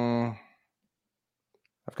 I've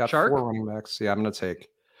got Shark? 4 running backs. Yeah, I'm going to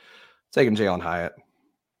taking Jalen Hyatt.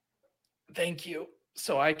 Thank you.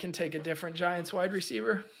 So I can take a different Giants wide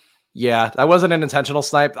receiver. Yeah, that wasn't an intentional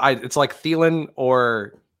snipe. It's like Thielen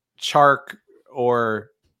or Chark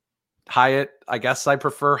or Hyatt. I guess I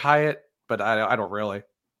prefer Hyatt, but I don't really.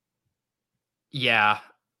 Yeah,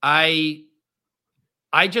 I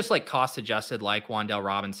just like cost adjusted like Wan'Dale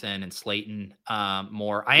Robinson and Slayton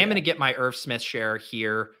more. I am going to get my Irv Smith share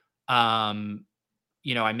here. I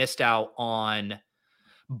missed out on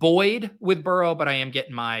Boyd with Burrow, but I am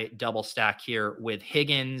getting my double stack here with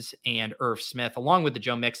Higgins and Irv Smith, along with the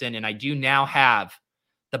Joe Mixon. And I do now have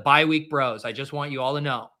the bye week bros. I just want you all to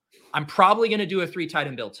know I'm probably going to do a 3 tight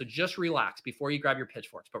end build. So just relax before you grab your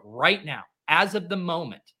pitchforks. But right now, as of the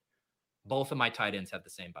moment, both of my tight ends have the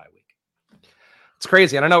same bye week. It's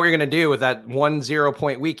crazy. And I know what you're going to do with that 1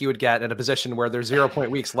 0-point week you would get at a position where there's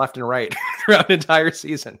 0-point weeks left and right throughout an entire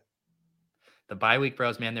season. The bye week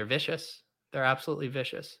bros, man, they're vicious. They're absolutely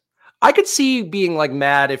vicious. I could see being like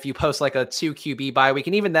mad if you post like a 2 QB bye week.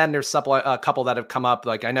 And even then there's a couple that have come up.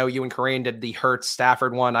 Like I know you and Corinne did the Hurts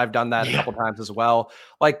Stafford one. I've done that a couple times as well.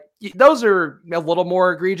 Like those are a little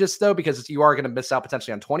more egregious though, because you are going to miss out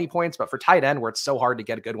potentially on 20 points, but for tight end where it's so hard to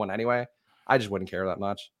get a good one anyway, I just wouldn't care that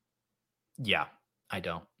much. Yeah, I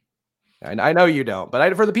don't. And I know you don't,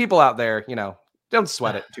 but for the people out there, don't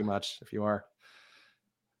sweat it too much if you are.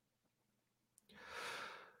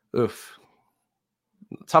 Oof.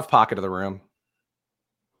 Tough pocket of the room.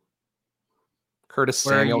 Curtis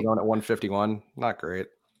Samuel going at 151. Not great.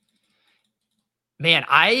 Man,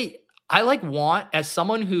 I want, as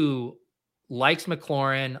someone who likes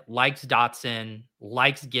McLaurin, likes Dotson,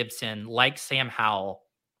 likes Gibson, likes Sam Howell,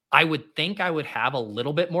 I would think I would have a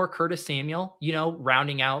little bit more Curtis Samuel,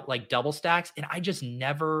 rounding out like double stacks. And I just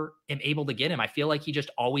never am able to get him. I feel like he just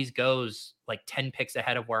always goes like 10 picks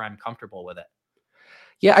ahead of where I'm comfortable with it.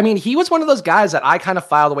 Yeah, I mean, he was one of those guys that I kind of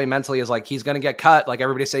filed away mentally as like, he's going to get cut. Like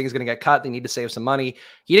everybody's saying he's going to get cut. They need to save some money.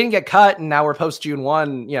 He didn't get cut. And now we're post June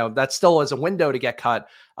 1. That still is a window to get cut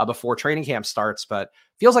before training camp starts, but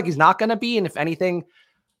feels like he's not going to be. And if anything,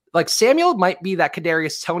 like Samuel might be that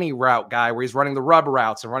Kadarius Toney route guy where he's running the rub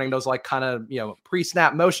routes and running those like kind of,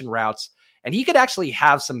 pre-snap motion routes. And he could actually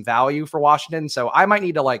have some value for Washington. So I might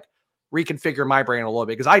need to like reconfigure my brain a little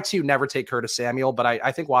bit because I too never take Curtis Samuel, but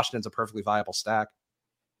I think Washington's a perfectly viable stack.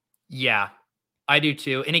 Yeah, I do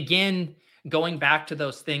too. And again, going back to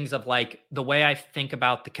those things of like the way I think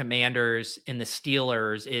about the Commanders and the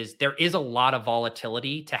Steelers is there is a lot of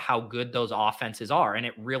volatility to how good those offenses are. And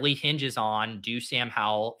it really hinges on, do Sam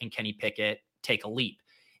Howell and Kenny Pickett take a leap?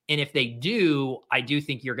 And if they do, I do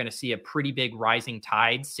think you're going to see a pretty big rising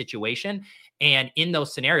tide situation. And in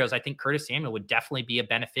those scenarios, I think Curtis Samuel would definitely be a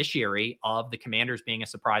beneficiary of the Commanders being a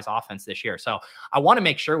surprise offense this year. So I want to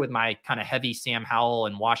make sure with my kind of heavy Sam Howell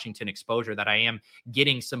and Washington exposure that I am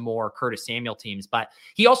getting some more Curtis Samuel teams. But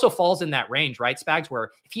he also falls in that range, right, Spags,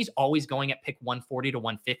 where if he's always going at pick 140 to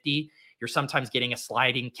 150, you're sometimes getting a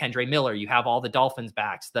sliding Kendre Miller. You have all the Dolphins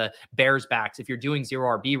backs, the Bears backs. If you're doing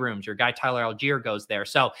 0 RB rooms, your guy Tyler Algier goes there.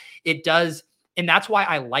 So it does. And that's why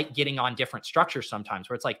I like getting on different structures sometimes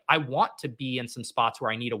where it's like, I want to be in some spots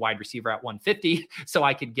where I need a wide receiver at 150 so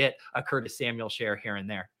I could get a Curtis Samuel share here and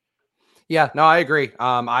there. Yeah, no, I agree.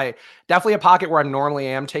 I definitely a pocket where I normally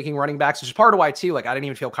am taking running backs, which is part of why too, like I didn't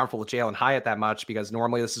even feel comfortable with Jalen Hyatt that much because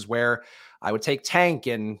normally this is where I would take Tank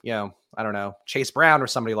and, I don't know, Chase Brown or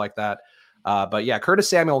somebody like that. But yeah, Curtis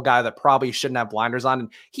Samuel, guy that probably shouldn't have blinders on.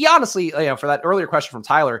 And he honestly, for that earlier question from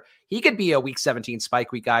Tyler, he could be a week 17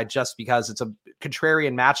 spike week guy just because it's a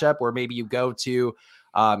contrarian matchup where maybe you go to,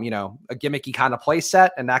 a gimmicky kind of play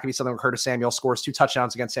set. And that could be something where Curtis Samuel scores 2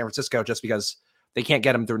 touchdowns against San Francisco just because they can't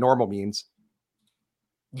get him through normal means.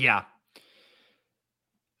 Yeah.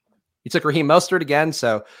 You took Raheem Mostert again.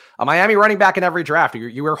 So a Miami running back in every draft.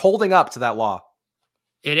 You were holding up to that law.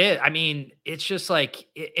 It is. I mean, it's just like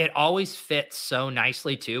it always fits so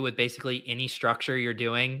nicely too with basically any structure you're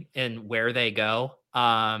doing and where they go.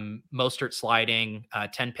 Mostert sliding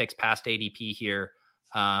 10 picks past ADP here.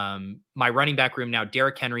 My running back room now,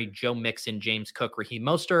 Derrick Henry, Joe Mixon, James Cook, Raheem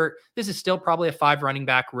Mostert. This is still probably a 5 running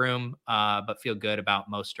back room, but feel good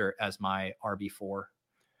about Mostert as my RB4.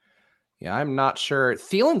 Yeah, I'm not sure.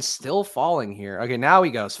 Thielen's still falling here. Okay, now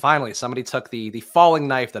he goes. Finally, somebody took the falling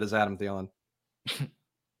knife that is Adam Thielen.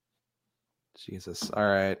 Jesus. All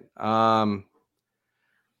right.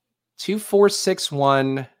 2, 4, 6,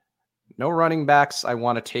 1. No running backs I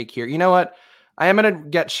want to take here. You know what? I am going to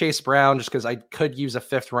get Chase Brown just because I could use a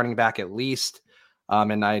 5th running back at least.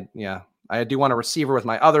 And I do want a receiver with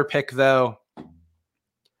my other pick though.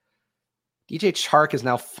 DJ Chark is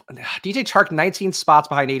now DJ Chark 19 spots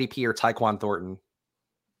behind ADP or Tyquan Thornton.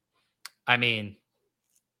 I mean,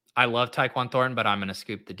 I love Tyquan Thornton, but I'm going to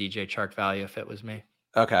scoop the DJ Chark value if it was me.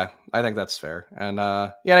 Okay, I think that's fair. And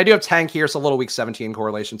I do have Tank here, so a little week 17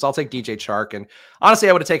 correlation. So I'll take DJ Chark. And honestly,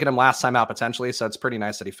 I would have taken him last time out potentially. So it's pretty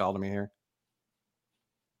nice that he fell to me here.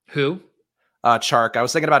 Who? Chark. I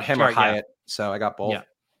was thinking about him Chark, or Hyatt. Yeah. So I got both. Yeah.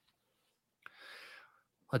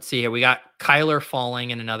 Let's see here. We got Kyler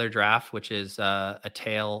falling in another draft, which is a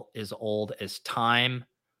tale as old as time.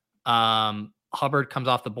 Hubbard comes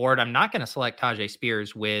off the board. I'm not going to select Tajay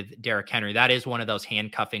Spears with Derrick Henry. That is one of those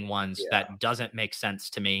handcuffing ones that doesn't make sense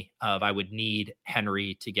to me. I would need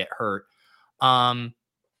Henry to get hurt. I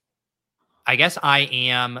guess I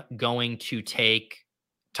am going to take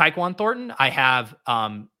Tyquan Thornton. I have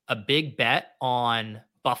a big bet on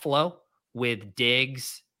Buffalo with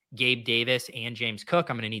Diggs, Gabe Davis, and James Cook.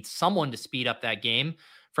 I'm going to need someone to speed up that game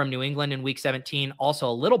from New England in week 17. Also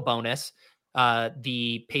a little bonus.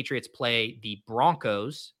 The Patriots play the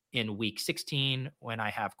Broncos in week 16 when I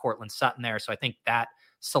have Cortland Sutton there. So I think that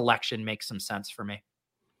selection makes some sense for me.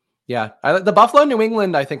 Yeah. The Buffalo, New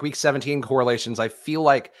England, I think week 17 correlations, I feel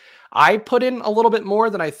like I put in a little bit more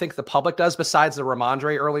than I think the public does besides the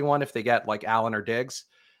Ramondre early one if they get like Allen or Diggs.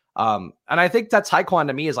 And I think that Tyquan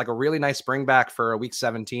to me is like a really nice bring back for a week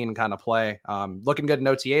 17 kind of play. Looking good in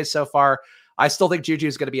OTAs so far. I still think Juju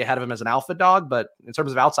is going to be ahead of him as an alpha dog, but in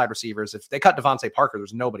terms of outside receivers, if they cut Devontae Parker,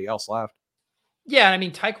 there's nobody else left. Yeah, I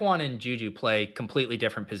mean, Tyquan and Juju play completely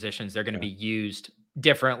different positions. They're going to be used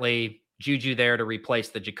differently. Juju there to replace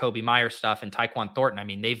the Jacoby Myers stuff, and Tyquan Thornton. I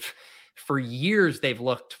mean, for years, they've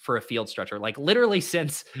looked for a field stretcher. Like literally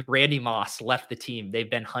since Randy Moss left the team, they've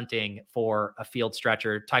been hunting for a field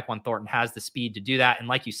stretcher. Tyquan Thornton has the speed to do that. And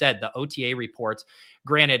like you said, the OTA reports,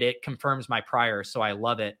 granted, it confirms my prior, so I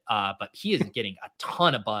love it. But he is getting a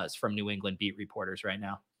ton of buzz from New England beat reporters right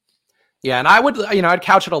now. Yeah, and I would, I'd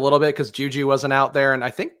couch it a little bit because Juju wasn't out there, and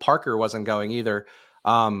I think Parker wasn't going either.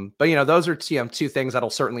 But those are two things that'll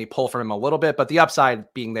certainly pull from him a little bit, but the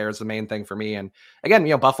upside being there is the main thing for me. And again,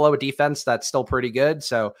 Buffalo, a defense that's still pretty good,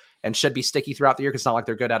 so and should be sticky throughout the year because it's not like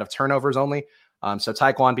they're good out of turnovers only. So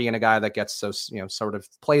Tyquan being a guy that gets those sort of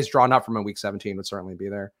plays drawn up from in week 17 would certainly be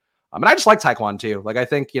there. And I just like Tyquan too. Like I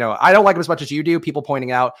think I don't like him as much as you do. People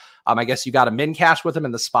pointing out, I guess you got a min cash with him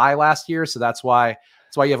in the SPY last year, so that's why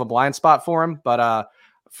you have a blind spot for him. But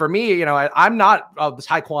for me, I'm not a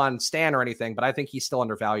Tyquan stan or anything, but I think he's still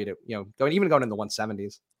undervalued at, going in the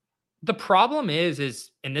 170s. The problem is,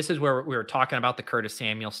 and this is where we were talking about the Curtis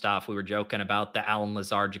Samuel stuff. We were joking about the Allen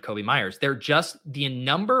Lazard, Jacoby Myers. They're just the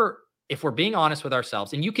number, if we're being honest with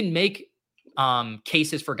ourselves, and you can make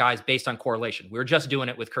cases for guys based on correlation. We were just doing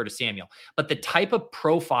it with Curtis Samuel, but the type of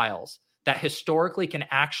profiles that historically can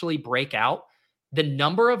actually break out, the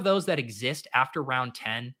number of those that exist after round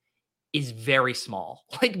 10 is very small,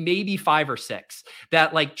 like maybe 5 or 6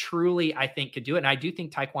 that like truly I think could do it. And I do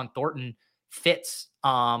think Tyquan Thornton fits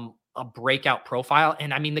a breakout profile.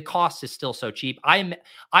 And I mean, the cost is still so cheap. I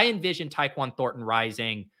envision Tyquan Thornton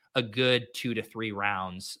rising a good 2 to 3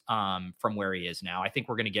 rounds from where he is now. I think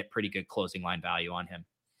we're going to get pretty good closing line value on him.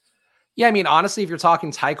 Yeah, I mean, honestly, if you're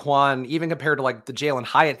talking Tyquan, even compared to like the Jalen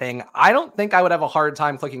Hyatt thing, I don't think I would have a hard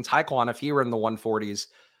time clicking Tyquan if he were in the 140s.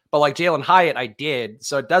 But like Jalen Hyatt, I did.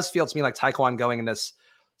 So it does feel to me like Tyquan going in this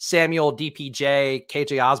Samuel, DPJ,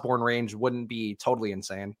 KJ Osborne range wouldn't be totally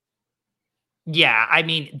insane. Yeah, I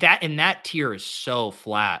mean, that tier is so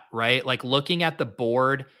flat, right? Like looking at the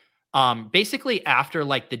board, basically after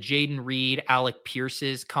like the Jaden Reed, Alec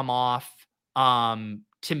Pierce's come off,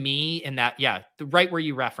 to me in that, right where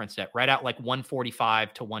you referenced it, right out like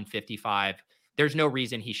 145 to 155. There's no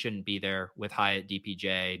reason he shouldn't be there with Hyatt,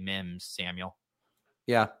 DPJ, Mims, Samuel.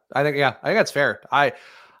 Yeah, I think that's fair.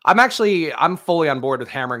 I'm fully on board with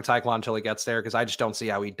hammering Tyquan until he gets there because I just don't see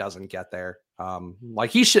how he doesn't get there.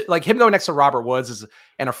 Like he should, like him going next to Robert Woods is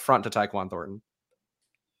an affront to Tyquan Thornton.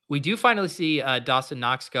 We do finally see Dawson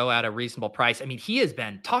Knox go at a reasonable price. I mean, he has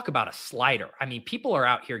been, talk about a slider. I mean, people are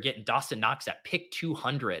out here getting Dawson Knox at pick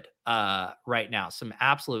 200 right now. Some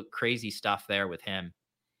absolute crazy stuff there with him.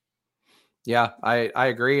 Yeah, I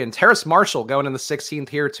agree. And Terrace Marshall going in the 16th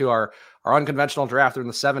here to our unconventional draft in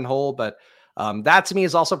the 7 hole. But that to me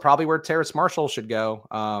is also probably where Terrace Marshall should go.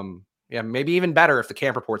 Yeah, maybe even better if the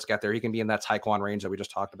camp reports get there. He can be in that Taekwon range that we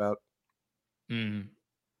just talked about. Mm.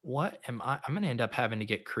 What am I? I'm going to end up having to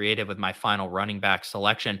get creative with my final running back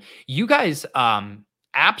selection. You guys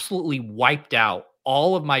absolutely wiped out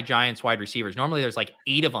all of my Giants wide receivers. Normally there's like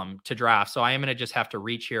 8 of them to draft. So I am going to just have to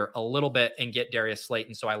reach here a little bit and get Darius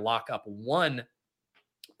Slayton. So I lock up one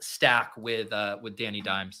stack with Danny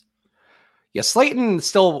Dimes. Yeah, Slayton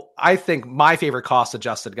still, I think, my favorite cost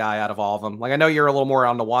adjusted guy out of all of them. Like, I know you're a little more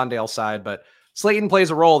on the Wandale side, but Slayton plays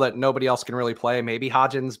a role that nobody else can really play. Maybe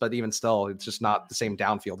Hodgins, but even still, it's just not the same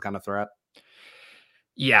downfield kind of threat.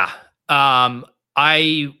 Yeah.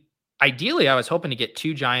 I ideally I was hoping to get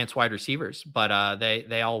 2 Giants wide receivers, but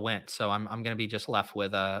they all went. So I'm going to be just left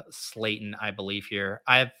with Slayton, I believe here.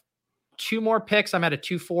 I have 2 more picks. I'm at a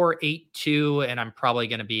 2-4, 8-2, and I'm probably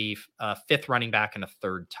going to be a 5th running back and a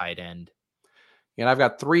 3rd tight end. And I've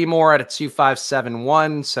got 3 more at a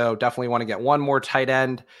 2-5-7-1. So definitely want to get one more tight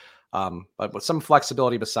end. But with some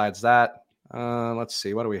flexibility besides that. Let's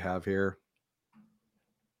see. What do we have here?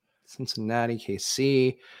 Cincinnati,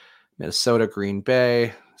 KC, Minnesota, Green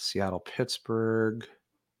Bay, Seattle, Pittsburgh.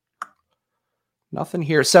 Nothing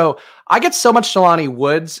here. So I get so much Jelani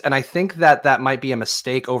Woods, and I think that might be a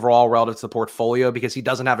mistake overall relative to the portfolio because he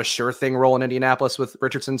doesn't have a sure thing role in Indianapolis with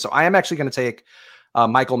Richardson. So I am actually going to take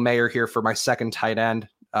Michael Mayer here for my 2nd tight end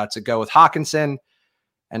to go with Hawkinson.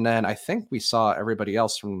 And then I think we saw everybody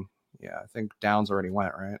else from, I think Downs already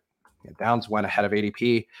went, right? Yeah, Downs went ahead of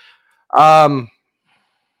ADP.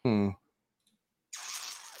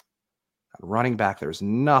 Running back, there's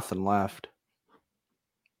nothing left.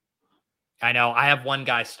 I know. I have one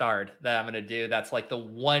guy starred that I'm going to do. That's like the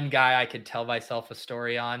one guy I could tell myself a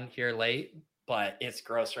story on here late, but it's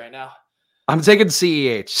gross right now. I'm taking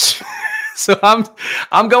CEH. So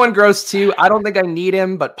I'm going gross too. I don't think I need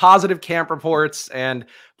him, but positive camp reports and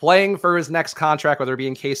playing for his next contract, whether it be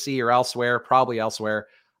in KC or elsewhere, probably elsewhere.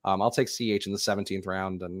 I'll take CH in the 17th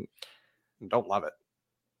round and don't love it.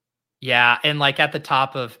 Yeah. And like at the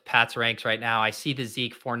top of Pat's ranks right now, I see the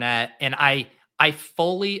Zeke Fournette, and I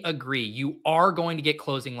fully agree. You are going to get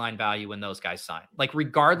closing line value when those guys sign. Like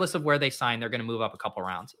regardless of where they sign, they're going to move up a couple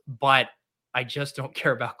rounds, but I just don't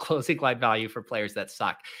care about closing line value for players that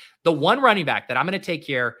suck. The one running back that I'm going to take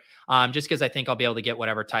here, just because I think I'll be able to get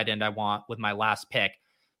whatever tight end I want with my last pick.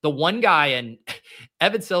 The one guy, and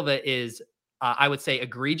Evan Silva is, I would say,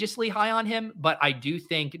 egregiously high on him, but I do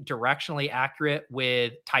think directionally accurate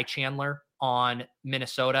with Ty Chandler on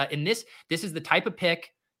Minnesota. And this is the type of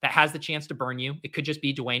pick that has the chance to burn you. It could just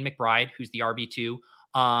be Dwayne McBride, who's the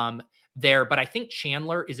RB2 there. But I think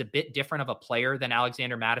Chandler is a bit different of a player than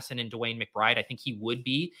Alexander Madison and Dwayne McBride. I think he would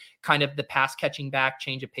be kind of the pass catching back,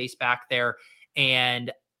 change of pace back there.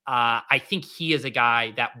 And I think he is a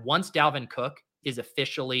guy that once Dalvin Cook is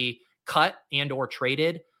officially cut and or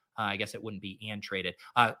traded, I guess it wouldn't be and traded,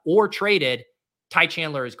 or traded, Ty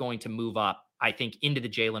Chandler is going to move up, I think, into the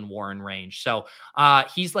Jaylen Warren range. So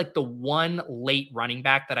he's like the one late running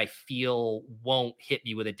back that I feel won't hit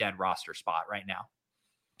me with a dead roster spot right now.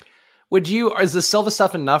 Is the Silva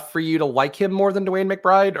stuff enough for you to like him more than Dwayne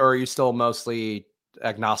McBride, or are you still mostly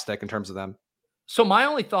agnostic in terms of them? So my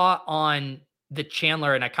only thought on the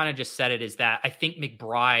Chandler, and I kind of just said it, is that I think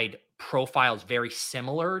McBride profiles very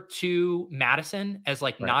similar to Madison as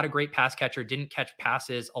like not a great pass catcher, didn't catch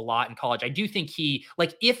passes a lot in college. I do think he,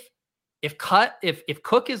 like, if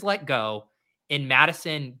Cook is let go and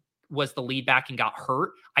Madison was the lead back and got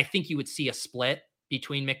hurt, I think you would see a split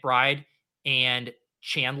between McBride and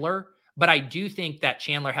Chandler. But I do think that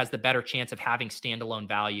Chandler has the better chance of having standalone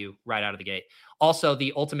value right out of the gate. Also,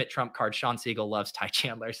 the ultimate trump card, Sean Siegel loves Ty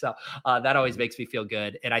Chandler. So that always makes me feel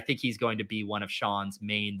good. And I think he's going to be one of Sean's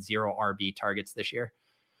main 0 RB targets this year.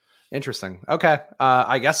 Interesting. Okay.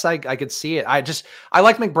 I guess I could see it. I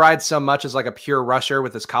like McBride so much as like a pure rusher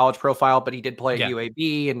with his college profile, but he did play at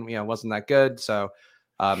UAB and, wasn't that good. So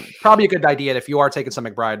probably a good idea if you are taking some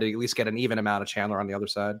McBride to at least get an even amount of Chandler on the other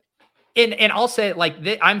side. And I'll say, like,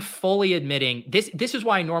 I'm fully admitting this is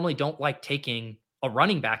why I normally don't like taking a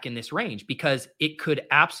running back in this range, because it could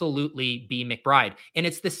absolutely be McBride. And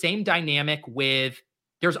it's the same dynamic with,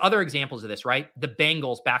 there's other examples of this, right? The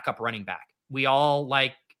Bengals backup running back. We all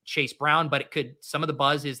like Chase Brown, but some of the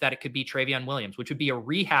buzz is that it could be Travion Williams, which would be a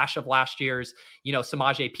rehash of last year's,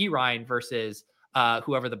 Samaje Perine versus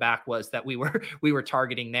whoever the back was that we were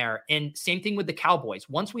targeting there. And same thing with the Cowboys.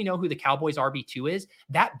 Once we know who the Cowboys RB2 is,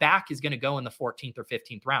 that back is going to go in the 14th or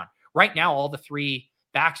 15th round. Right now, all the 3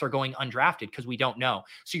 backs are going undrafted because we don't know.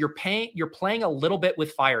 So you're playing a little bit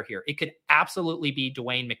with fire here. It could absolutely be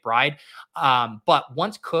Dwayne McBride. But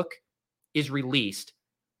once Cook is released,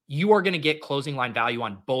 you are going to get closing line value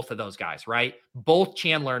on both of those guys, right? Both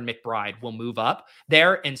Chandler and McBride will move up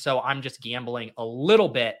there. And so I'm just gambling a little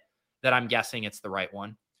bit that I'm guessing it's the right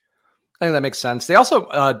one. I think that makes sense. They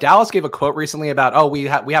also, Dallas gave a quote recently about, we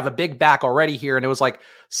have a big back already here. And it was like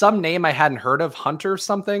some name I hadn't heard of. Hunter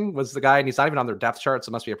something was the guy, and he's not even on their depth chart. So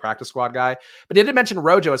it must be a practice squad guy. But they did mention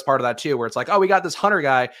Rojo as part of that too, where it's like, we got this Hunter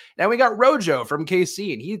guy and we got Rojo from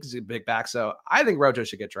KC and he's a big back. So I think Rojo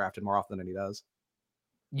should get drafted more often than he does.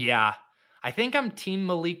 Yeah. I think I'm team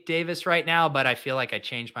Malik Davis right now, but I feel like I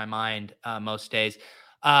change my mind most days.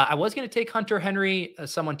 I was going to take Hunter Henry.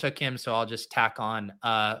 Someone took him, so I'll just tack on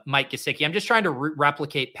Mike Gesicki. I'm just trying to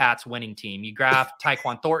replicate Pat's winning team. You draft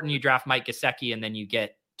Tyquan Thornton, you draft Mike Gesicki, and then you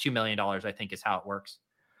get $2 million, I think is how it works.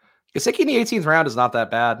 Gesicki in the 18th round is not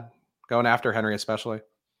that bad, going after Henry especially.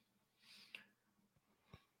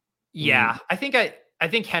 Yeah, I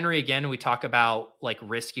think Henry, again, we talk about like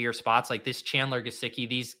riskier spots like this Chandler Gesicki.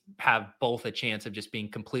 These have both a chance of just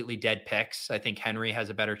being completely dead picks. I think Henry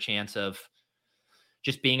has a better chance of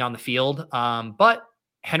just being on the field. But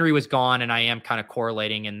Henry was gone, and I am kind of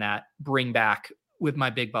correlating in that bring back with my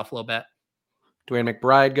big Buffalo bet. Dwayne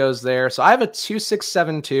McBride goes there. So I have a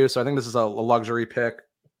 2-6-7-2. So I think this is a luxury pick.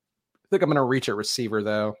 I think I'm going to reach at receiver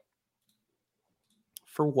though.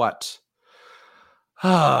 For what?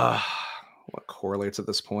 What correlates at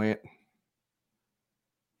this point?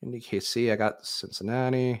 Indy KC, I got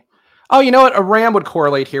Cincinnati. Oh, you know what? A Ram would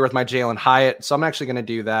correlate here with my Jalen Hyatt. So I'm actually going to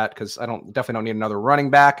do that because I definitely don't need another running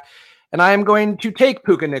back. And I am going to take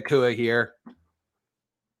Puka Nacua here.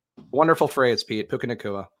 Wonderful phrase, Pete. Puka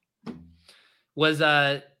Nacua. Was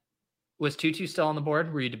Tutu still on the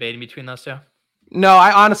board? Were you debating between those two? No,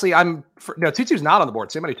 Tutu's not on the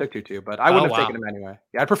board. Somebody took Tutu, but I wouldn't have taken him anyway.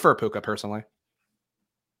 Yeah, I prefer Puka personally.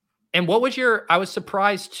 And what was I was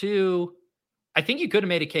surprised too. I think you could have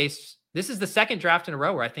made a case. This is the second draft in a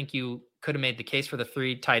row where I think you could have made the case for the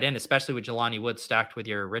 3 tight end, especially with Jelani Woods stacked with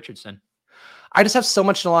your Richardson. I just have so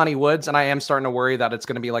much Jelani Woods, and I am starting to worry that it's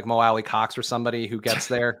going to be like Mo Alley Cox or somebody who gets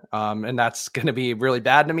there. And that's going to be really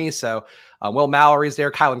bad to me. So Will Mallory's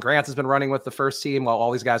there. Kylan Grant has been running with the first team while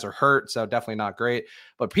all these guys are hurt. So definitely not great.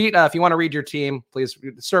 But Pete, if you want to read your team, please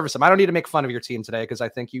service them. I don't need to make fun of your team today because I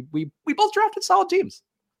think we both drafted solid teams.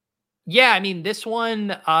 Yeah, I mean, this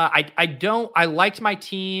one, I liked my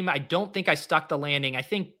team. I don't think I stuck the landing. I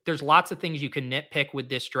think there's lots of things you can nitpick with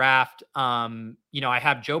this draft. I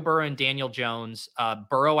have Joe Burrow and Daniel Jones.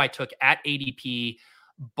 Burrow I took at ADP,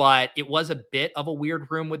 but it was a bit of a weird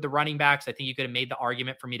room with the running backs. I think you could have made the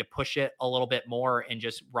argument for me to push it a little bit more and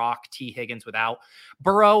just rock T. Higgins without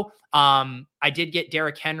Burrow. I did get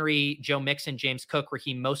Derrick Henry, Joe Mixon, James Cook,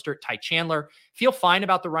 Raheem Mostert, Ty Chandler. Feel fine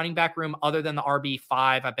about the running back room other than the RB5.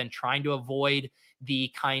 I've been trying to avoid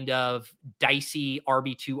the kind of dicey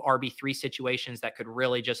RB2, RB3 situations that could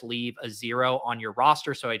really just leave a 0 on your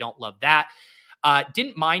roster. So I don't love that.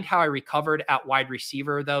 Didn't mind how I recovered at wide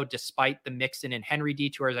receiver, though, despite the Mixon and Henry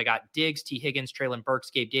detours. I got Diggs, T. Higgins, Treylon Burks,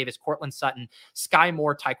 Gabe Davis, Cortland Sutton, Sky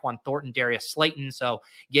Moore, Tyquan Thornton, Darius Slayton. So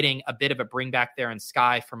getting a bit of a bring back there in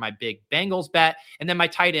Sky for my big Bengals bet. And then my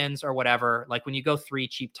tight ends or whatever. Like when you go 3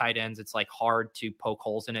 cheap tight ends, it's like hard to poke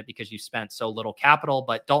holes in it because you spent so little capital.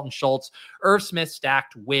 But Dalton Schultz, Irv Smith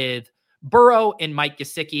stacked with Burrow and Mike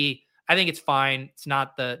Gesicki. I think it's fine. It's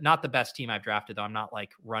not the best team I've drafted, though. I'm not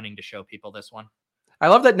like running to show people this one. I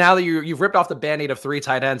love that now that you've ripped off the Band-Aid of 3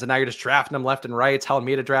 tight ends and now you're just drafting them left and right, telling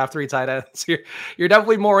me to draft 3 tight ends. You're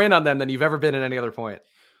definitely more in on them than you've ever been at any other point.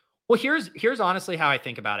 Well, here's honestly how I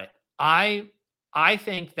think about it. I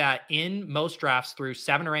think that in most drafts through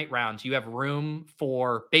 7 or 8 rounds, you have room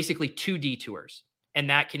for basically 2 detours. And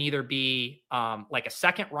that can either be like a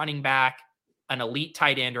second running back, an elite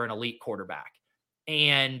tight end, or an elite quarterback.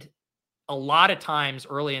 And a lot of times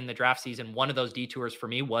early in the draft season, one of those detours for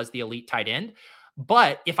me was the elite tight end.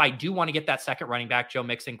 But if I do want to get that second running back, Joe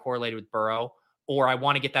Mixon correlated with Burrow, or I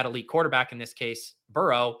want to get that elite quarterback, in this case,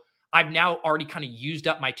 Burrow, I've now already kind of used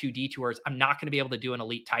up my 2 detours. I'm not going to be able to do an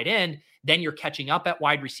elite tight end. Then you're catching up at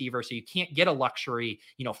wide receiver. So you can't get a luxury,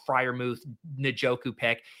 Freiermuth, Njoku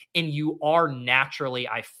pick. And you are naturally,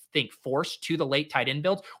 I think, forced to the late tight end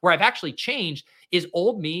builds. Where I've actually changed is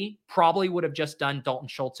old me probably would have just done Dalton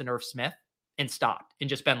Schultz and Irv Smith and stopped and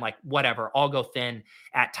just been like, whatever, I'll go thin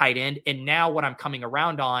at tight end. And now what I'm coming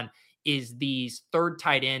around on is these third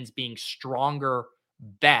tight ends being stronger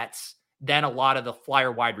bets than a lot of the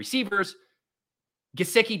flyer wide receivers.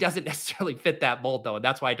 Gesicki doesn't necessarily fit that mold, though, and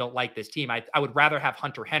that's why I don't like this team. I would rather have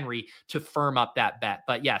Hunter Henry to firm up that bet.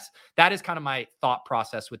 But yes, that is kind of my thought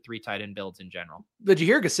process with 3 tight end builds in general. Did you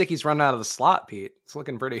hear Gesicki's running out of the slot, Pete? It's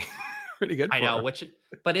looking pretty good. I know,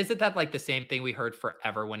 but isn't that like the same thing we heard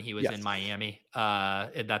forever when he was in Miami?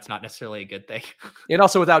 That's not necessarily a good thing. And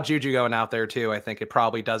also without Juju going out there too, I think it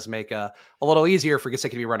probably does make a little easier for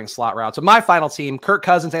Gesicki to be running slot routes. So my final team, Kirk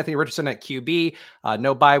Cousins, Anthony Richardson at QB,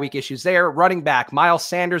 no bye week issues there. Running back, Miles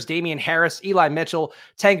Sanders, Damian Harris, Eli Mitchell,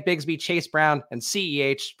 Tank Bigsby, Chase Brown, and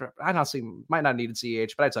CEH. I honestly might not need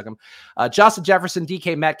CEH, but I took him. Justin Jefferson,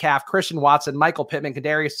 DK Metcalf, Christian Watson, Michael Pittman,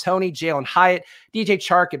 Kadarius Toney, Jalen Hyatt, DJ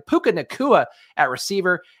Chark, and Puka Nacua at receiver.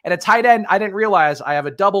 And a tight end, I didn't realize I have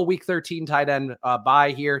a double week 13 tight end bye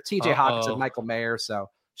here. TJ Hawkins and Michael Mayer. So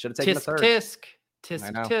should have taken the third.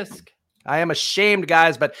 Tisk. I am ashamed,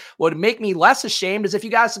 guys, but what would make me less ashamed is if you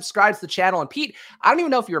guys subscribe to the channel. And Pete, I don't even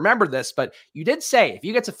know if you remember this, but you did say if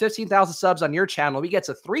you get to 15,000 subs on your channel, we get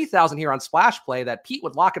to 3,000 here on Splash Play, that Pete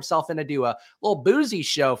would lock himself in to do a little boozy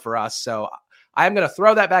show for us. So I'm going to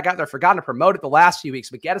throw that back out there. Forgotten to promote it the last few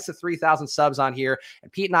weeks, but get us to 3,000 subs on here,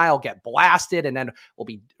 and Pete and I will get blasted, and then we'll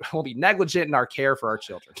be negligent in our care for our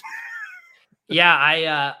children.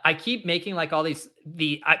 Yeah, I keep making like all these,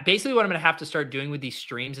 basically what I'm going to have to start doing with these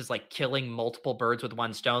streams is like killing multiple birds with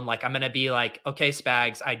one stone. Like I'm going to be like, okay,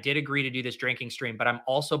 Spags, I did agree to do this drinking stream, but I'm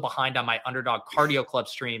also behind on my Underdog Cardio Club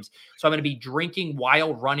streams. So I'm going to be drinking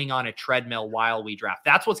while running on a treadmill while we draft.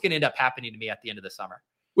 That's what's going to end up happening to me at the end of the summer.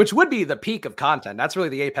 Which would be the peak of content. That's really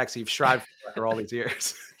the apex you've strived for all these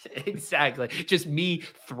years. Exactly. Just me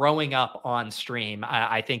throwing up on stream,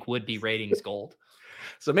 I think would be ratings gold.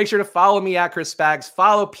 So make sure to follow me at Chris Spags,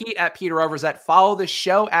 follow Pete at Peter Overzet, follow the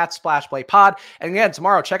show at Splash Play Pod. And again,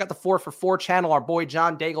 tomorrow, check out the 4for4 channel. Our boy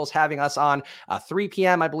John Daigle's having us on 3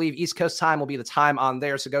 p.m. I believe East Coast time will be the time on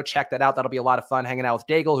there. So go check that out. That'll be a lot of fun hanging out with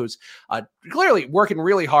Daigle, who's clearly working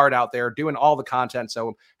really hard out there, doing all the content. So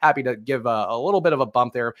I'm happy to give a little bit of a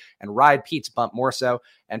bump there and ride Pete's bump more so.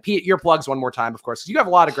 And Pete, your plugs one more time, of course, because you have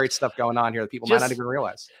a lot of great stuff going on here that people might not even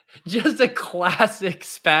realize. Just a classic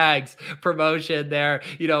Spags promotion there.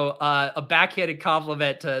 You know, a backhanded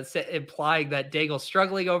compliment implying that Daigle's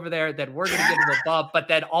struggling over there, that we're going to give him a bump, but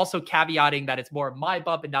then also caveating that it's more my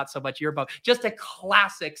bump and not so much your bump. Just a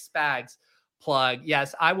classic Spags plug.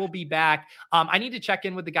 Yes, I will be back. I need to check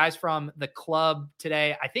in with the guys from the club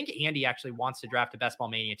today. I think Andy actually wants to draft a Best Ball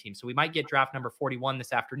Mania team, so we might get draft number 41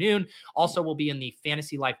 this afternoon. Also, we'll be in the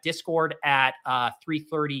Fantasy Life Discord at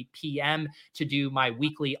 3:30 p.m. to do my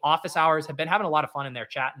weekly office hours. Have been having a lot of fun in there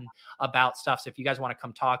chatting about stuff. So if you guys want to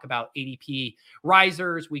come talk about ADP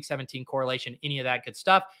risers, Week 17 correlation, any of that good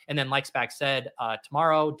stuff. And then, like Spags said,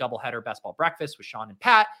 tomorrow, doubleheader Best Ball Breakfast with Sean and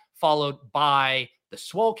Pat, followed by the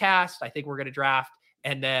Swolecast. I think we're going to draft,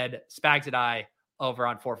 and then Spags and I over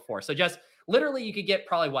on 4for4. So just literally you could get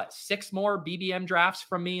probably 6 more BBM drafts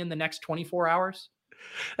from me in the next 24 hours.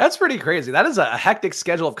 That's pretty crazy. That is a hectic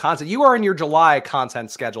schedule of content. You are in your July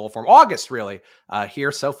content schedule from August, really,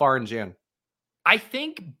 here so far in June. I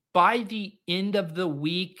think by the end of the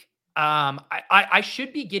week, I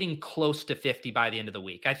should be getting close to 50 by the end of the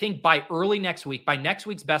week. I think by early next week, by next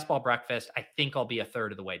week's Best Ball Breakfast, I think I'll be a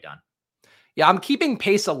third of the way done. Yeah, I'm keeping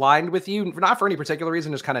pace aligned with you, not for any particular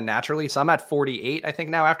reason, just kind of naturally. So I'm at 48, I think,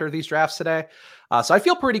 now after these drafts today. So I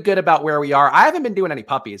feel pretty good about where we are. I haven't been doing any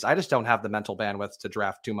puppies. I just don't have the mental bandwidth to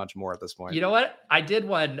draft too much more at this point. You know what? I did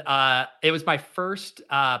one. It was my first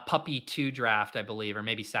puppy 2 draft, I believe, or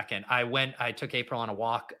maybe second. I took April on a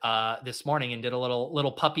walk this morning and did a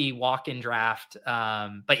little puppy walk-in draft.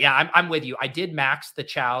 But yeah, I'm with you. I did max the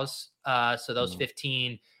chows. So those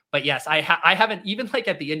 15. But yes, I haven't, even like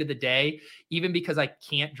at the end of the day, even because I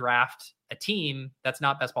can't draft a team that's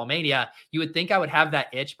not Best Ball Mania, you would think I would have that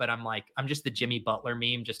itch, but I'm just the Jimmy Butler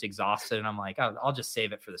meme, just exhausted. And I'm like, I'll just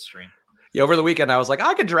save it for the stream. Yeah, over the weekend, I was like,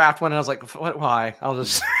 I could draft one. And I was like, why? I'll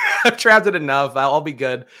just, I've drafted enough. I'll be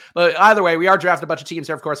good. But either way, we are drafting a bunch of teams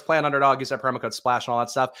here. Of course, play on Underdog, use that promo code SPLASH and all that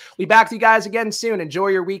stuff. We'll be back to you guys again soon. Enjoy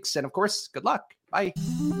your weeks. And of course, good luck. Bye.